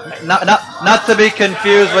 Akumarama. Okay. Not to be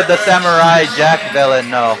confused with the Samurai Jack villain,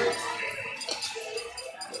 no.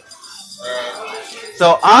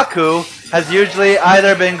 So Aku has usually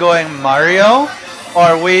either been going Mario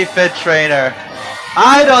or Wii Fit Trainer.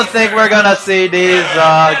 I don't think we're gonna see these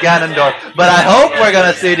Ganondorf, but I hope we're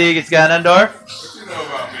gonna see these Ganondorf.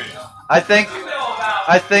 I think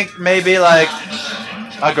maybe like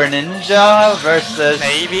a Greninja versus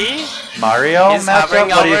maybe Mario he's matchup.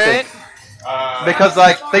 What do you think? Because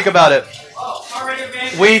like think about it.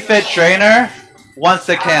 Wii Fit Trainer wants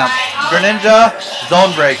to camp. Greninja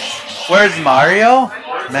zone breaks. Where's Mario?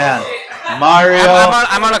 Man, Mario.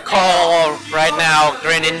 I'm on a call right now.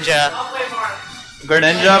 Greninja.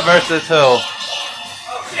 Greninja versus who?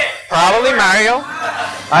 Probably Mario.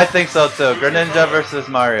 I think so too. Greninja versus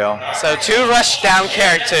Mario. So two rush down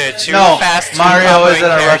character, two No, fast. Two Mario comboing isn't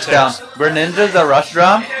a rush down. characters. Greninja's a rush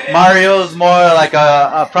down. Mario's more like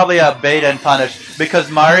probably a bait and punish because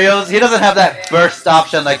he doesn't have that burst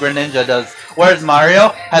option like Greninja does. Whereas Mario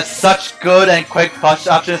has such good and quick push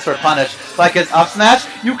options for punish. Like his up smash,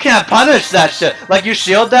 you can't punish that shit. Like you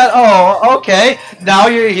shield that, oh, okay. Now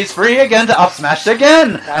he's free again to up smash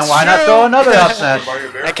again. And why not throw another up smash?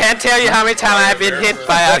 I can't tell you how many times I've been hit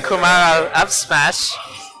by a Kumara up smash.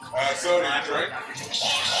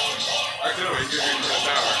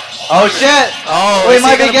 Oh shit! Oh, we is he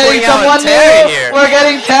might be gonna getting bring out someone Terry new! here? We're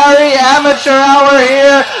getting Terry Amateur Hour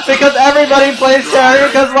here! Because everybody plays Terry,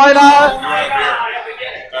 because why not?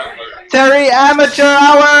 Terry Amateur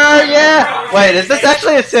Hour! Yeah! Wait, is this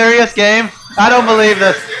actually a serious game? I don't believe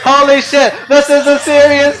this. Holy shit! This is a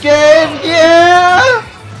serious game! Yeah!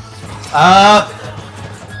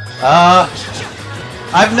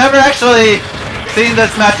 I've never actually seen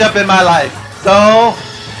this matchup in my life. So,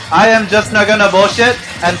 I am just not gonna bullshit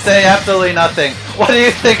and say absolutely nothing. What do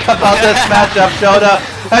you think about this matchup, Shoda?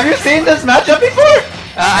 Have you seen this matchup before?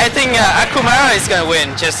 I think Akumara is gonna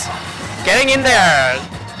win. Just getting in there,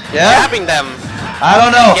 Yeah? grabbing them, I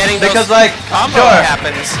don't know. getting Because those like, combo sure,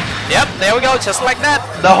 happens. Yep, there we go, just like that.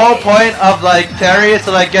 the whole point of like Terry is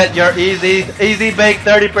to like get your easy bake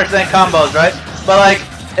 30% combos, right? But like,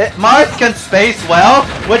 Marth can space well,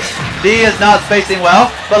 which D is not spacing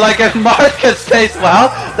well. But like if Marth can space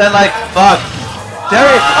well, then like fuck.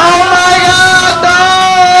 Terry, oh my god,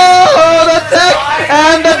 no! The tech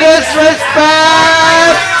and the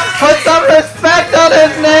disrespect! Put some respect on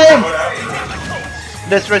his name!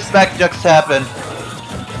 Disrespect just happened.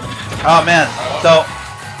 Oh man, so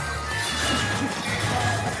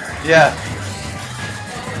yeah.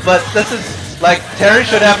 But this is like Terry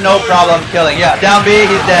should have no problem killing. Yeah, down B,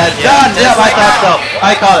 he's dead. Done. Yep, I thought so.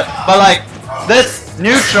 I call it. But like this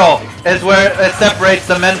neutral is where it separates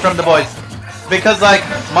the men from the boys. Because like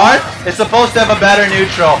Marth is supposed to have a better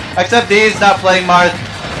neutral, except he's not playing Marth.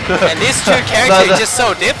 And these two characters are just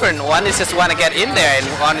so different. One is just want to get in there, and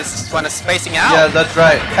one is just want to spacing out. Yeah, that's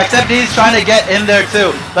right. Except he's trying to get in there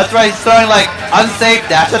too. That's why he's throwing like unsafe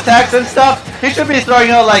dash attacks and stuff. He should be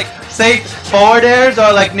throwing out like safe forward airs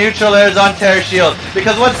or like neutral airs on Terry's shield.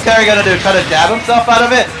 Because what's Terry gonna do? Try to jab himself out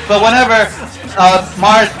of it? But whenever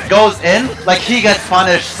Marth goes in, like he gets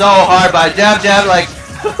punished so hard by jab, like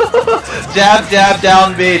jab,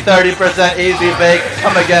 down B, 30% easy bake,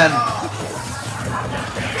 come again.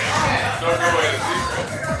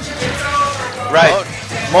 Right.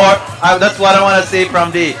 More. That's what I want to see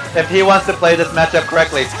from D. If he wants to play this matchup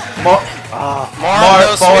correctly. More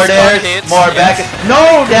forward airs, more back.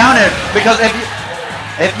 No down air. Because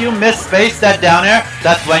if you miss space that down air,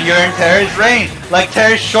 that's when you're in Terry's range. Like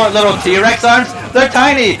Terry's short little T-Rex arms, they're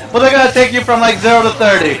tiny, but they're gonna take you from like 0 to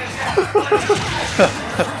 30.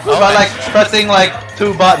 By like pressing like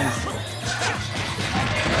 2 buttons.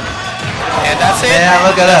 And that's it. Yeah,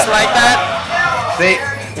 look at just that. like that. See,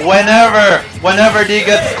 whenever D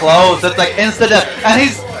gets close, it's like instant death. And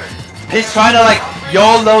he's trying to like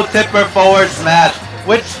YOLO tipper forward smash,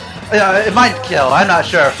 which it might kill, I'm not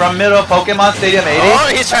sure. From middle of Pokemon Stadium 80. Oh,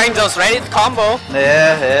 he's trying those ready combo.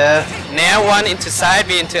 Yeah. Nair one into side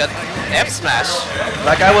B into F smash.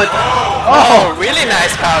 Like I would. Oh, really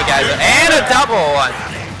nice power geyser. And a double one.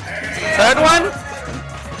 Third one.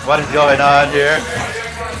 What is going on here?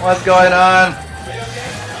 What's going on?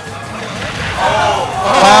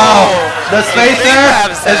 Wow, the spacer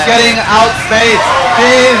is getting outspaced.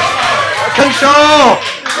 Jeez, control.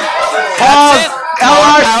 Pause.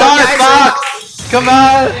 LR start Fox. Come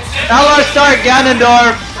on. LR start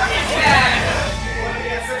Ganondorf.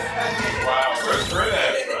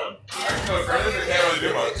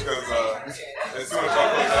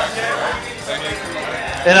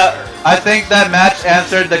 I think that match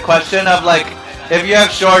answered the question of like, if you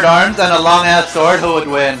have short arms and a long ass sword, who would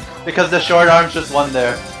win? Because the short arms just won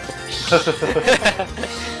there.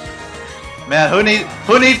 Man, who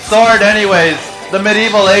needs sword anyways? The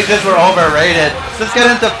medieval ages were overrated. Just get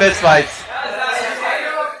into fist fights.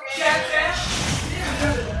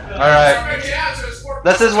 Alright.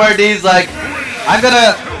 This is where D's like,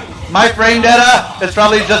 my frame data is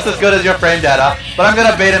probably just as good as your frame data, but I'm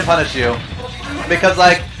gonna bait and punish you. Because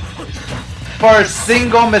like, for a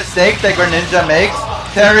single mistake that Greninja makes,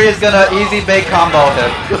 Terry is gonna easy bait combo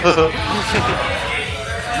him.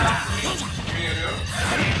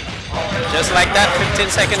 Just like that,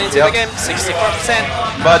 15 seconds into the game, 64%.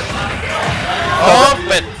 But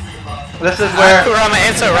but this is where Kurama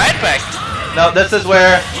answer right back. no, this is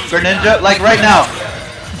where Greninja, like right now,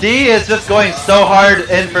 D is just going so hard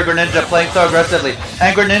in for Greninja, playing so aggressively.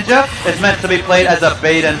 And Greninja is meant to be played as a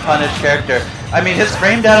bait and punish character. I mean, his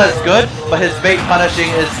frame data is good, but his bait punishing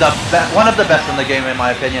is one of the best in the game, in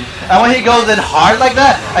my opinion. And when he goes in hard like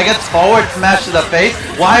that, against forward smash to the face,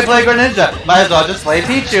 why play Greninja? Might as well just play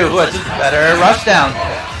Pichu, who has just better rush down.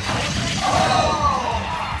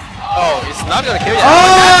 Oh, it's not gonna kill you.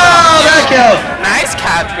 Oh, that killed! Nice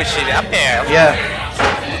catch with it up there. Yeah.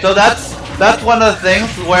 So that's one of the things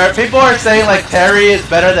where people are saying like Terry is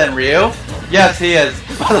better than Ryu. Yes, he is.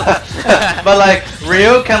 But like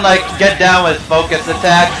Ryu can like get down with focus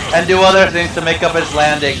attack and do other things to make up his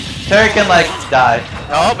landing. Terry can like die.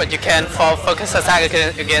 No, but you can focus attack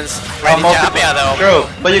against Greninja though. True,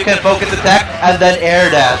 but you can focus attack and then air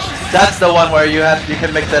dash. That's the one where you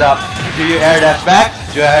can mix it up. Do you air dash back?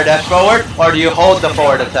 Do you air dash forward? Or do you hold the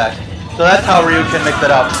forward attack? So that's how Ryu can mix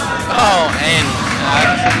it up. Oh, and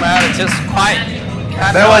just quite.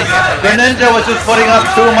 Greninja was just putting up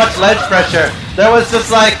too much ledge pressure. There was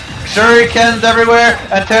just like shurikens everywhere,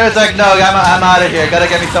 and Terry's like, no, I'm out of here. Gotta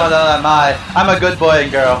get me someone that I'm a good boy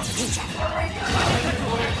and girl.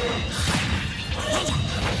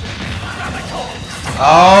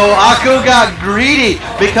 Oh, Aku got greedy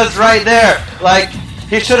because right there, like,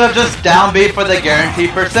 he should have just down B for the guaranteed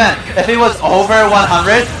percent. If he was over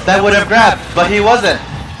 100, that would have grabbed, but he wasn't.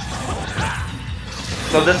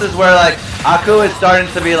 So this is where like Aku is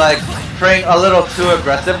starting to be like playing a little too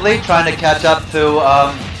aggressively, trying to catch up to,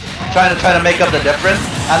 trying to make up the difference,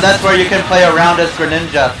 and that's where you can play around as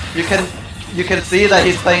Greninja. You can see that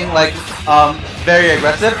he's playing like very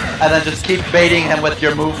aggressive, and then just keep baiting him with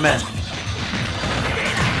your movement.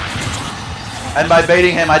 And by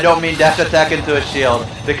baiting him, I don't mean dash attack into a shield,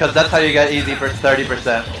 because that's how you get easy for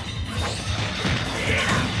 30%.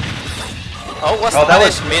 Oh, that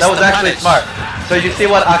was actually smart. So you see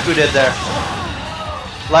what Aku did there?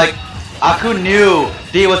 Like, Aku knew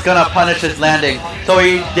D was gonna punish his landing, so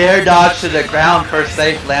he dare dodge to the ground for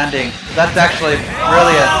safe landing. That's actually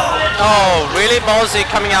brilliant. Oh, really ballsy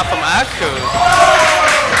coming out from Aku.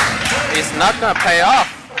 It's not gonna pay off.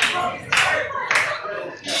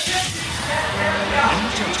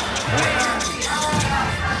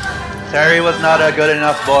 Terry was not a good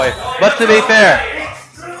enough boy. But to be fair,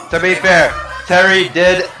 Terry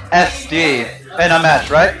did SD in a match,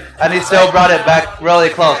 right? And he still brought it back really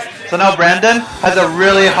close. So now Brandon has a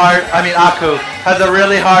really hard, Aku has a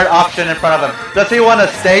really hard option in front of him. Does he want to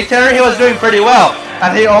stay Terry? He was doing pretty well.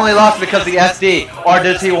 And he only lost because he SD. Or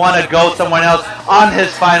does he want to go somewhere else on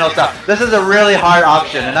his final stuff? This is a really hard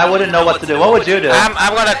option, and I wouldn't know what to do. What would you do?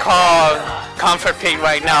 I'm going to call comfort pick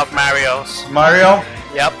right now of Mario's. Mario?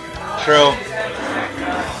 Yep. True.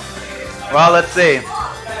 Well, let's see.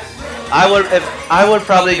 I would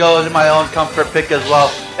probably go to my own comfort pick as well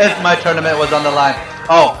if my tournament was on the line.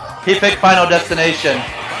 Oh, he picked Final Destination.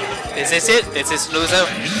 This is it. This is loser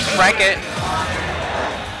bracket.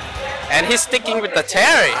 And he's sticking with the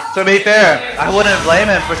Terry. To be fair, I wouldn't blame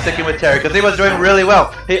him for sticking with Terry because he was doing really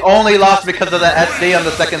well. He only lost because of the SD on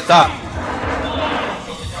the second stop.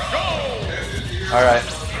 Alright.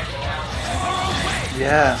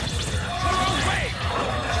 Yeah.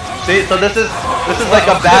 See, so this is like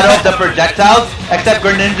a battle of the projectiles, except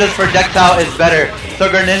Greninja's projectile is better. So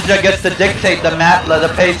Greninja gets to dictate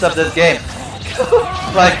the pace of this game.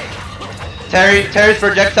 Like, Terry's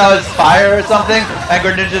projectile is fire or something, and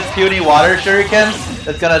Greninja's puny water shurikens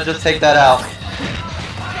is gonna just take that out.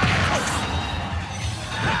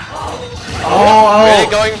 Oh,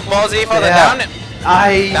 really going ballsy for the down.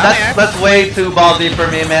 That's way too ballsy for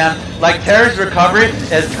me, man. Like, Terry's recovery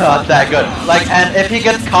is not that good. Like, and if he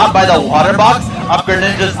gets caught by the water box up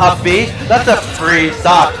Greninja's up B, that's a free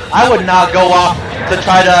stock. I would not go off to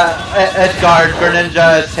try to edge guard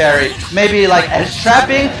Greninja as Terry. Maybe like edge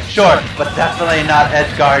trapping, sure, but definitely not edge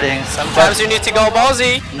guarding. Sometimes you need to go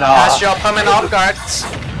ballsy. No. Pass your opponent off guards.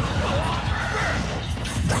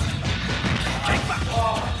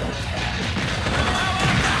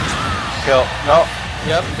 Kill. No.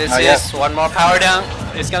 Yep, this is one more power down.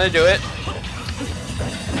 It's gonna do it.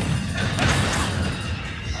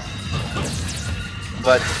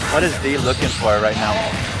 But what is D looking for right now?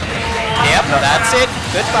 Yep, that's it.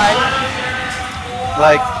 Goodbye.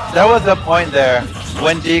 Like, there was a point there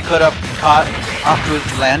when D could have caught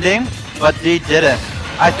Aku's landing, but D didn't.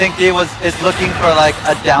 I think D is looking for like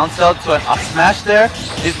a down tilt to an up smash there.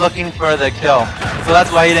 He's looking for the kill. So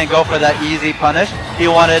that's why he didn't go for that easy punish. He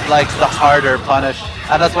wanted like the harder punish.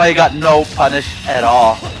 And that's why he got no punish at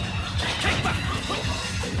all.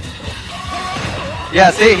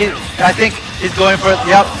 Yeah, see, I think he's going for it.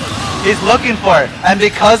 Yep, he's looking for it. And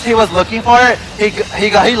because he was looking for it,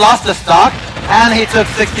 he lost the stock. and he took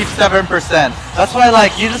 67%. That's why,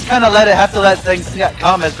 like, you just kind of have to let things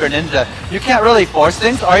come as Greninja. You can't really force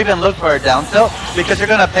things or even look for a down tilt because you're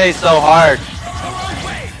gonna pay so hard.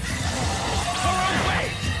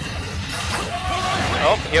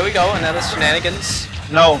 Oh, here we go, another shenanigans.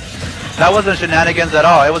 No, that wasn't shenanigans at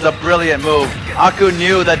all. It was a brilliant move. Aku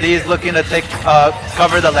knew that he's looking to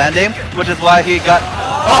cover the landing, which is why he got.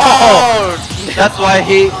 Oh! That's why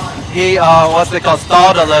he what's it called,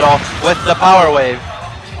 stalled a little with the power wave.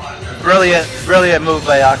 Brilliant move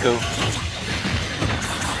by Aku.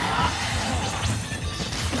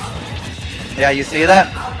 Yeah, you see that?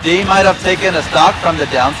 D might have taken a stock from the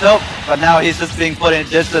down tilt, but now he's just being put in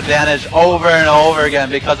disadvantage over and over again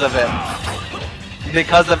because of it.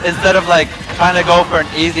 Instead of like trying to go for an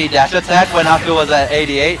easy dash attack when Aku was at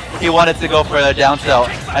 88, he wanted to go for the down tilt,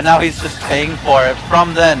 and now he's just paying for it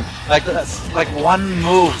from then. Like one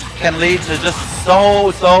move can lead to just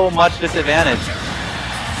so much disadvantage.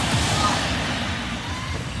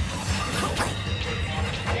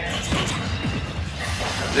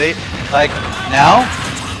 See, like now,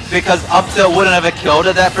 because up tilt wouldn't have killed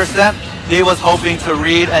at that percent, he was hoping to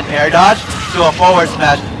read an air dodge to a forward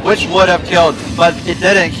smash, which would have killed, but it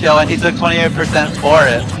didn't kill, and he took 28% for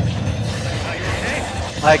it.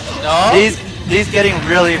 Like, no? He's getting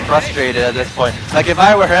really frustrated at this point. Like, if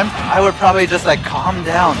I were him, I would probably just like calm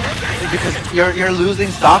down, because you're losing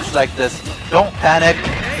stocks like this. Don't panic.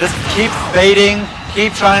 Just keep baiting.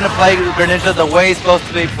 Keep trying to play Greninja the way it's supposed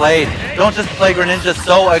to be played. Don't just play Greninja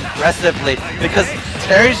so aggressively, because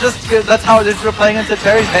Terry's that's how you're playing into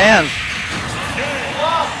Terry's hands.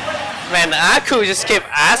 Man, Aku just kept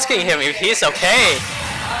asking him if he's okay,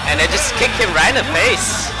 and they just kicked him right in the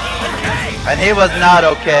face. And he was not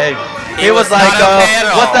okay. He was like, okay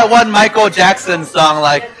what's that one Michael Jackson song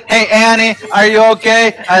like? Hey Annie, are you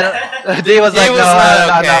okay? And D was like, no,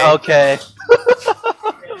 I'm not okay.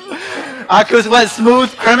 Aku went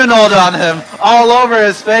smooth criminal on him, all over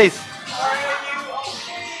his face.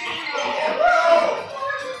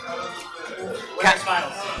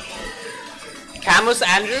 Camus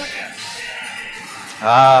Andrew?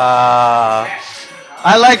 I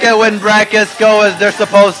like it when brackets go as they're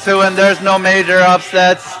supposed to and there's no major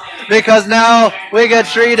upsets, because now we get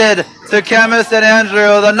treated to Camus and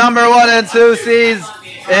Andrew, the number 1 and 2 seeds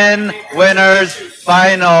in winners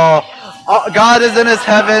final. God is in his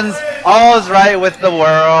heavens, all is right with the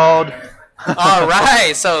world.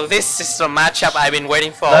 Alright, so this is the matchup I've been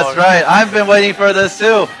waiting for. That's right, I've been waiting for this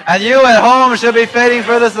too. And you at home should be waiting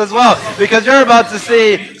for this as well, because you're about to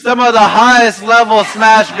see some of the highest level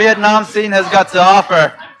Smash Vietnam scene has got to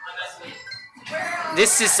offer.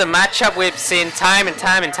 This is a matchup we've seen time and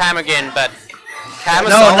time again, but Camus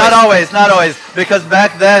No, not always, because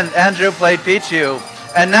back then Andrew played Pichu,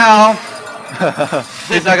 and now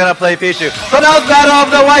he's not gonna play Pichu. So now it's Battle of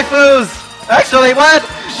the Waifus! Actually, what?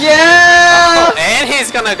 Yeah! Oh, and he's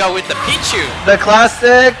gonna go with the Pichu. The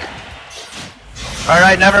classic.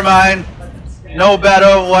 Alright, never mind. No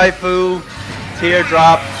Battle of Waifu.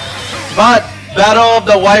 Teardrop. But Battle of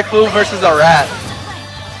the Waifu versus a rat.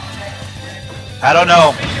 I don't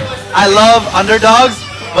know. I love underdogs,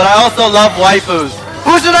 but I also love waifus.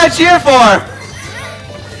 Who should I cheer for?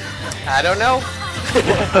 I don't know.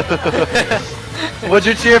 Would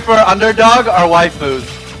you cheer for underdog or waifus?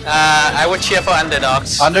 I would cheer for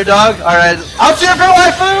underdogs. Underdog? Alright. I'll cheer for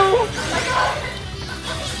waifu!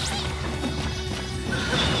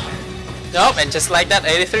 Nope, and just like that,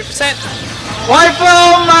 83%. Waifu!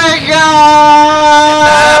 Oh my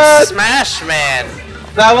god! Smash, man.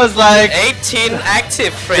 That was like 18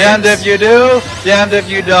 active friends. Damned if you do, damned if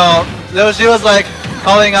you don't. So she was like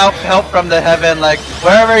calling out help from the heaven, like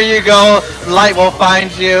wherever you go, light will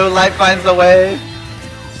find you, light finds the way.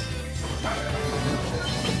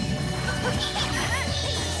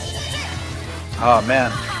 Oh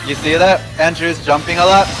man, you see that? Andrew's jumping a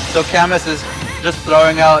lot, so Camus is just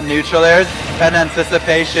throwing out neutral airs in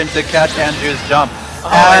anticipation to catch Andrew's jump.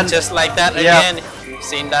 Oh, and just like that again, you've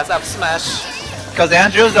seen that up smash. Because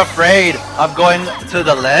Andrew's afraid of going to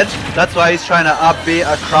the ledge, that's why he's trying to up B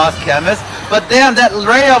across Camus. But damn, that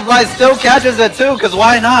ray of light still catches it too, because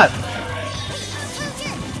why not?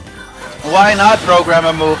 Why not program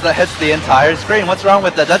a move that hits the entire screen? What's wrong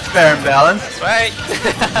with that? That's fair and balanced. That's right.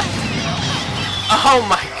 Oh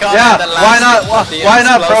my god. Yeah, why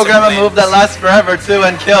not program a move that lasts forever too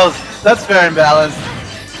and kills? That's fair and balanced.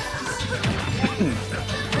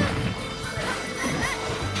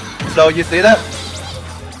 So you see that?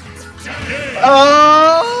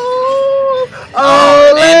 Oh,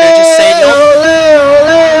 and they just say no.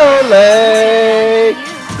 Ole,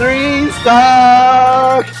 3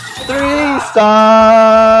 stock, 3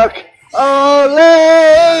 stock. Ole,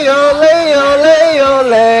 ole, ole,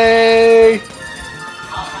 ole.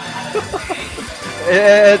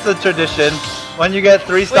 It's a tradition. When you get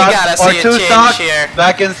 3 stocks gotta or see a 2 change stocks here.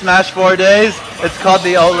 back in Smash 4 days, it's called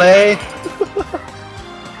the Ole.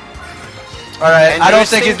 Alright, And I don't you're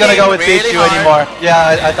think he's gonna go with thinking really Pichu hard. anymore.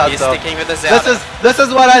 Yeah, I thought He's so. sticking with the Zelda. This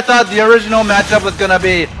is what I thought the original matchup was gonna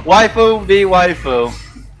be. Waifu v waifu.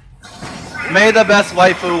 May the best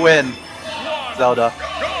waifu win. Zelda.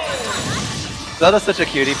 Zelda's such a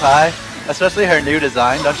cutie pie, especially her new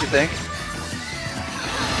design, don't you think?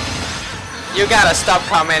 You gotta stop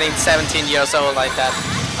commenting 17 years old like that.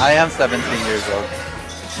 I am 17 years old.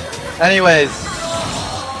 Anyways.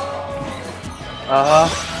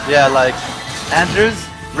 Yeah, like, Andrew's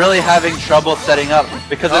really having trouble setting up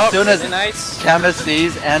because as soon as really nice. Camus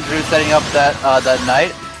sees Andrew setting up that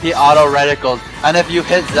knight, he auto reticles. And if you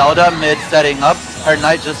hit Zelda mid setting up, her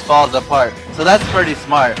knight just falls apart. So that's pretty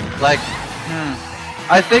smart. Like,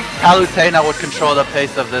 I think Palutena would control the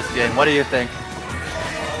pace of this game. What do you think?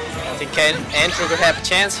 I think Andrew could have a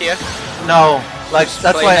chance here. No, like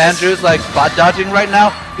that's play why nice. Andrew's like spot dodging right now.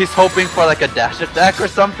 He's hoping for like a dash attack or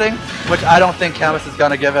something, which I don't think Camus is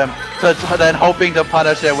gonna give him. So then hoping to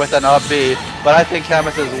punish it with an up B, but I think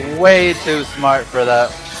Camus is way too smart for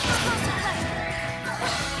that.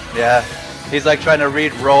 Yeah, he's like trying to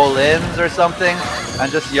read roll-ins or something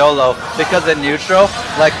and just YOLO because in neutral,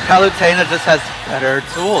 like Palutena just has better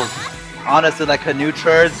tools. Honestly, like her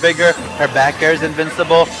neutral is bigger, her back air is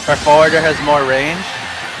invincible, her forward air has more range.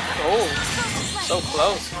 Oh, so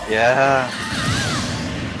close. Yeah.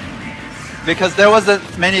 Because there wasn't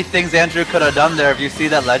many things Andrew could have done there if you see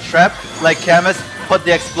that ledge trap. Like Camus put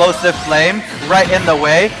the explosive flame right in the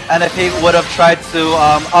way, and if he would have tried to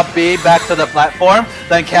up B back to the platform,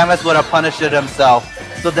 then Camus would have punished it himself.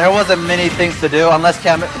 So there wasn't many things to do unless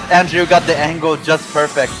Andrew got the angle just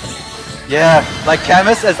perfect. Yeah, like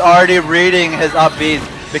Camus is already reading his up Bs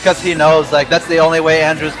because he knows like that's the only way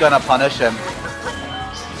Andrew's gonna punish him.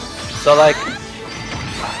 So like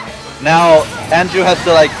now Andrew has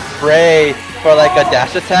to like pray for like a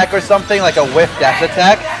dash attack or something, like a whiff dash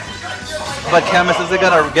attack. But Camus isn't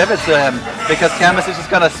gonna give it to him because Camus is just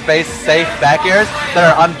gonna space safe back airs that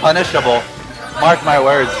are unpunishable. Mark my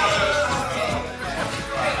words.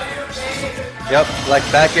 Yep, like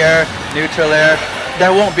back air, neutral air.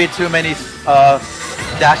 There won't be too many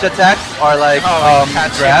dash attacks or like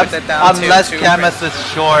grabs unless Camus is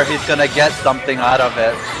sure he's gonna get something out of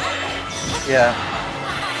it. Yeah.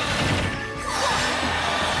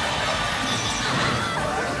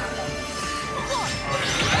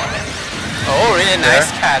 Oh, really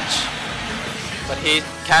nice catch. But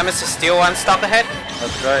Camus is still one stop ahead.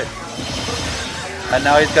 That's right. And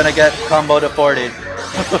now he's gonna get combo to 40.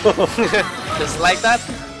 Just like that.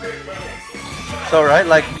 So right,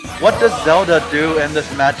 like, what does Zelda do in this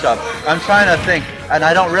matchup? I'm trying to think, and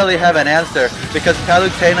I don't really have an answer because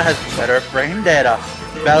Palutena has better frame data.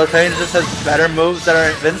 Palutena just has better moves that are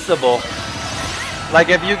invincible. Like,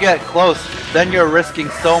 if you get close, then you're risking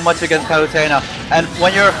so much against Palutena. And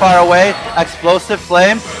when you're far away, Explosive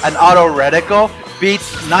Flame and Auto Reticle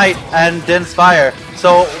beats Knight and Din's Fire.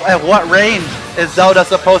 So at what range is Zelda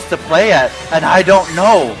supposed to play at? And I don't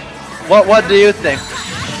know. What do you think?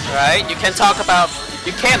 Right, you can't talk about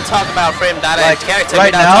frame data Like and character right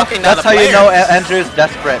without now, talking that's about how the you know player. Andrew's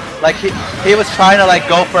desperate. Like he was trying to like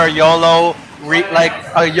go for a YOLO like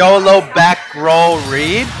a YOLO back roll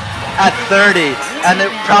read at 30, and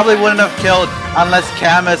it probably wouldn't have killed unless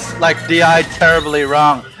Camus like DI'd terribly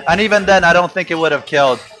wrong. And even then, I don't think it would have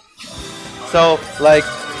killed. So like,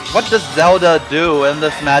 what does Zelda do in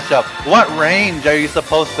this matchup? What range are you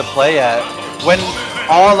supposed to play at when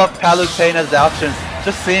all of Palutena's options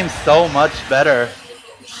just seem so much better?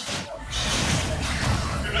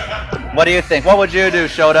 What do you think? What would you do,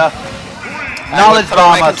 Shota? Knowledge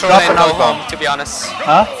bomb us. Drop and a go knowledge bomb. home, to be honest.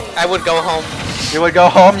 Huh? I would go home. You would go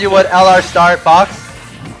home? You would LR start Fox?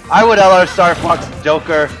 I would LR start Fox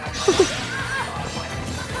Joker.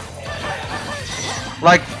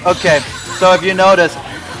 Like, okay, so if you notice,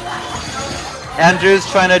 Andrew's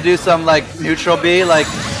trying to do some like neutral B, like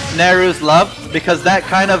Neru's Love, because that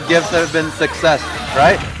kind of gives him success,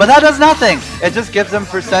 right? But that does nothing. It just gives him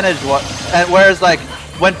percentage. And whereas like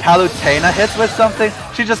when Palutena hits with something,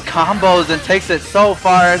 she just combos and takes it so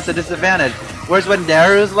far into disadvantage. Whereas when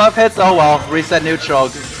Neru's Love hits, oh well, reset neutral,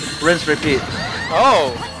 rinse, repeat.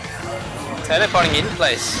 Oh, teleporting in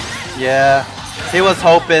place. Yeah, he was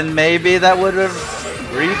hoping maybe that would have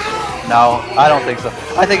reached. No, I don't think so.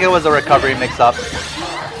 I think it was a recovery mix-up.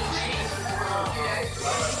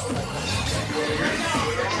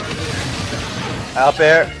 Up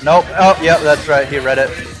air. Nope. Oh, yep, that's right. He read it.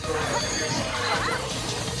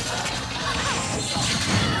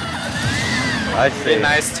 I see. Really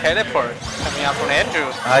nice teleport coming out from Andrew.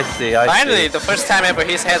 I see. I Finally, see. the first time ever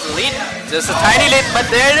he's had a lead. Just a tiny lead, but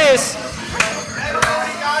there it is.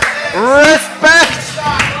 Respect!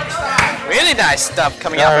 Really nice stuff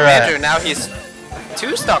coming out from Alright. Andrew. Now he's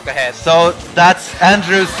 2 stock ahead. So that's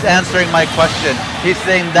Andrew's answering my question. He's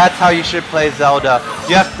saying that's how you should play Zelda.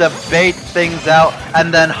 You have to bait things out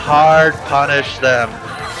and then hard punish them.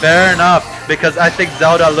 Fair enough, because I think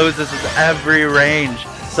Zelda loses every range.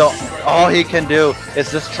 So all he can do is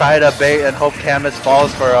just try to bait and hope Camus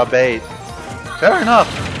falls for a bait. Fair enough.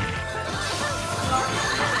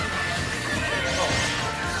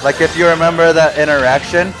 Like if you remember that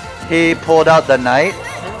interaction, he pulled out the knight,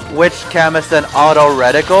 which Camus then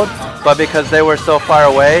auto-reticled, but because they were so far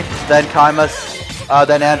away, then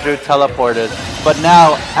then Andrew teleported. But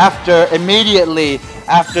now, immediately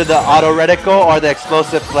after the auto-reticle or the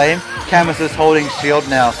explosive flame, Camus is holding shield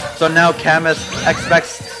now. So now Camus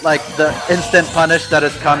expects like the instant punish that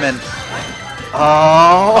is coming.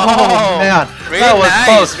 Oh man, really that was nice,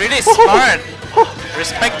 close. really smart.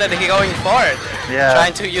 Respect that he going for it. Yeah.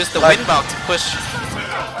 Trying to use the Like- wind belt to push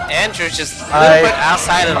Andrew just a little bit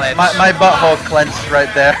outside the ledge. My butthole clenched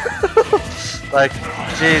right there. Like,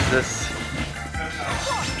 Jesus.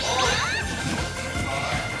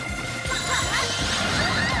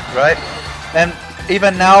 Right? And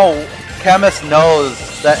even now, Camus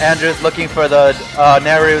knows that Andrew's looking for the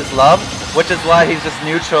Neru's love, which is why he's just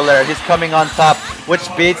neutral there. He's coming on top, which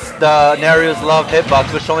beats the Neru's love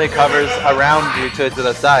hitbox, which only covers around you to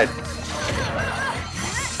the side.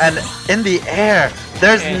 And in the air,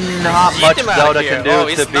 there's not much Zelda can do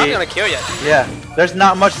he's to not beat. gonna kill yet. Yeah, there's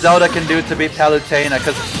not much Zelda can do to beat Palutena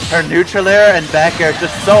because her neutral air and back air is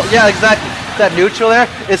just so. Yeah, exactly. That neutral air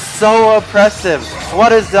is so oppressive.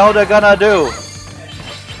 What is Zelda gonna do?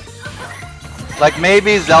 Like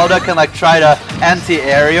maybe Zelda can like try to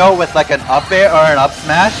anti-aerial with like an up air or an up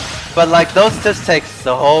smash, but like those just take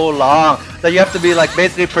so long that you have to be like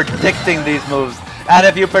basically predicting these moves. And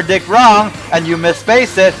if you predict wrong and you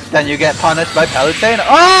misspace it, then you get punished by Palutena.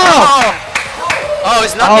 Oh! Oh,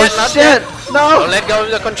 it's not Oh yet, not shit! yet. No! Don't let go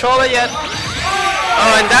of the controller yet.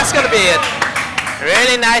 Oh, and that's gonna be it.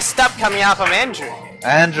 Really nice stuff coming out from Andrew.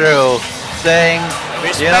 Andrew saying,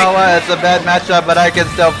 Respect. you know what, it's a bad matchup, but I can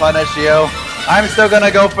still punish you. I'm still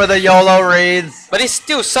gonna go for the YOLO reads. But it's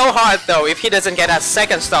still so hard though. If he doesn't get that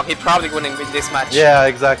second stock, he probably wouldn't win this match. Yeah,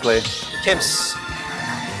 exactly. Kim's.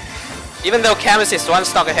 Even though Camus is 1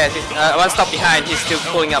 stock ahead, 1 stock behind, he's still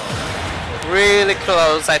pulling up really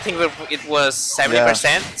close. I think it was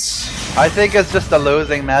 70%. I think it's just a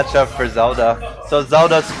losing matchup for Zelda. So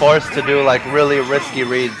Zelda's forced to do like really risky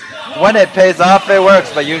reads. When it pays off, it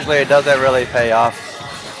works, but usually it doesn't really pay off.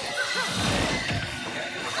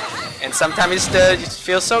 And sometimes it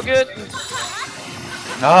feels so good.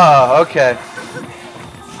 Oh, okay.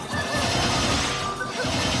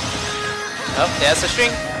 Oh, there's a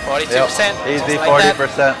string. 42%. Yep. Easy just like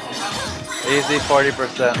 40%. Easy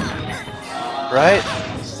 40%. Right?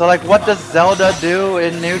 So like what does Zelda do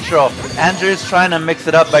in neutral? Andrew's trying to mix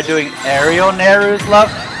it up by doing aerial Neru's love,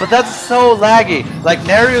 but that's so laggy. Like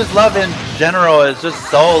Neru's love in general is just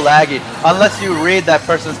so laggy. Unless you read that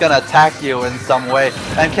person's gonna attack you in some way.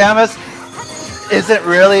 And Camus isn't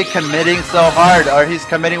really committing so hard, or he's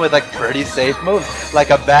committing with like pretty safe moves, like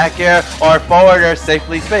a back air or forward air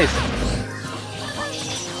safely spaced.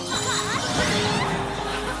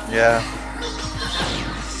 Yeah.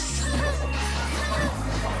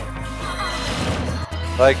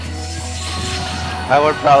 Like, I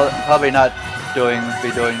would probably not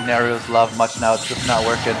be doing Neru's love much now. It's just not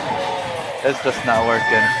working. It's just not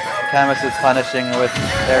working. Camus is punishing with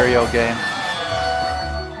aerial game.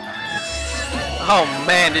 Oh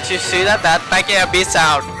man, did you see that? That back air beats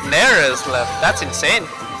out Neru's left. That's insane.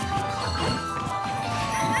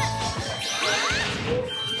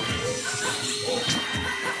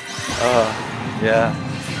 Oh, yeah.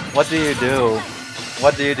 What do you do?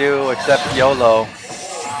 What do you do except YOLO?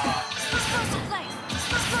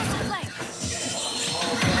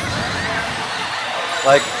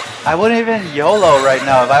 Like, I wouldn't even YOLO right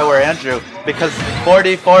now if I were Andrew, because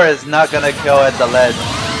 44 is not gonna kill at the ledge.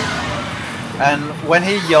 And when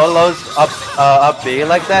he YOLOs up B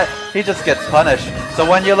like that, he just gets punished. So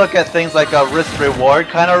when you look at things like a risk-reward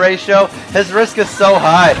kind of ratio, his risk is so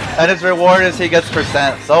high, and his reward is he gets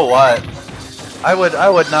percent. So what? I would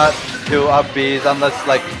not do up Bs unless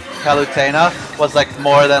like Palutena was like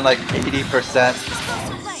more than like 80%.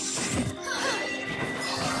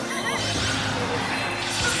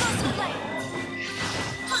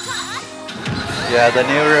 Yeah, the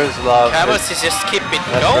Neru's love. Camus is just keep it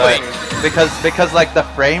That's going. right. Because like the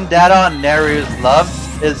frame data on Neru's love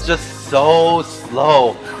is just so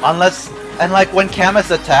slow. Unless, and like when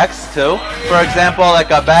Camus attacks too, for example,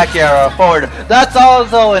 like a back air or a forward, that's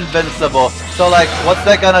also invincible. So like, what's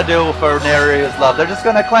that gonna do for Neryu's Love? They're just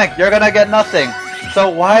gonna clank. You're gonna get nothing. So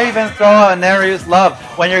why even throw out Neryu's Love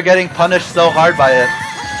when you're getting punished so hard by it?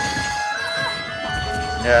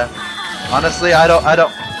 Yeah. Honestly, I don't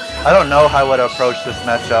know how I would approach this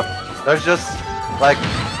matchup. There's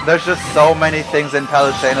just so many things in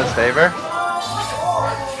Palutena's favor.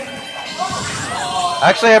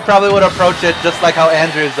 Actually, I probably would approach it just like how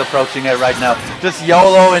Andrew is approaching it right now. Just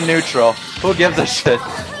YOLO and neutral. Who gives a shit?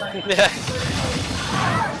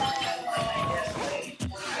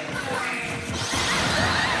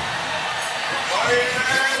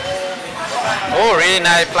 Oh, really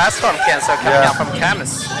nice platform cancel coming out from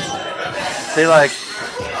Camus. See, like,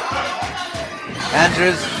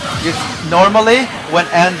 normally when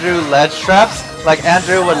Andrew ledge traps, like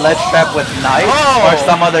Andrew would ledge trap with knife or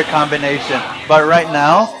some other combination. But right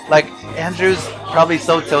now, like, Andrew's probably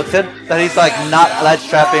so tilted that he's like not ledge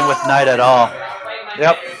trapping with knight at all.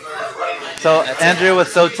 Yep. So Andrew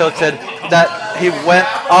was so tilted that he went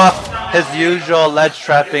off his usual ledge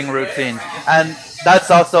trapping routine. And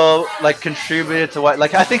that's also like contributed to what,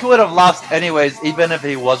 like, I think he would have lost anyways even if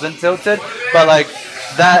he wasn't tilted, but like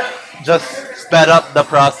that just sped up the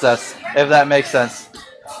process, if that makes sense.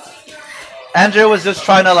 Andrew was just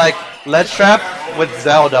trying to like ledge trap with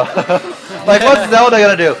Zelda. Like, what's Zelda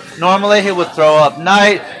gonna do? Normally he would throw up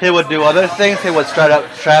knight, he would do other things, he would straight up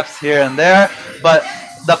traps here and there, but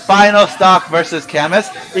the final stock versus Camus,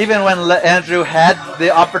 even when Andrew had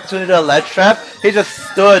the opportunity to ledge trap, he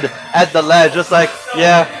just stood at the ledge, just like,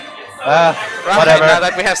 yeah, whatever. Now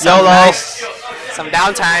that we have some some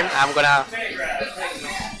downtime, I'm gonna.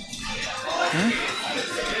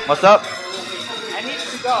 What's up? I need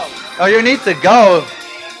to go. Oh, you need to go.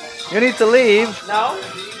 You need to leave. No?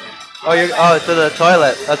 Oh, to the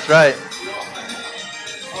toilet. That's right.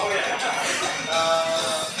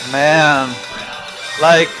 Man.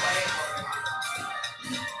 Like,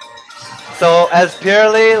 so as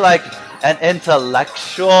purely like an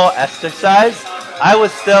intellectual exercise, I would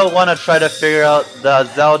still want to try to figure out the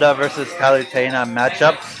Zelda versus Palutena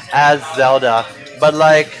matchup as Zelda. But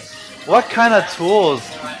like, what kind of tools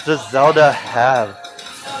does Zelda have?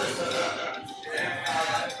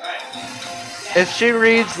 If she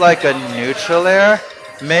reads like a neutral air,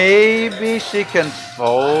 maybe she can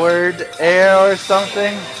forward air or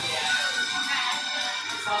something.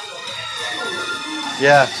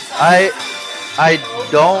 Yeah, I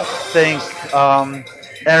don't think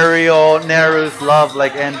aerial Neryu's Love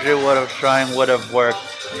like Andrew would have tried would have worked.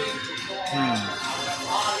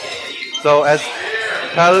 So as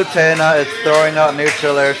Palutena is throwing out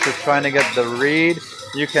neutral air, she's trying to get the read.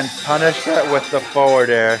 You can punish that with the forward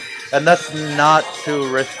air, and that's not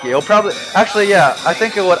too risky. It'll probably, actually, yeah, I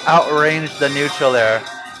think it would outrange the neutral air.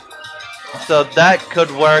 So that could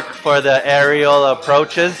work for the aerial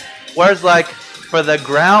approaches. Whereas like for the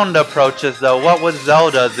ground approaches though, what would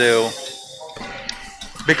Zelda do?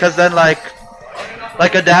 Because then like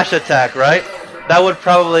a dash attack, right? That would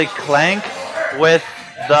probably clank with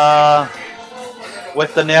the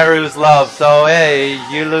Neryu's Love. So hey,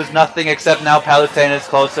 you lose nothing except now Palutena is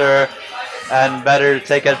closer and better to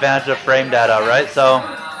take advantage of frame data, right? So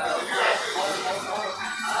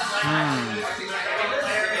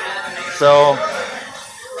So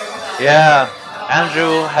yeah,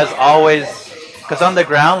 Andrew has always, because on the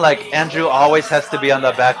ground, like, Andrew always has to be on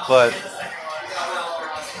the back foot.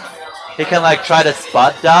 He can like try to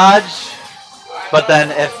spot dodge, but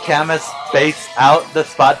then if Camus baits out the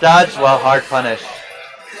spot dodge, well, hard punish.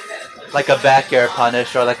 Like a back air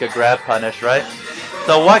punish or like a grab punish, right?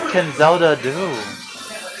 So what can Zelda do?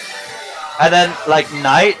 And then like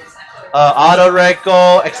Knight, auto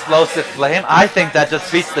Reiko, explosive flame. I think that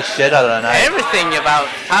just beats the shit out of the Knight. Everything about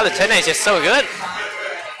Palutena is just so good.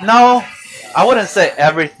 No, I wouldn't say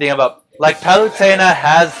everything about, like, Palutena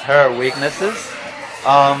has her weaknesses,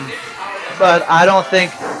 but I don't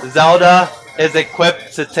think Zelda is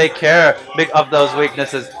equipped to take care of those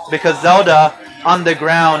weaknesses, because Zelda on the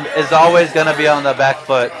ground is always going to be on the back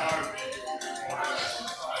foot.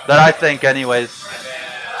 That I think anyways.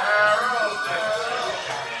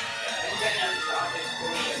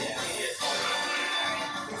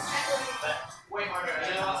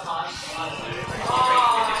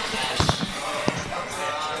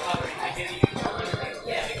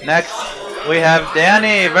 Next, we have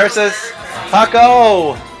Danny versus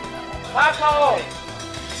Paco. Paco!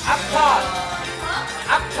 Upton!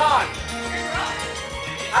 Upton!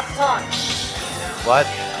 Upton! What?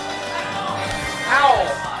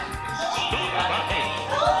 Ow!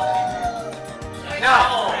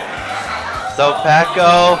 No! So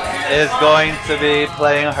Paco is going to be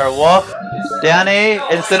playing her wolf. Danny,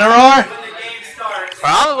 Incineroar?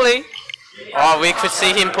 Probably. Or we could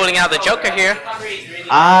see him pulling out the Joker here.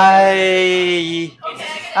 I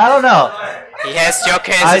don't know. He has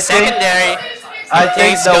Joker as a secondary. I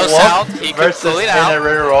think the out, wolf versus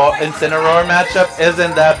Incineroar matchup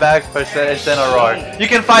isn't that bad for Incineroar. You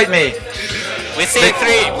can fight me. We seen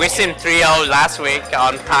 3-0 last week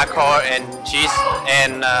on Paco and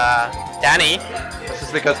Danny. This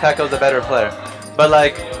is because Paco's a better player. But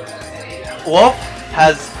like, Wolf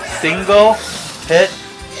has single hit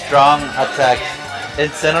strong attacks.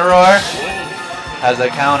 Incineroar has a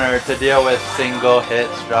counter to deal with single hit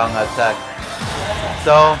strong attack.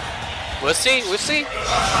 So we'll see.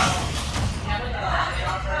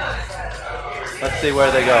 Let's see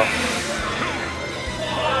where they go.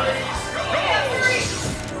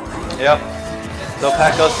 Yep. So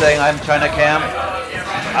Paco's saying I'm trying to cam.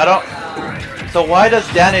 I don't. So why does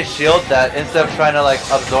Danny shield that instead of trying to like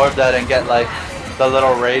absorb that and get like the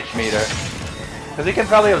little rage meter? Because he can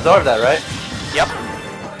probably absorb that, right? Yep.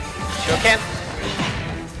 Sure can.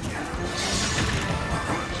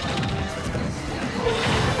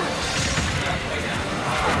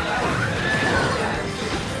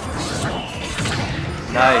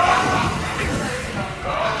 Nice.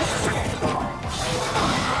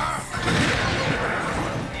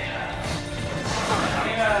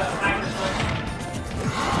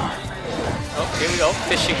 Oh, here we go.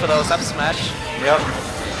 Fishing for those up smash. Yep.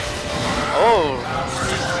 Oh.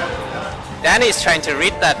 Danny's trying to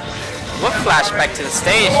read that whip flash back to the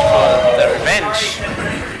stage for the revenge.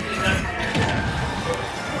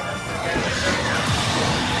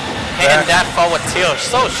 Hitting that forward tilt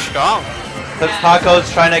so strong. Because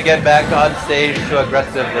Paco's trying to get back on stage too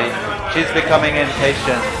aggressively. She's becoming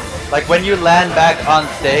impatient. Like when you land back on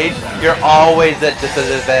stage, you're always at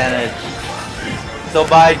disadvantage. So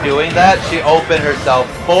by doing that, she opened herself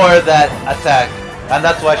for that attack. And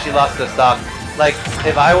that's why she lost the stock. Like,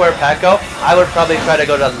 if I were Paco, I would probably try to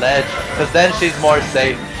go to ledge, because then she's more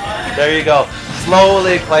safe. There you go.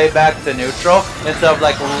 Slowly play back to neutral, instead of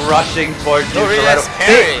like rushing towards neutral right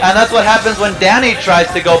away. And that's what happens when Danny tries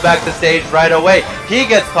to go back to stage right away. He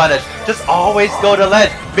gets punished. Just always go to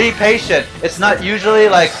ledge. Be patient. It's not usually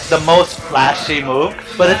like the most flashy move,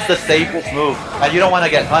 but it's the safest move. And you don't want to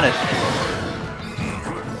get punished.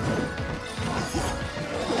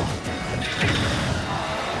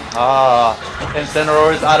 Ah,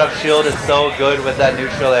 Incineroar's out of shield is so good with that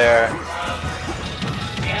neutral air.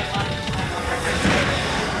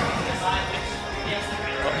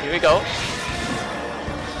 Oh, here we go.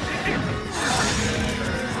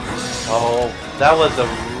 Oh, that was a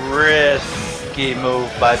risky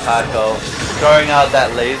move by Paco. Throwing out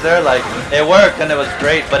that laser, like, it worked and it was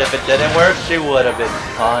great, but if it didn't work, she would have been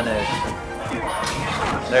punished.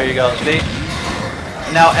 There you go, see?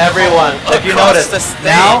 Now everyone, if you notice,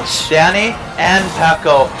 now Danny and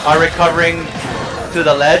Paco are recovering to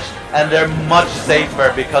the ledge and they're much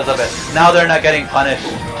safer because of it. Now they're not getting punished.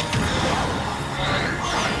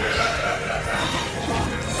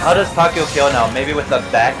 How does Paco kill now? Maybe with a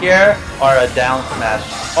back air or a down smash?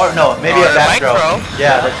 Or no, maybe a back throw.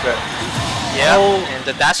 Yeah, that's right. Yeah, and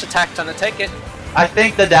the dash attack gonna take it. I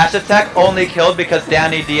think the dash attack only killed because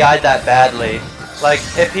Danny DI'd that badly. Like,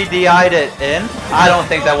 if he DI'd it in, I don't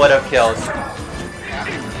think that would have killed.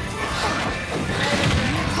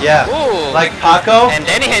 Yeah, ooh. Like Paco. And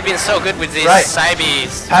Danny had been so good with these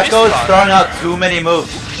Saibis. Paco is throwing out too many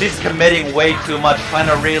moves. She's committing way too much, trying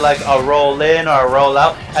to read like a roll in or a roll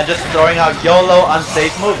out, and just throwing out YOLO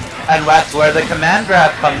unsafe moves. And that's where the command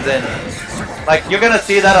grab comes in. Like, you're gonna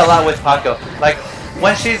see that a lot with Paco. Like,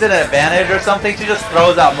 when she's in an advantage or something, she just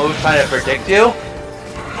throws out moves trying to predict you.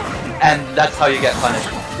 And that's how you get punished.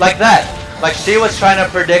 Like that. Like she was trying to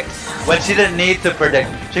predict when she didn't need to predict.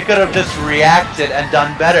 She could have just reacted and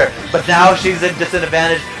done better. But now she's in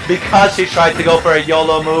disadvantage because she tried to go for a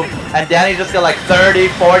YOLO move. And Danny just got like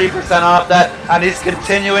 30-40% off that. And he's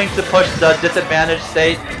continuing to push the disadvantage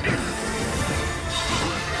state.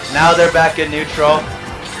 Now they're back in neutral.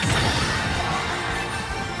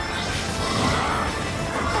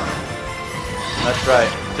 That's right.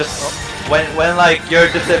 Just when like you're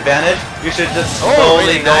disadvantaged, you should just slowly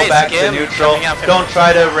really go back to game neutral. Don't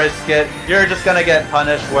try to risk it. You're just gonna get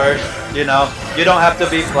punished worse. You know, you don't have to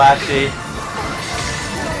be flashy.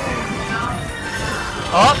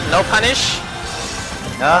 Oh, no punish.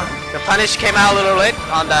 No? The punish came out a little late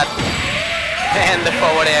on that. And the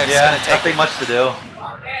forward air is gonna take nothing much to do.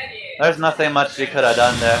 There's nothing much you could have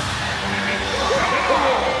done there.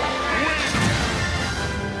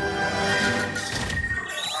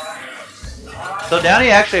 So Danny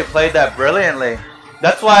actually played that brilliantly.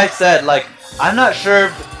 That's why I said, like, I'm not sure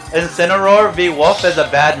if Incineroar v Wolf is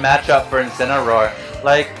a bad matchup for Incineroar.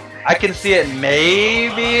 Like, I can see it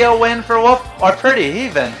maybe a win for Wolf, or pretty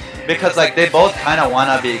even. Because, like, they both kind of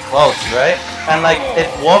want to be close, right? And, like,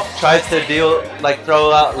 if Wolf tries to deal, like,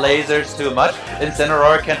 throw out lasers too much,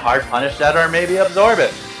 Incineroar can hard punish that or maybe absorb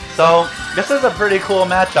it. So, this is a pretty cool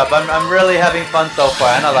matchup. I'm really having fun so far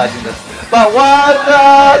analyzing this. But what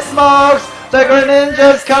the smokes? The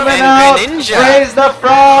Greninja's coming out! Greninja. Praise the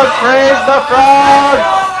frog! Praise the frog!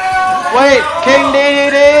 Wait, King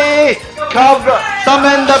DDD!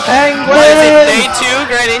 Summon the penguin! What is it, day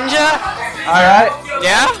 2 Greninja? Alright.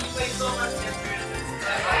 Yeah?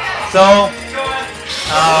 So,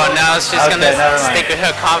 oh, now she's Okay, gonna never mind. stick with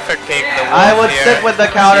her comfort pick. The wolf I would here. stick with the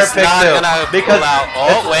counter She's pick not too. gonna Because pull out. Oh,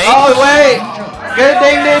 it's- wait. Oh wait! Good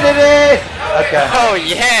ding ding ding ding! Okay. Oh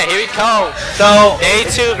yeah, here we go. So Day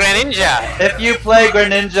 2 Greninja. if you play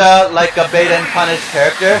Greninja like a bait and punish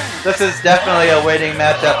character, this is definitely a waiting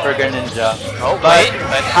matchup for Greninja. Oh But wait,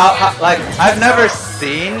 but like I've never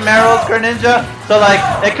seen Meryl's Greninja, so like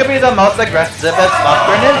it could be the most aggressive as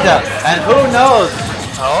fuck Greninja, and who knows?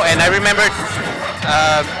 oh, and I remember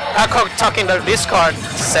Paco talking to Discord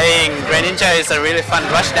saying Greninja is a really fun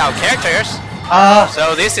rushdown character.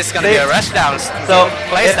 So this is gonna be a rushdown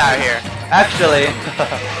playstyle here. Actually,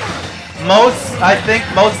 I think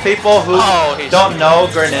most people who don't know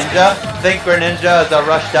Greninja think Greninja is a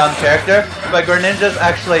rushdown character, but Greninja's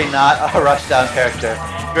actually not a rushdown character.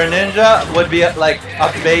 Greninja would be like a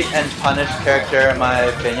bait and punish character in my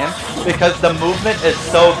opinion, because the movement is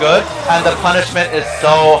so good and the punishment is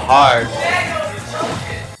so hard.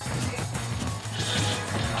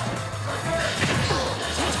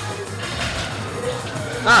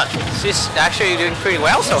 She's actually doing pretty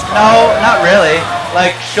well so far. No, not really.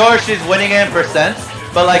 Like, sure, she's winning in percents,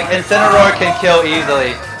 but like Incineroar can kill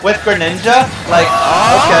easily. With Greninja, like,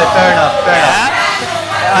 okay, fair enough, fair enough.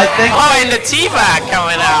 I think. Oh, and the T-Back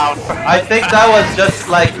coming out. I think that was just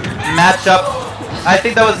like matchup. I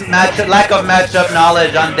think that was lack of matchup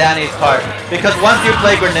knowledge on Danny's part, because once you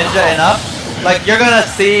play Greninja enough, like you're gonna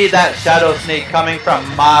see that Shadow Sneak coming from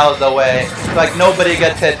miles away. Like nobody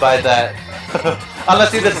gets hit by that.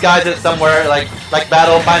 Unless you disguise it somewhere like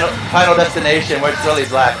Final Destination where it's really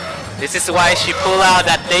black. This is why she pulled out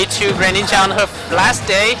that day 2 Greninja on her last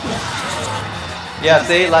day. Yeah,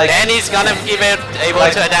 see, like Then he's gonna be able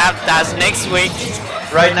to adapt as next week.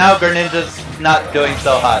 right now Greninja's not doing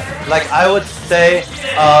so hot. Like I would say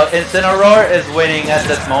Incineroar is winning at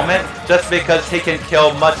this moment just because he can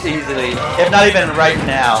kill much easily. If not even right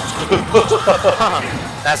now.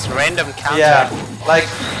 That's random counter. Yeah. Like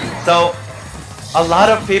so a lot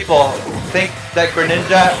of people think that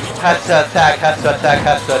Greninja has to attack.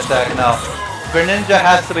 No. Greninja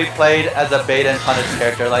has to be played as a bait and punish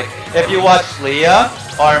character. Like, if you watch Leah,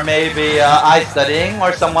 or maybe iStudying,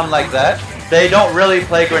 or someone like that, they don't really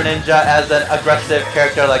play Greninja as an aggressive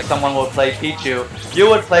character like someone would play Pichu. You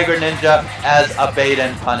would play Greninja as a bait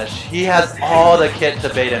and punish. He has all the kit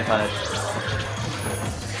to bait and punish.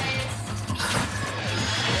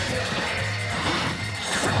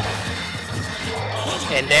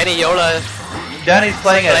 And Danny Yola Danny's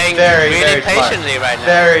playing it very, really very patiently smart. right now.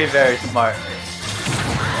 Very, very smart.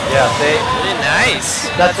 Yeah, see? Really nice.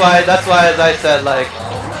 That's why, as I said, like,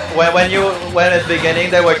 when at the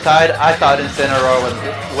beginning they were tied, I thought Incineroar was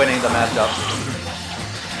winning the matchup.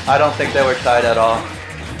 I don't think they were tied at all.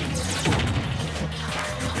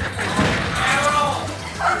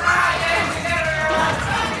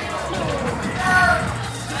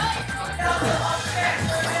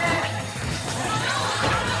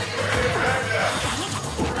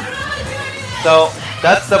 So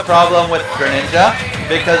that's the problem with Greninja,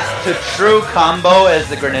 because to true combo as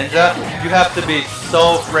the Greninja, you have to be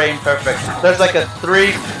so frame perfect. There's like a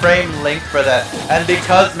 3-frame link for that, and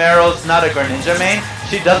because Meryl's not a Greninja main,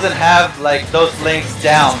 she doesn't have like those links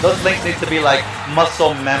down. Those links need to be like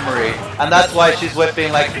muscle memory, and that's why she's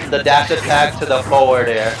whipping like the dash attack to the forward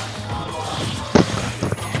air.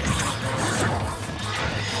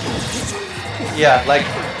 Yeah, like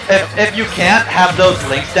if you can't have those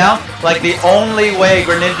links down, like the only way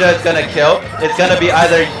Greninja is gonna kill is gonna be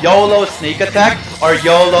either YOLO sneak attack or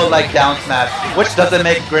YOLO like down smash, which doesn't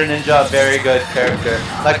make Greninja a very good character.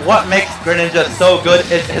 Like what makes Greninja so good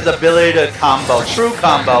is his ability to combo, true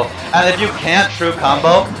combo. And if you can't true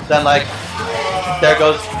combo, then like there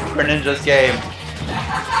goes Greninja's game.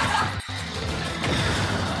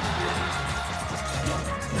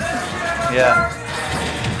 Yeah.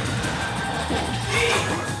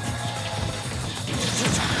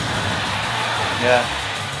 Yeah.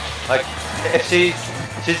 Like, if she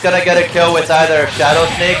she's gonna get a kill with either a Shadow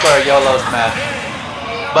Sneak or a YOLO Smash.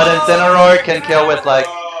 But Incineroar can kill with like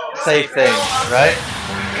safe things, right?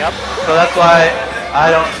 Yep. So that's why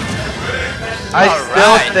I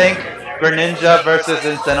still think Greninja versus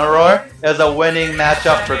Incineroar is a winning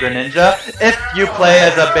matchup for Greninja if you play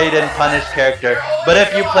as a bait and punish character. But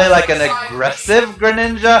if you play like an aggressive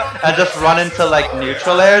Greninja and just run into like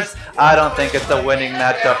neutral airs, I don't think it's a winning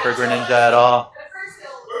matchup for Greninja at all.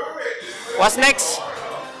 What's next?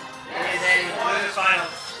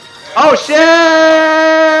 Oh shit!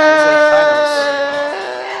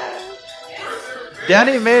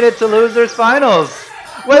 Danny made it to losers finals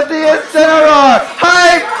with the Incineroar!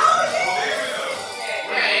 Hype!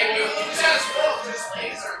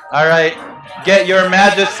 Alright, get your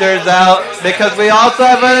Magisters out because we also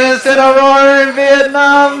have an Incineroar in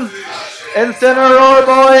Vietnam! Incineroar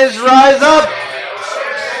boys, rise up!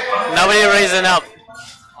 Nobody raising up.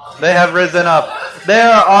 They have risen up. They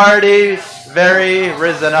are already very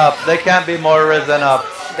risen up. They can't be more risen up.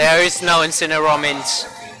 There is no Incineroar means.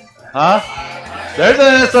 Huh? There's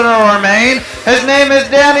an Incineroar main. His name is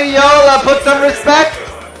Danny Yola. Put some respect.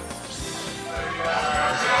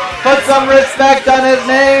 Put some respect on his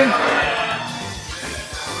name.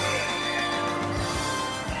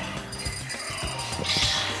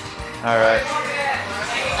 Alright.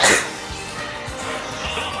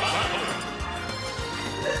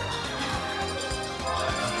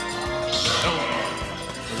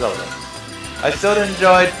 Zelda. I still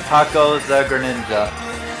enjoyed Taco's Greninja.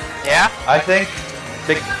 Yeah? I think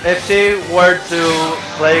if she were to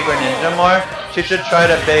play Greninja more, she should try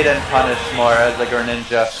to bait and punish more as a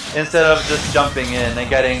Greninja instead of just jumping in and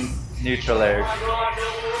getting neutral airs.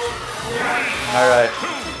 Alright.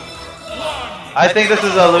 I think this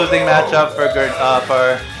is a losing matchup for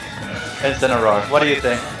Incineroar. What do you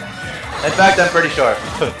think? In fact, I'm pretty sure.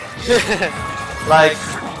 Like,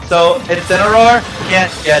 so Incineroar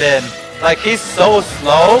can't get in. Like, he's so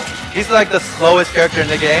slow. He's like the slowest character in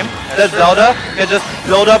the game. The Zelda can just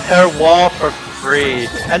build up her wall for free.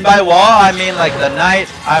 And by wall, I mean like the Knight,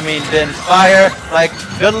 I mean Din's Fire. Like,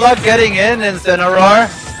 good luck getting in, Incineroar.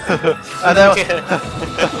 And then,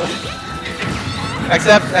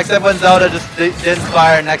 except when Zelda just Din's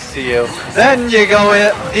Fire next to you. Then you go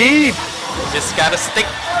in deep. Just gotta stick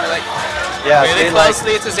like really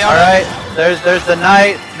closely to Zelda. Alright, there's the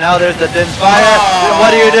Knight, now there's the Din's Fire. Oh.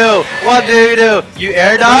 What do you do? What do you do? You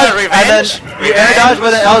air dodge, and then you air dodge,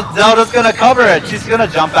 but Zelda's gonna cover it. She's gonna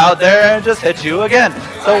jump out there and just hit you again.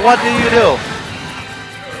 So what do you do?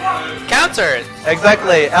 Counter it.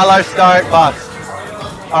 Exactly, LR start box.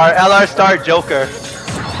 Or LR start Joker.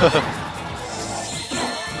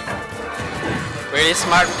 Really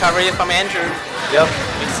smart recovery from Andrew. Yep.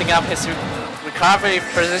 Mixing up his recovery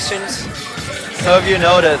positions. So if you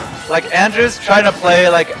notice, like Andrew's trying to play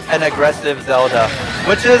like an aggressive Zelda,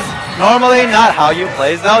 which is normally not how you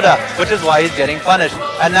play Zelda, which is why he's getting punished.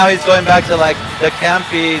 And now he's going back to like the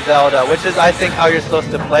campy Zelda, which is I think how you're supposed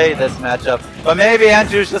to play this matchup. But maybe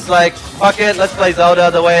Andrew's just like, fuck it, let's play Zelda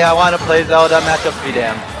the way I want to play Zelda, matchups be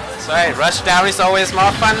damned. That's right, rush down is always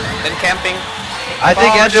more fun than camping. I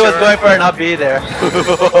think Andrew was going for an up B there.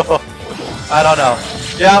 I don't know.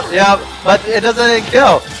 Yep, but it doesn't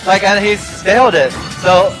kill. Like, and he staled it.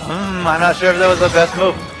 So, I'm not sure if that was the best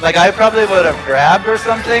move. Like, I probably would have grabbed or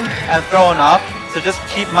something and thrown off to just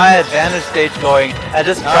keep my advantage stage going and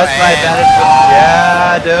just press my advantage.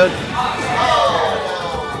 Yeah, dude.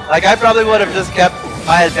 Like, I probably would have just kept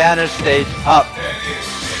my advantage stage up.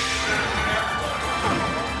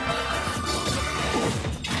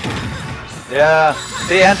 Yeah.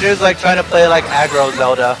 See, Andrew's like trying to play like aggro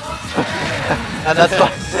Zelda. And that's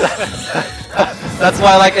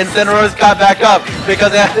why like Incineroar's got back up,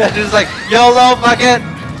 because Andrew's like, YOLO, fuck it,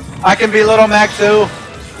 I can be Little Mac too.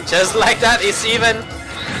 Just like that, it's even.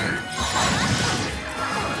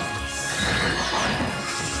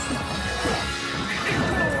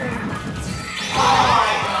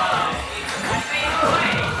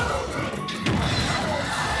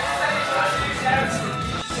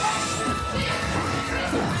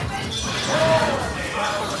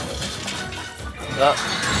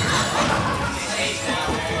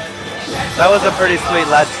 That was a pretty sweet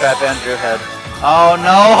ledge trap Andrew had. Oh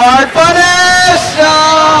no, hard punish!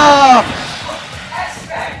 Oh!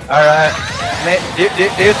 Alright. Do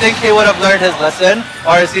you think he would have learned his lesson?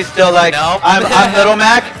 Or is he still like, no. I'm Little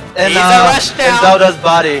Mac in Zelda's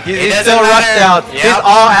body. He's still rushed out. Yep. He's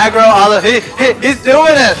all aggro, he's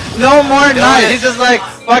doing it! No more Knight. He's just like,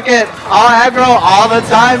 fuck it, all aggro all the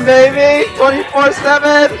time, baby!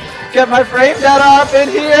 24/7! Get my frame data up in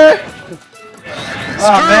here!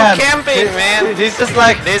 Oh man, camping, man. He's just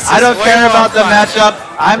like, This I is don't way care more about the fun." matchup.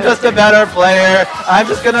 I'm just a better player. I'm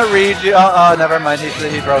just gonna read you. Oh, never mind.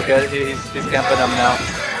 He broke it. He's camping him now.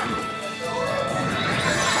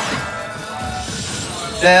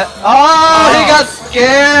 He got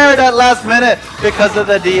scared at last minute because of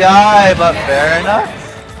the DI, but fair enough.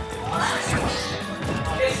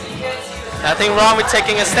 Nothing wrong with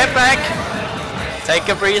taking a step back. Take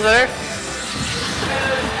a breather.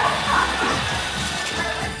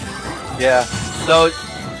 Yeah. So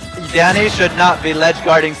Danny should not be ledge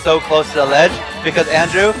guarding so close to the ledge because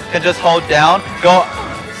Andrew can just hold down, go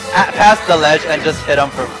past the ledge, and just hit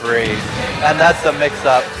him for free. And that's the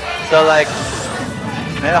mix-up. So like,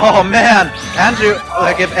 oh man, Andrew.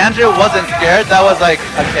 Like if Andrew wasn't scared, that was like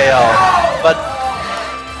a KO. But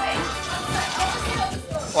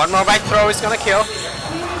one more back throw is gonna kill.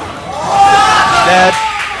 dead.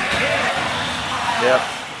 Yep.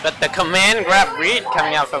 But the command grab read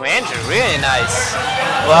coming out from Andrew, really nice.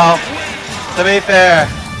 Well, to be fair,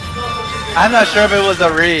 I'm not sure if it was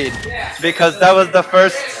a read because that was the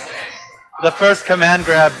first command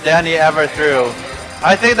grab Danny ever threw.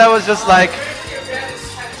 I think that was just like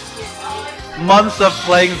months of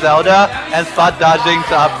playing Zelda and spot dodging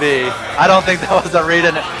to up B. I don't think that was a read,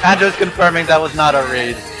 and Andrew's confirming that was not a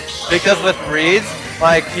read. Because with reads,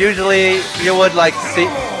 like usually you would like see,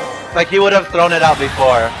 like he would have thrown it out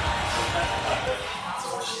before.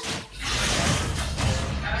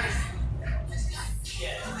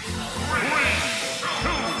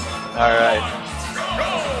 Alright.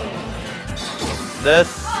 This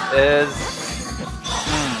is...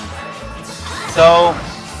 So,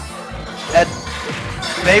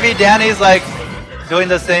 maybe Danny's like doing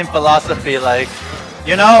the same philosophy, like,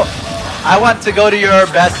 you know, I want to go to your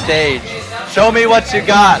best stage. Show me what you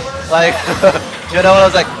got. Like, you know, I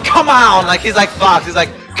was like, come on! Like, he's like Fox. He's like,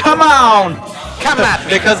 come on! Come at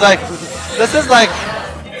me. Because, like, this is like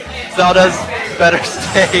Zelda's better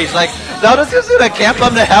stage. Like, Zelda's just gonna camp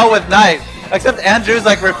him to hell with Knight. Except Andrew's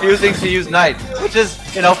like refusing to use Knight, which is,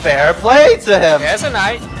 you know, fair play to him. There's a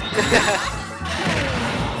Knight.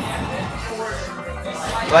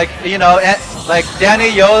 Like, you know, like Danny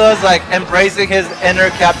Yola's like embracing his inner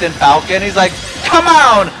Captain Falcon. He's like, come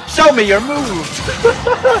on, show me your moves.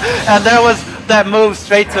 And there was that move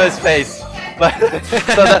straight to his face. But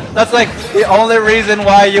so that's like the only reason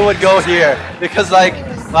why you would go here, because like,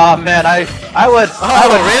 oh man, I would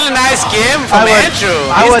really nice game from Andrew.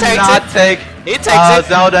 I would not take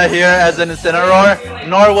Zelda here as an Incineroar,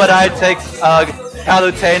 nor would I take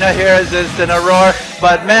Palutena here as an Incineroar.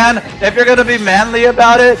 But man, if you're gonna be manly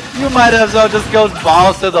about it, you might as well just go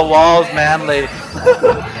balls to the walls manly.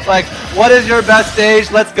 Like, what is your best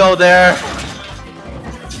stage? Let's go there.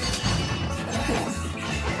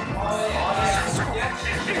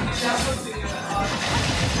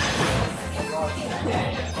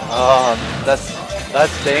 Oh,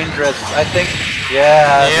 that's dangerous. I think,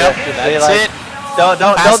 yeah. Yep, that's like, it.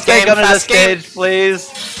 Don't take under the stage, please.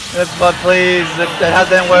 But please, it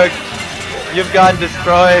hasn't worked. You've gotten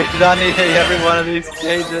destroyed on every one of these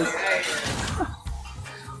stages.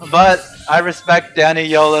 But I respect Danny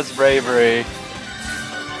Yola's bravery.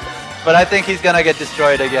 But I think he's gonna get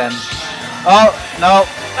destroyed again. Oh no!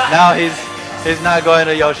 Now he's not going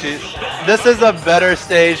to Yoshi. This is a better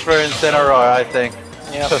stage for Incineroar, I think.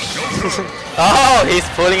 Yep. Oh, he's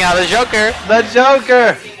pulling out the Joker. The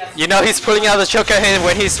Joker! You know he's pulling out the Joker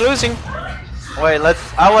when he's losing. Wait,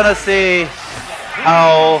 I want to see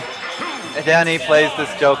how Danny plays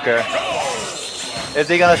this Joker. Is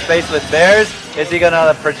he gonna space with bears? Is he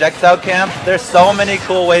gonna projectile camp? There's so many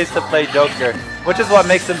cool ways to play Joker, which is what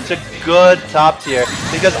makes him such a good top tier,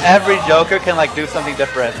 because every Joker can like do something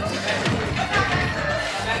different.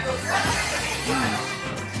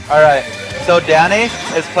 Alright, so Danny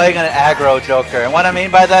is playing an aggro Joker, and what I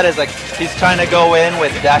mean by that is like he's trying to go in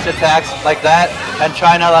with dash attacks like that and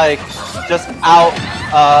trying to like just out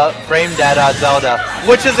frame data Zelda,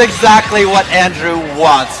 which is exactly what Andrew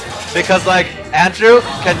wants, because like Andrew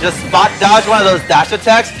can just spot dodge one of those dash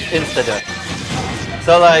attacks insta-death.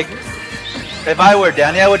 So like if I were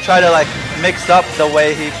Danny, I would try to like mix up the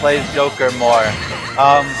way he plays Joker more.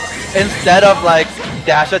 Instead of like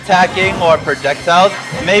dash attacking or projectiles,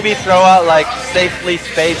 maybe throw out like safely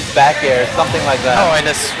spaced back air, something like that. Oh, and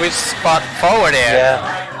a switch spot forward air.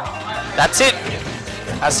 Yeah. That's it.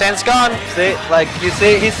 Ascent's gone. See, like you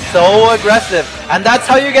see, he's so aggressive, and that's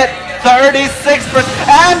how you get 36%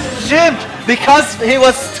 and gymped because he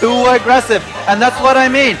was too aggressive. And that's what I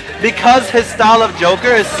mean. Because his style of Joker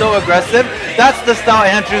is so aggressive, that's the style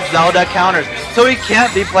Andrew Zelda counters. So he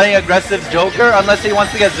can't be playing aggressive Joker unless he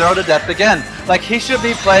wants to get 0 to death again. Like he should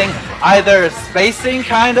be playing either a spacing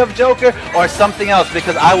kind of Joker or something else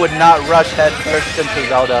because I would not rush head first into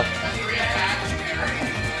Zelda.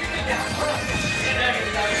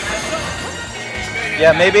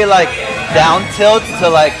 Yeah, maybe like down tilt to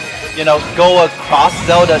like, you know, go across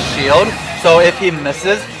Zelda's shield. So if he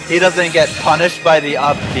misses, he doesn't get punished by the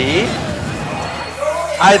up B.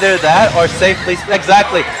 Either that or safely,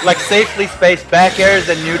 exactly, like safely spaced back airs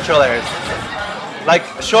and neutral airs. Like,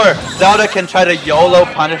 sure, Zelda can try to YOLO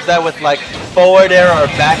punish that with like forward air or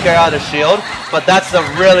back air out of shield, but that's a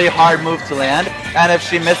really hard move to land. And if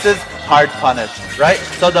she misses, hard punish, right?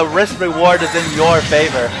 So the risk reward is in your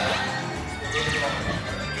favor.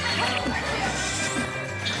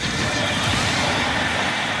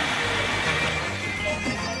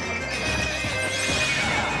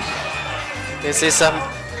 This is some.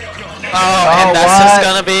 Oh, and that's just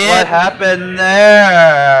gonna be What it. happened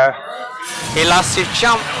there? He lost his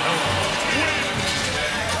jump.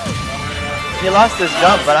 He lost his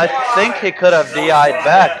jump, but I think he could have DI'd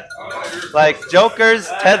back. Like, Joker's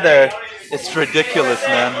tether, it's ridiculous,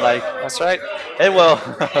 man. Like, That's right. it will.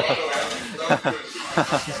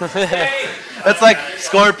 It's like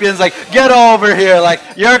Scorpion's like, get over here. Like,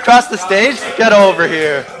 you're across the stage, get over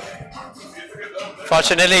here.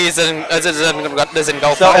 Fortunately, it doesn't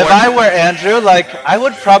go So forward. if I were Andrew, like, I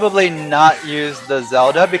would probably not use the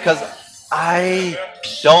Zelda because I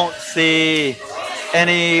don't see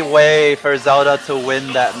any way for Zelda to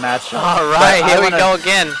win that matchup. All right, But here I we wanna- go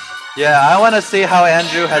again. Yeah, I want to see how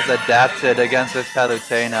Andrew has adapted against this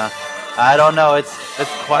Palutena. I don't know, it's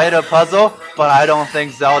quite a puzzle, but I don't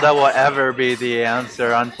think Zelda will ever be the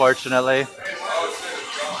answer, unfortunately.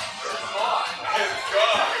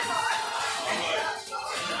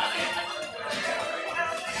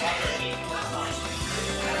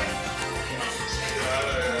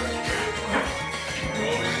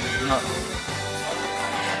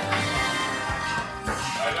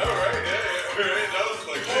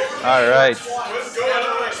 Alright.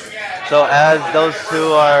 So as those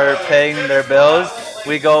two are paying their bills,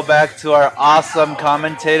 we go back to our awesome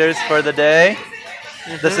commentators for the day.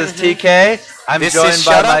 This is TK. I'm This joined is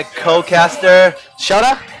by Shota. my co-caster.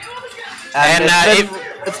 Shota? And, And,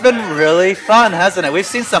 it's been really fun, hasn't it? We've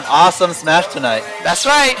seen some awesome Smash tonight. That's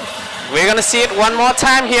right. We're gonna see it one more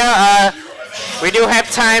time here. We do have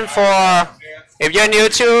time for. If you're new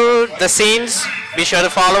to the scenes, be sure to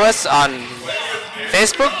follow us on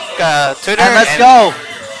Facebook, Twitter, And let's go!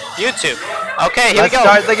 YouTube. Okay, here Let's we go.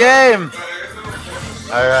 start the game!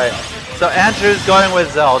 Alright, so Andrew's going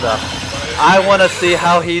with Zelda. I want to see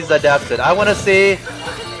how he's adapted. I want to see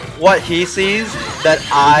what he sees that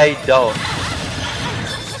I don't.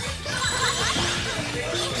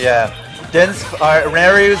 Yeah.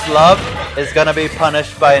 Naryu's love is going to be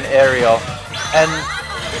punished by an aerial. And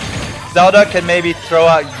Zelda can maybe throw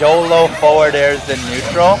out YOLO forward airs in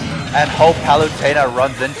neutral and hope Palutena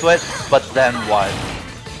runs into it, but then what?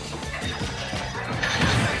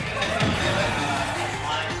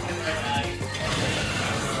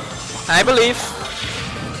 I believe.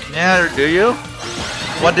 Yeah, do you?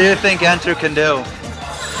 What do you think Andrew can do?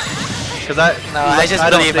 Because I just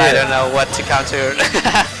don't believe see I it. don't know what to counter.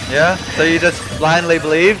 Yeah? So you just blindly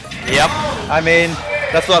believe? Yep. I mean,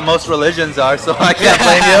 that's what most religions are, so I can't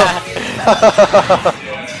blame you.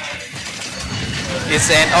 He's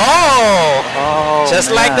saying, oh! Oh,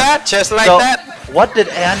 Just like man. that, just like So, that. what did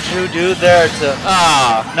Andrew do there to...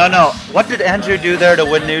 Ah, No. What did Andrew do there to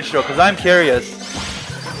win neutral? Because I'm curious.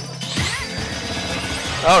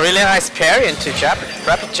 oh, really nice parry into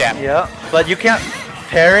rapid jab. Yeah. But you can't...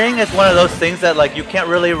 Pairing is one of those things that like you can't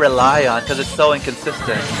really rely on because it's so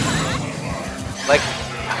inconsistent. Like,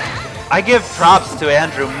 I give props to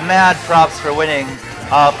Andrew, mad props for winning,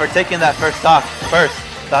 for taking that first stock first.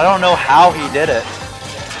 So I don't know how he did it.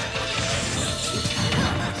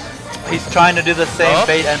 He's trying to do the same Oh.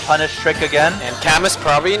 bait and punish trick again. And Camus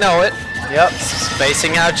probably know it. Yep.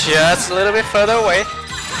 Spacing out just a little bit further away.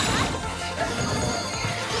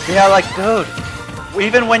 Yeah, like, dude,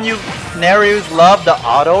 even when you Naryu's love the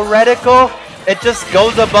auto reticle, it just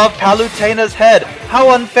goes above Palutena's head.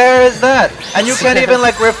 How unfair is that? And you can't even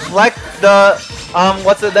like reflect the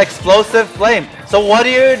the explosive flame. So what do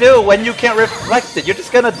you do when you can't reflect it? You're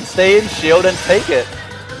just gonna stay in shield and take it.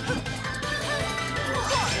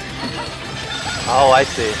 Oh, I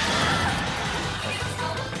see.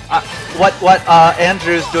 What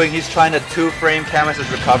Andrew's doing, he's trying to two-frame Camus's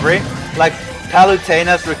recovery. Like,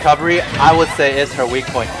 Palutena's recovery, I would say, is her weak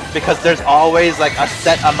point. Because there's always, like, a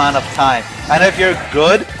set amount of time. And if you're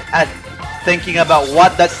good at thinking about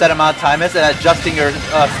what that set amount of time is and adjusting your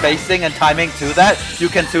spacing and timing to that, you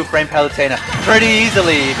can 2-frame Palutena pretty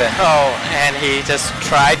easily even. Oh, and he just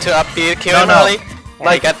tried to up the kill No, no. early. And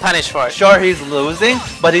Like, he got punished for it. Sure, he's losing,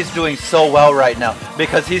 but he's doing so well right now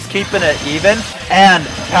because he's keeping it even. And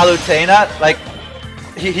Palutena, like,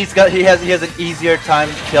 he has an easier time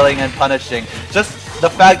killing and punishing. Just the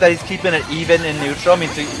fact that he's keeping it even in neutral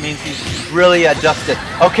means he's really adjusted.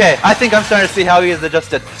 Okay, I think I'm starting to see how he is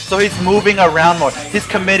adjusted. So he's moving around more. He's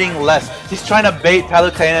committing less. He's trying to bait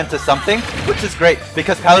Palutena into something, which is great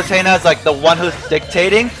because Palutena is like the one who's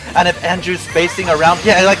dictating. And if Andrew's spacing around,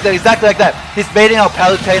 yeah, like that, exactly like that. He's baiting out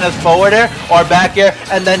Palutena's forward air or back air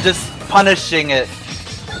and then just punishing it.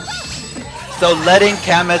 So letting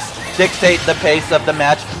Camus dictate the pace of the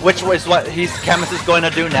match, which is what Camus is going to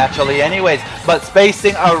do naturally anyways, but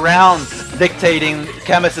spacing around dictating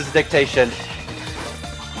Camus's dictation.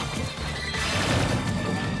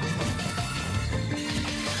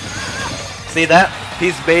 See that?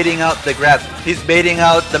 He's baiting out the grabs. He's baiting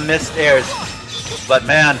out the missed airs. But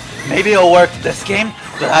man, maybe it'll work this game,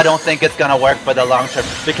 but I don't think it's gonna work for the long term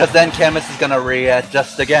because then Camus is gonna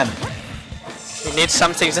readjust again. He needs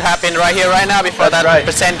something to happen right here, right now, before That's that right.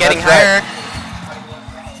 percent getting That's right. higher.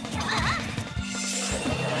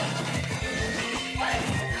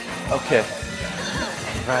 Okay.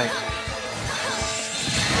 Right.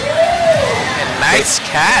 And nice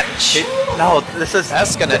catch. No,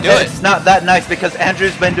 That's gonna do it. It's not that nice because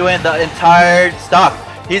Andrew's been doing the entire stock.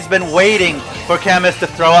 He's been waiting for Camus to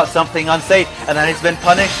throw out something unsafe, and then he's been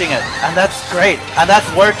punishing it. And that's great. And that's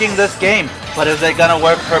working this game. But is it gonna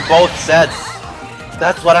work for both sets?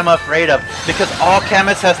 That's what I'm afraid of. Because all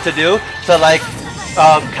Camus has to do to like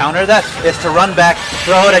counter that is to run back,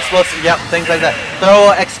 throw an explosive, yep, things like that. Throw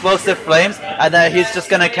explosive flames, and then he's just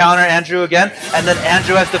gonna counter Andrew again, and then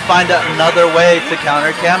Andrew has to find another way to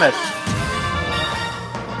counter Camus.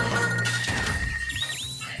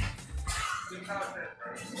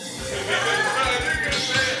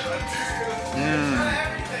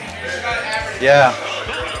 Yeah.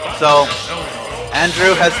 So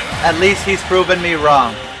Andrew has, at least he's proven me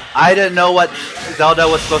wrong. I didn't know what Zelda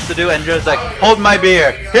was supposed to do. Andrew's like, hold my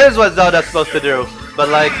beer. Here's what Zelda's supposed to do. But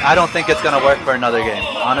like, I don't think it's gonna work for another game.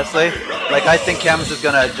 Honestly, like I think Camus is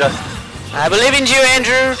gonna adjust. I believe in you,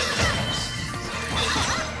 Andrew.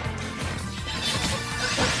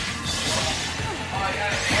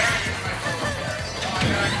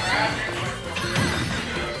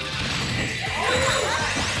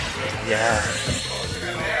 Yeah.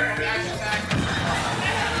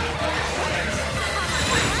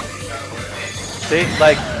 See,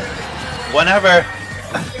 like, whenever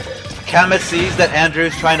Camus sees that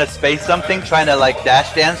Andrew's trying to space something, trying to like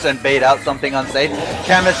dash dance and bait out something unsafe,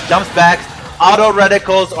 Camus jumps back, auto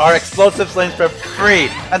reticles or explosive flames for free,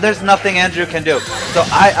 and there's nothing Andrew can do. So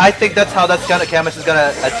I think that's how Camus is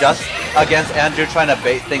gonna adjust against Andrew trying to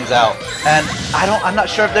bait things out. And I'm not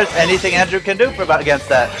sure if there's anything Andrew can do against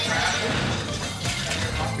that.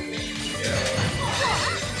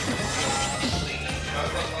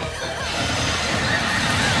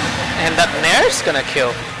 And that Nair's gonna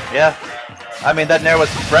kill. Yeah. I mean, that Nair was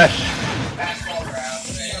fresh.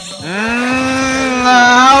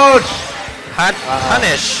 Ouch! Hot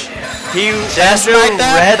punish. Just Andrew like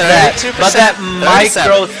that, read that, 32%, but that 37.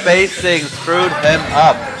 micro spacing screwed him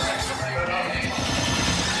up.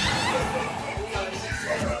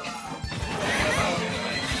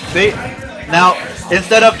 See? Now,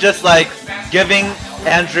 instead of just like giving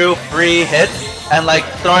Andrew free hits and like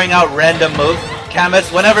throwing out random moves,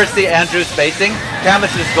 Camus, whenever see Andrew spacing,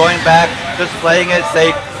 Camus is going back, just playing it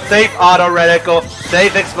safe, safe auto reticle,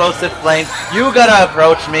 safe explosive flames. You gotta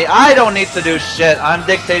approach me. I don't need to do shit. I'm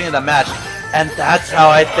dictating the match. And that's how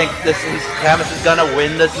I think Camus is gonna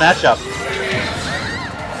win this matchup.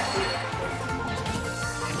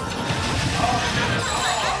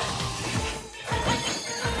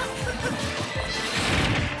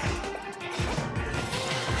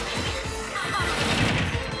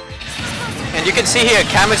 And you can see here,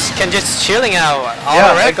 Camus can just chilling out all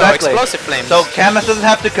Yeah, the exactly. explosive flames. So Camus doesn't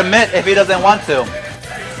have to commit if he doesn't want to.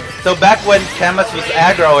 So back when Camus was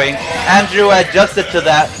aggroing, Andrew adjusted to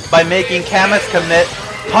that by making Camus commit,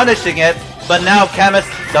 punishing it, but now Camus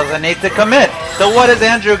doesn't need to commit. So what is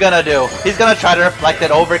Andrew gonna do? He's gonna try to reflect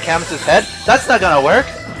it over Camus's head? That's not gonna work.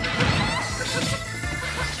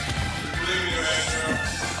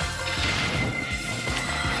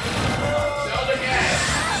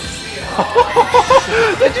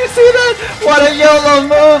 Did you see that? What a YOLO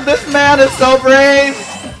move! This man is so brave!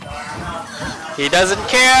 He doesn't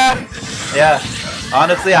care. Yeah,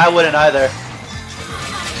 honestly, I wouldn't either.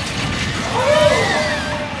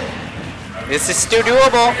 This is still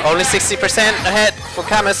doable. Only 60% ahead for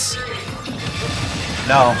Camus.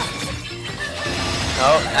 No.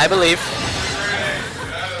 Oh, I believe.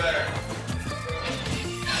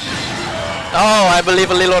 Oh, I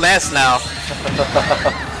believe a little S now.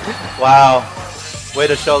 Wow. Way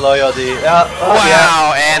to show loyalty. Yeah. Oh,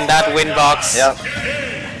 Wow, and that win box. Yep.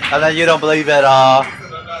 And then you don't believe it all.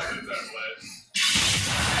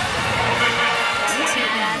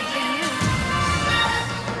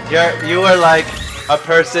 You were like a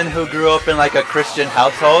person who grew up in like a Christian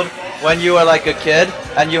household when you were like a kid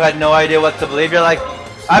and you had no idea what to believe. You're like,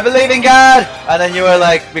 I believe in God! And then you were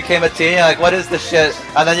like, became a teen, you're like, what is this shit?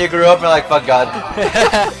 And then you grew up and you're like, fuck God.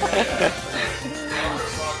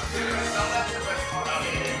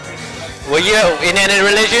 Were you in any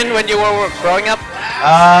religion when you were growing up?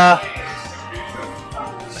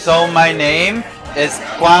 So my name is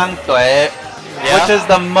Quang Tue, which is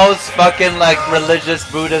the most fucking like religious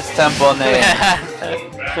Buddhist temple name.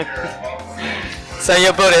 So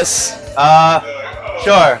you're Buddhist?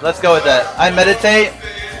 Sure, let's go with that. I meditate.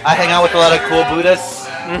 I hang out with a lot of cool Buddhists.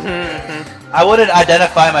 I wouldn't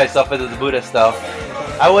identify myself as a Buddhist though.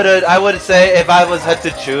 I would say if I was had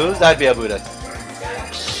to choose, I'd be a Buddhist.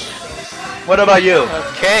 What about you?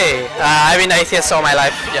 Okay, I've been atheist all my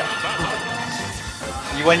life. Yeah.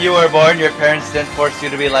 When you were born, your parents didn't force you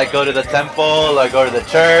to be like go to the temple or go to the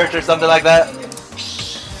church or something like that?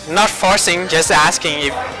 Not forcing, just asking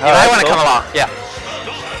if Alright, I want to cool. come along. Yeah.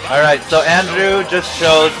 Alright, so Andrew just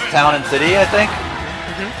showed town and city, I think.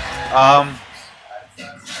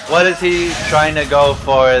 What is he trying to go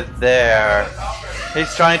for there?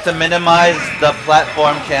 He's trying to minimize the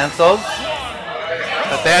platform cancels.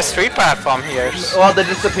 But there's street platform here. Well, they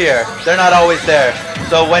disappear. They're not always there.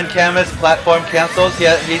 So when Camus platform cancels,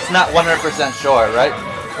 he's not 100% sure, right?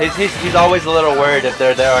 He's always a little worried if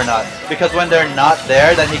they're there or not. Because when they're not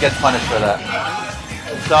there, then he gets punished for that.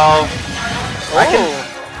 So,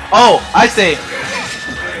 I see.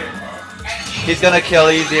 He's gonna kill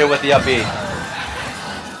easier with the up B.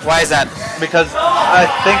 Why is that? Because I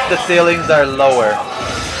think the ceilings are lower.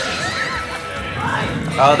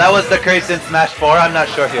 Oh, that was the case in Smash 4. I'm not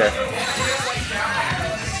sure here.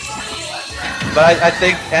 But I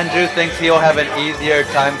think Andrew thinks he'll have an easier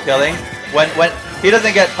time killing. When he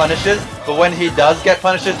doesn't get punishes, but when he does get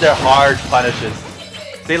punishes, they're hard punishes.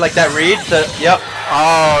 See, like that read? Yep.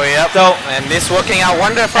 Oh, yep. So, and this working out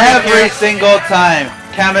wonderfully. every single time,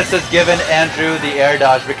 Camus has given Andrew the air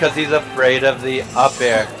dodge because he's afraid of the up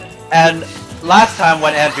air. And last time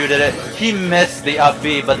when Andrew did it, he missed the up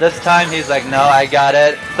B, but this time he's like, no, I got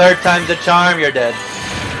it. Third time's a charm, you're dead.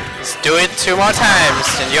 Just do it 2 more times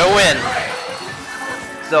and you'll win.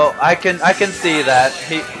 So I can see that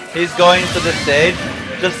he's going to the stage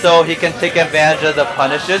just so he can take advantage of the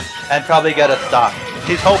punishes and probably get a stock.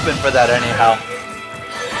 He's hoping for that anyhow.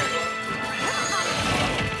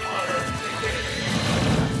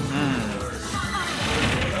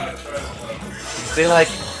 See, like,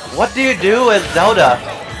 what do you do with Zelda?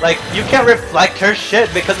 Like, you can't reflect her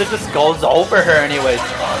shit because it just goes over her anyways.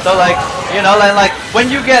 So like, you know, like when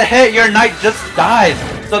you get hit, your knight just dies.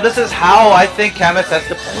 So this is how I think Camus has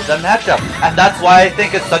to play the matchup. And that's why I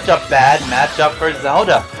think it's such a bad matchup for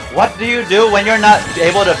Zelda. What do you do when you're not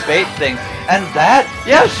able to bait things? And that,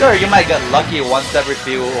 yeah, sure, you might get lucky once every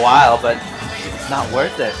few while, but it's not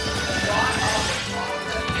worth it.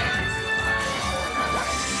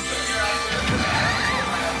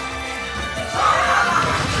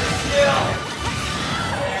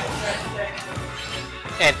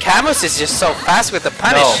 And Camus is just so fast with the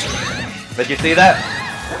punish. No. But you see that?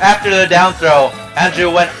 After the down throw,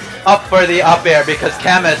 Andrew went up for the up air because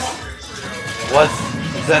Camus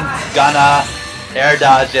wasn't gonna air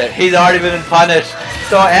dodge it. He's already been punished.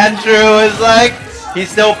 So Andrew is like,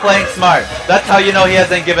 he's still playing smart. That's how you know he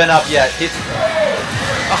hasn't given up yet. He's...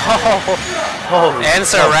 Oh,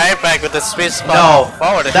 answer right back with the sweet spot. No,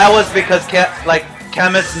 forward. That was because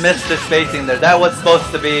Camus missed his spacing there. That was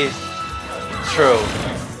supposed to be true.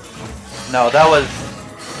 No, that was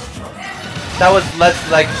less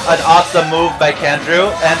like an awesome move by Andrew,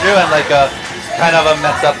 and like a kind of a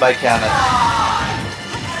mess up by Camus.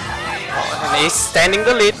 And he's standing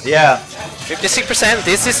the lead. Yeah. 56%.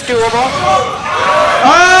 This is doable.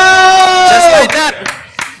 Oh! Just like that.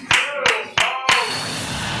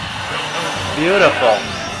 Beautiful.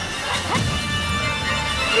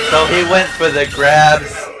 So he went for the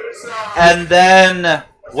grabs, and then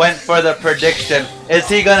went for the prediction. Is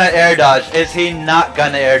he gonna air dodge? Is he not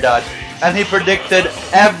gonna air dodge? And he predicted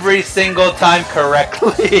every single time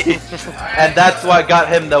correctly. And that's what got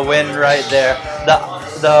him the win right there.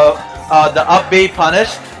 The the up B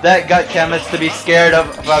punish, that got Camus to be scared of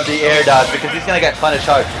the air dodge because he's gonna get punished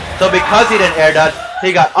hard. So because he didn't air dodge,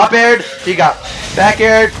 he got up aired, he got back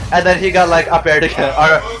aired, and then he got like up aired again,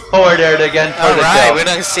 or forward aired again for the Alright, kill. we're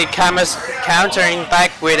gonna see Camus countering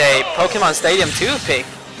back with a Pokemon Stadium 2 pick.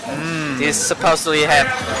 These supposedly have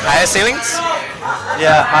higher ceilings.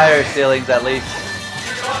 Yeah, higher ceilings at least.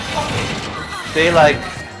 See, like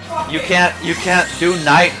you can't do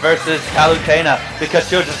Knight versus Palutena because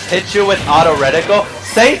she'll just hit you with auto reticle,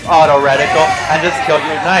 safe auto reticle, and just kill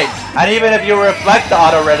your Knight. And even if you reflect the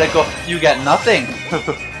auto reticle, you get nothing.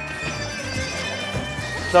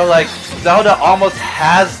 So like Zelda almost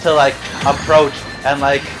has to like approach and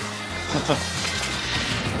like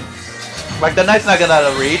like the Knight's not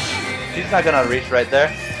gonna reach. She's not gonna reach right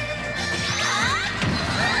there.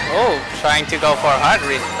 Oh, trying to go for a hard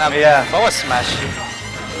read. Yeah. Forward smash.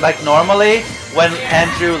 Like normally when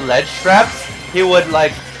Andrew ledge traps, he would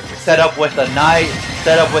like set up with a Knight,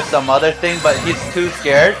 set up with some other thing, but he's too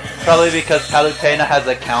scared, probably because Palutena has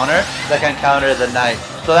a counter that can counter the Knight.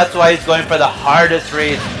 So that's why he's going for the hardest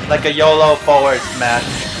read, like a YOLO forward smash.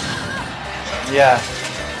 Yeah.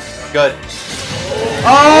 Good.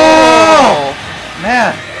 Oh!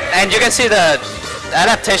 Man. And you can see the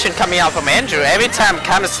adaptation coming out from Andrew. Every time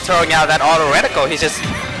Camus is throwing out that auto reticle, he's just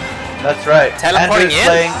That's right. teleporting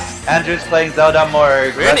Andrew's playing Zelda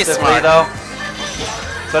more Really aggressively smart. though.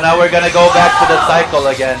 So now we're gonna go back to the cycle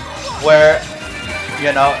again, where,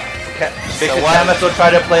 you know, because Camus will try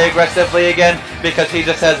to play aggressively again because he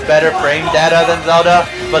just has better frame data than Zelda,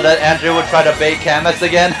 but then Andrew would try to bait Camus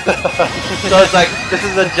again. So it's like, this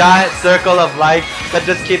is a giant circle of life that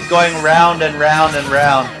just keeps going round and round and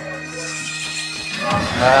round.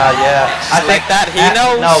 Yeah. I think that he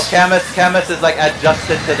knows. No, Camus is like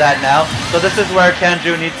adjusted to that now. So this is where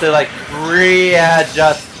Andrew needs to like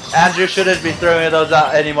readjust. Andrew shouldn't be throwing those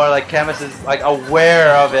out anymore. Like Camus is like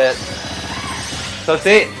aware of it. So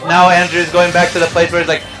see, now Andrew's going back to the place where he's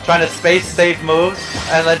like trying to space safe moves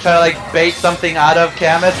and then trying to like bait something out of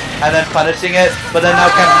Camus and then punishing it. But then now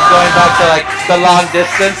Camus is going back to like the long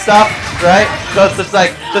distance stuff, right? So it's just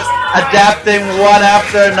like just adapting one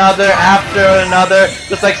after another,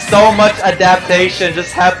 just like so much adaptation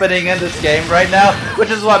just happening in this game right now,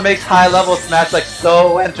 which is what makes high level Smash like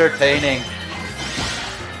so entertaining.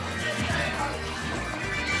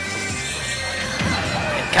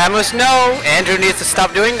 Camus, no! Andrew needs to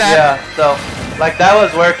stop doing that. Yeah, so like that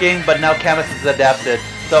was working, but now Camus is adapted.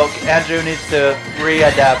 So Andrew needs to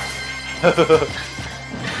readapt.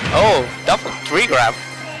 Oh, double 3 grab.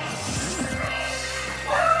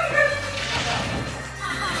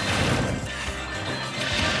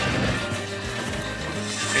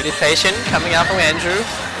 Pretty patient coming out from Andrew.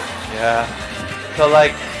 Yeah. So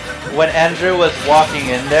like when Andrew was walking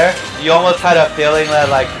in there, you almost had a feeling that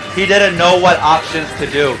like he didn't know what options to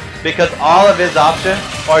do because all of his options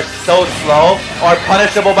are so slow or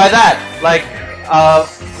punishable by that, like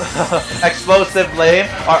explosive flame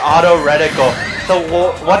or auto reticle. So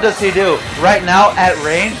what does he do? Right now at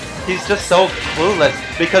range, he's just so clueless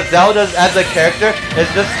because Zelda as a character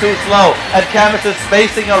is just too slow and Camus is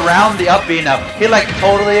spacing around the up B now. He like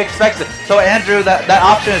totally expects it. So Andrew, that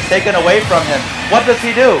option is taken away from him. What does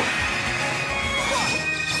he do?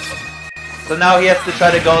 So now he has to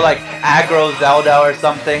try to go like aggro Zelda or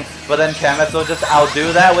something, but then Camus will just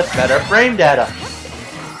outdo that with better frame data.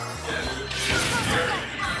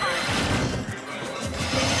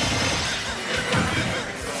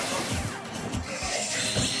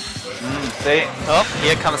 See? Oh,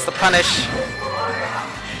 here comes the punish.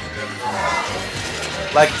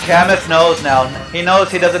 Like Camus knows now. He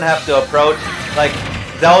knows he doesn't have to approach. Like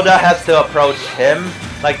Zelda has to approach him.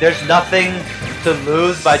 Like there's nothing to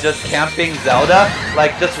lose by just camping Zelda.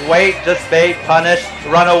 Like just wait, just bait, punish,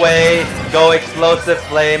 run away, go explosive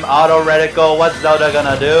flame, auto reticle. What's Zelda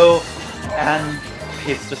gonna do? And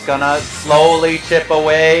he's just gonna slowly chip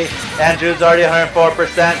away. Andrew's already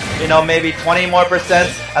 104%, you know, maybe 20 more percent,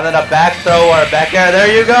 and then a back throw or a back air. There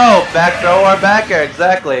you go! Back throw or back air,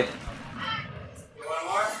 exactly.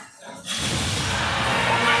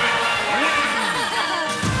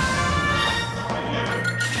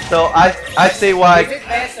 So I see why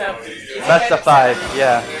best of 5,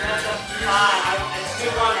 yeah.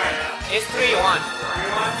 It's 3-1.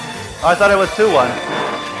 Oh, I thought it was 2-1.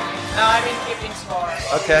 No, I've been keeping score.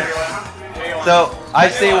 Okay. So I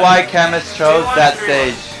see why Camus chose that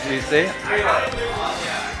stage. You see?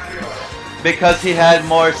 Because he had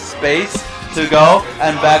more space to go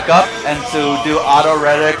and back up and to do auto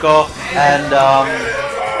reticle and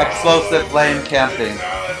explosive flame camping.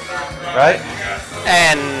 Right?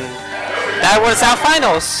 And that was our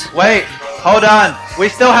finals. Wait, hold on. we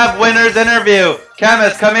still have winners interview.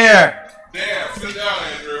 Chemist, come here. Damn, sit down,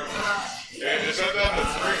 Andrew. And shut down the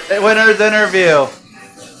screen. Winners interview.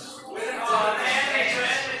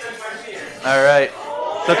 All right.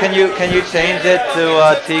 So can you change it to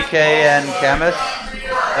TK and Chemist?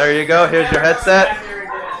 There you go. Here's your headset.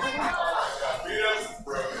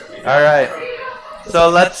 All right. So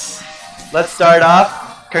let's start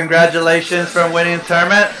off. Congratulations from winning the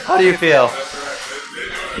tournament. How do you feel?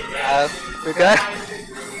 Pretty good.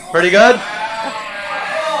 Pretty good?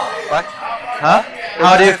 What? Huh?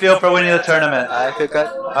 How do you feel for winning the tournament? I feel good.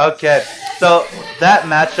 Okay. So that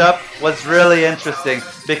matchup was really interesting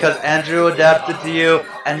because Andrew adapted to you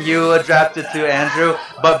and you adapted to Andrew.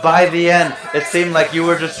 But by the end, it seemed like you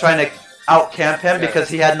were just trying to out-camp him because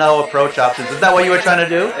he had no approach options. Is that what you were trying to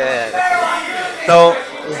do? Yeah. So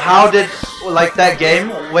how did, like that game,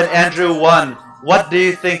 when Andrew won, what do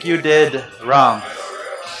you think you did wrong?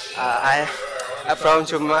 I approached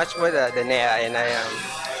too much with the nair and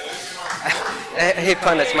he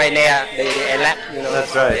punished my nair, the lap, you know.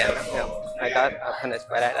 That's right. Yeah. I got punished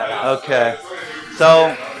by that a lot. Okay.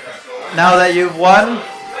 So now that you've won,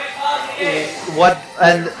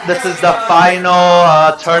 and this is the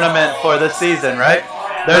final tournament for the season, right?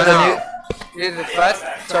 There's a new. This is the first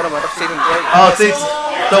tournament of season 3. Oh,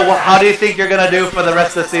 so how do you think you're gonna do for the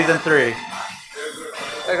rest of season 3?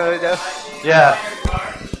 What gonna do? Yeah.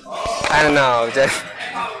 I don't know. Just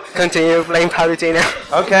continue playing PUBG now.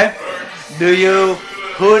 Okay.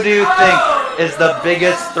 Who do you think is the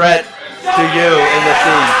biggest threat to you in the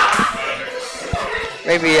scene?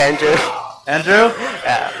 Maybe Andrew. Andrew?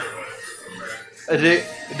 Yeah.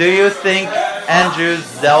 Do you think Andrew's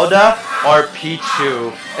Zelda or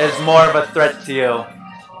Pichu is more of a threat to you?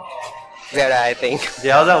 Zelda, I think.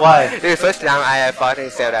 Zelda? Why? This is the first time I fought in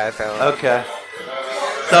Zelda, so. Okay.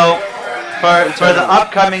 So, for the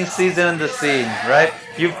upcoming season in the scene, right?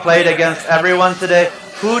 You've played against everyone today.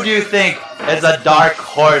 Who do you think is a dark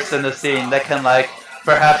horse in the scene that can, like,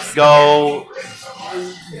 perhaps go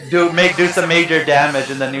do some major damage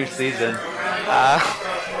in the new season?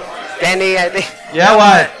 Danny, I think. Yeah,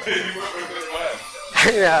 why?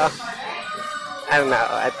 No. I don't know.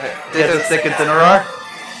 Gets a second in a roar?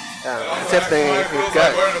 Something is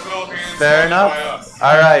good. Fair enough.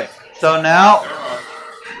 Alright, so now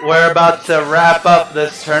we're about to wrap up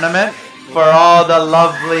this tournament. For all the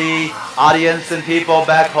lovely audience and people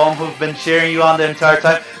back home who've been cheering you on the entire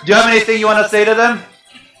time, do you have anything you want to say to them?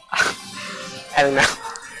 I don't know.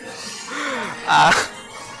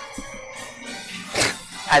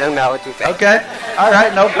 I don't know what to say. Okay.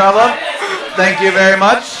 Alright, no problem. Thank you very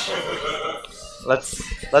much.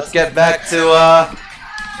 Let's get back to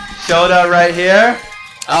Shota right here.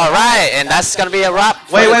 Alright, and that's gonna be a wrap.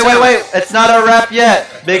 Wait. It's not a wrap yet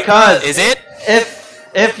because Is it?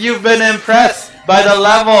 If you've been impressed by the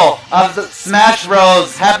level of the Smash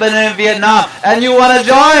Bros happening in Vietnam and you want to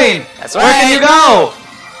join, That's where can right. you go?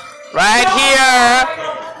 Right here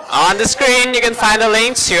on the screen, you can find the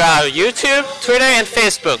links to our YouTube, Twitter, and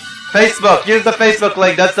Facebook. Facebook. Use the Facebook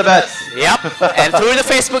link. That's the best. Yep. And through the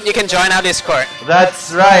Facebook, you can join our Discord.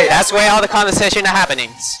 That's right. That's where all the conversation are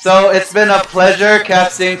happening. So it's been a pleasure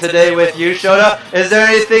casting today with you, Shota. Is there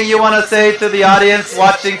anything you want to say to the audience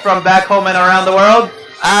watching from back home and around the world?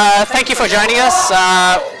 Thank you for joining us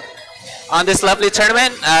on this lovely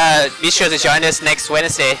tournament. Be sure to join us next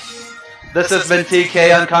Wednesday. This has been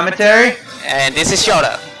TK on commentary. And this is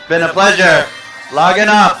Shota. Been a pleasure. Logging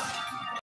off.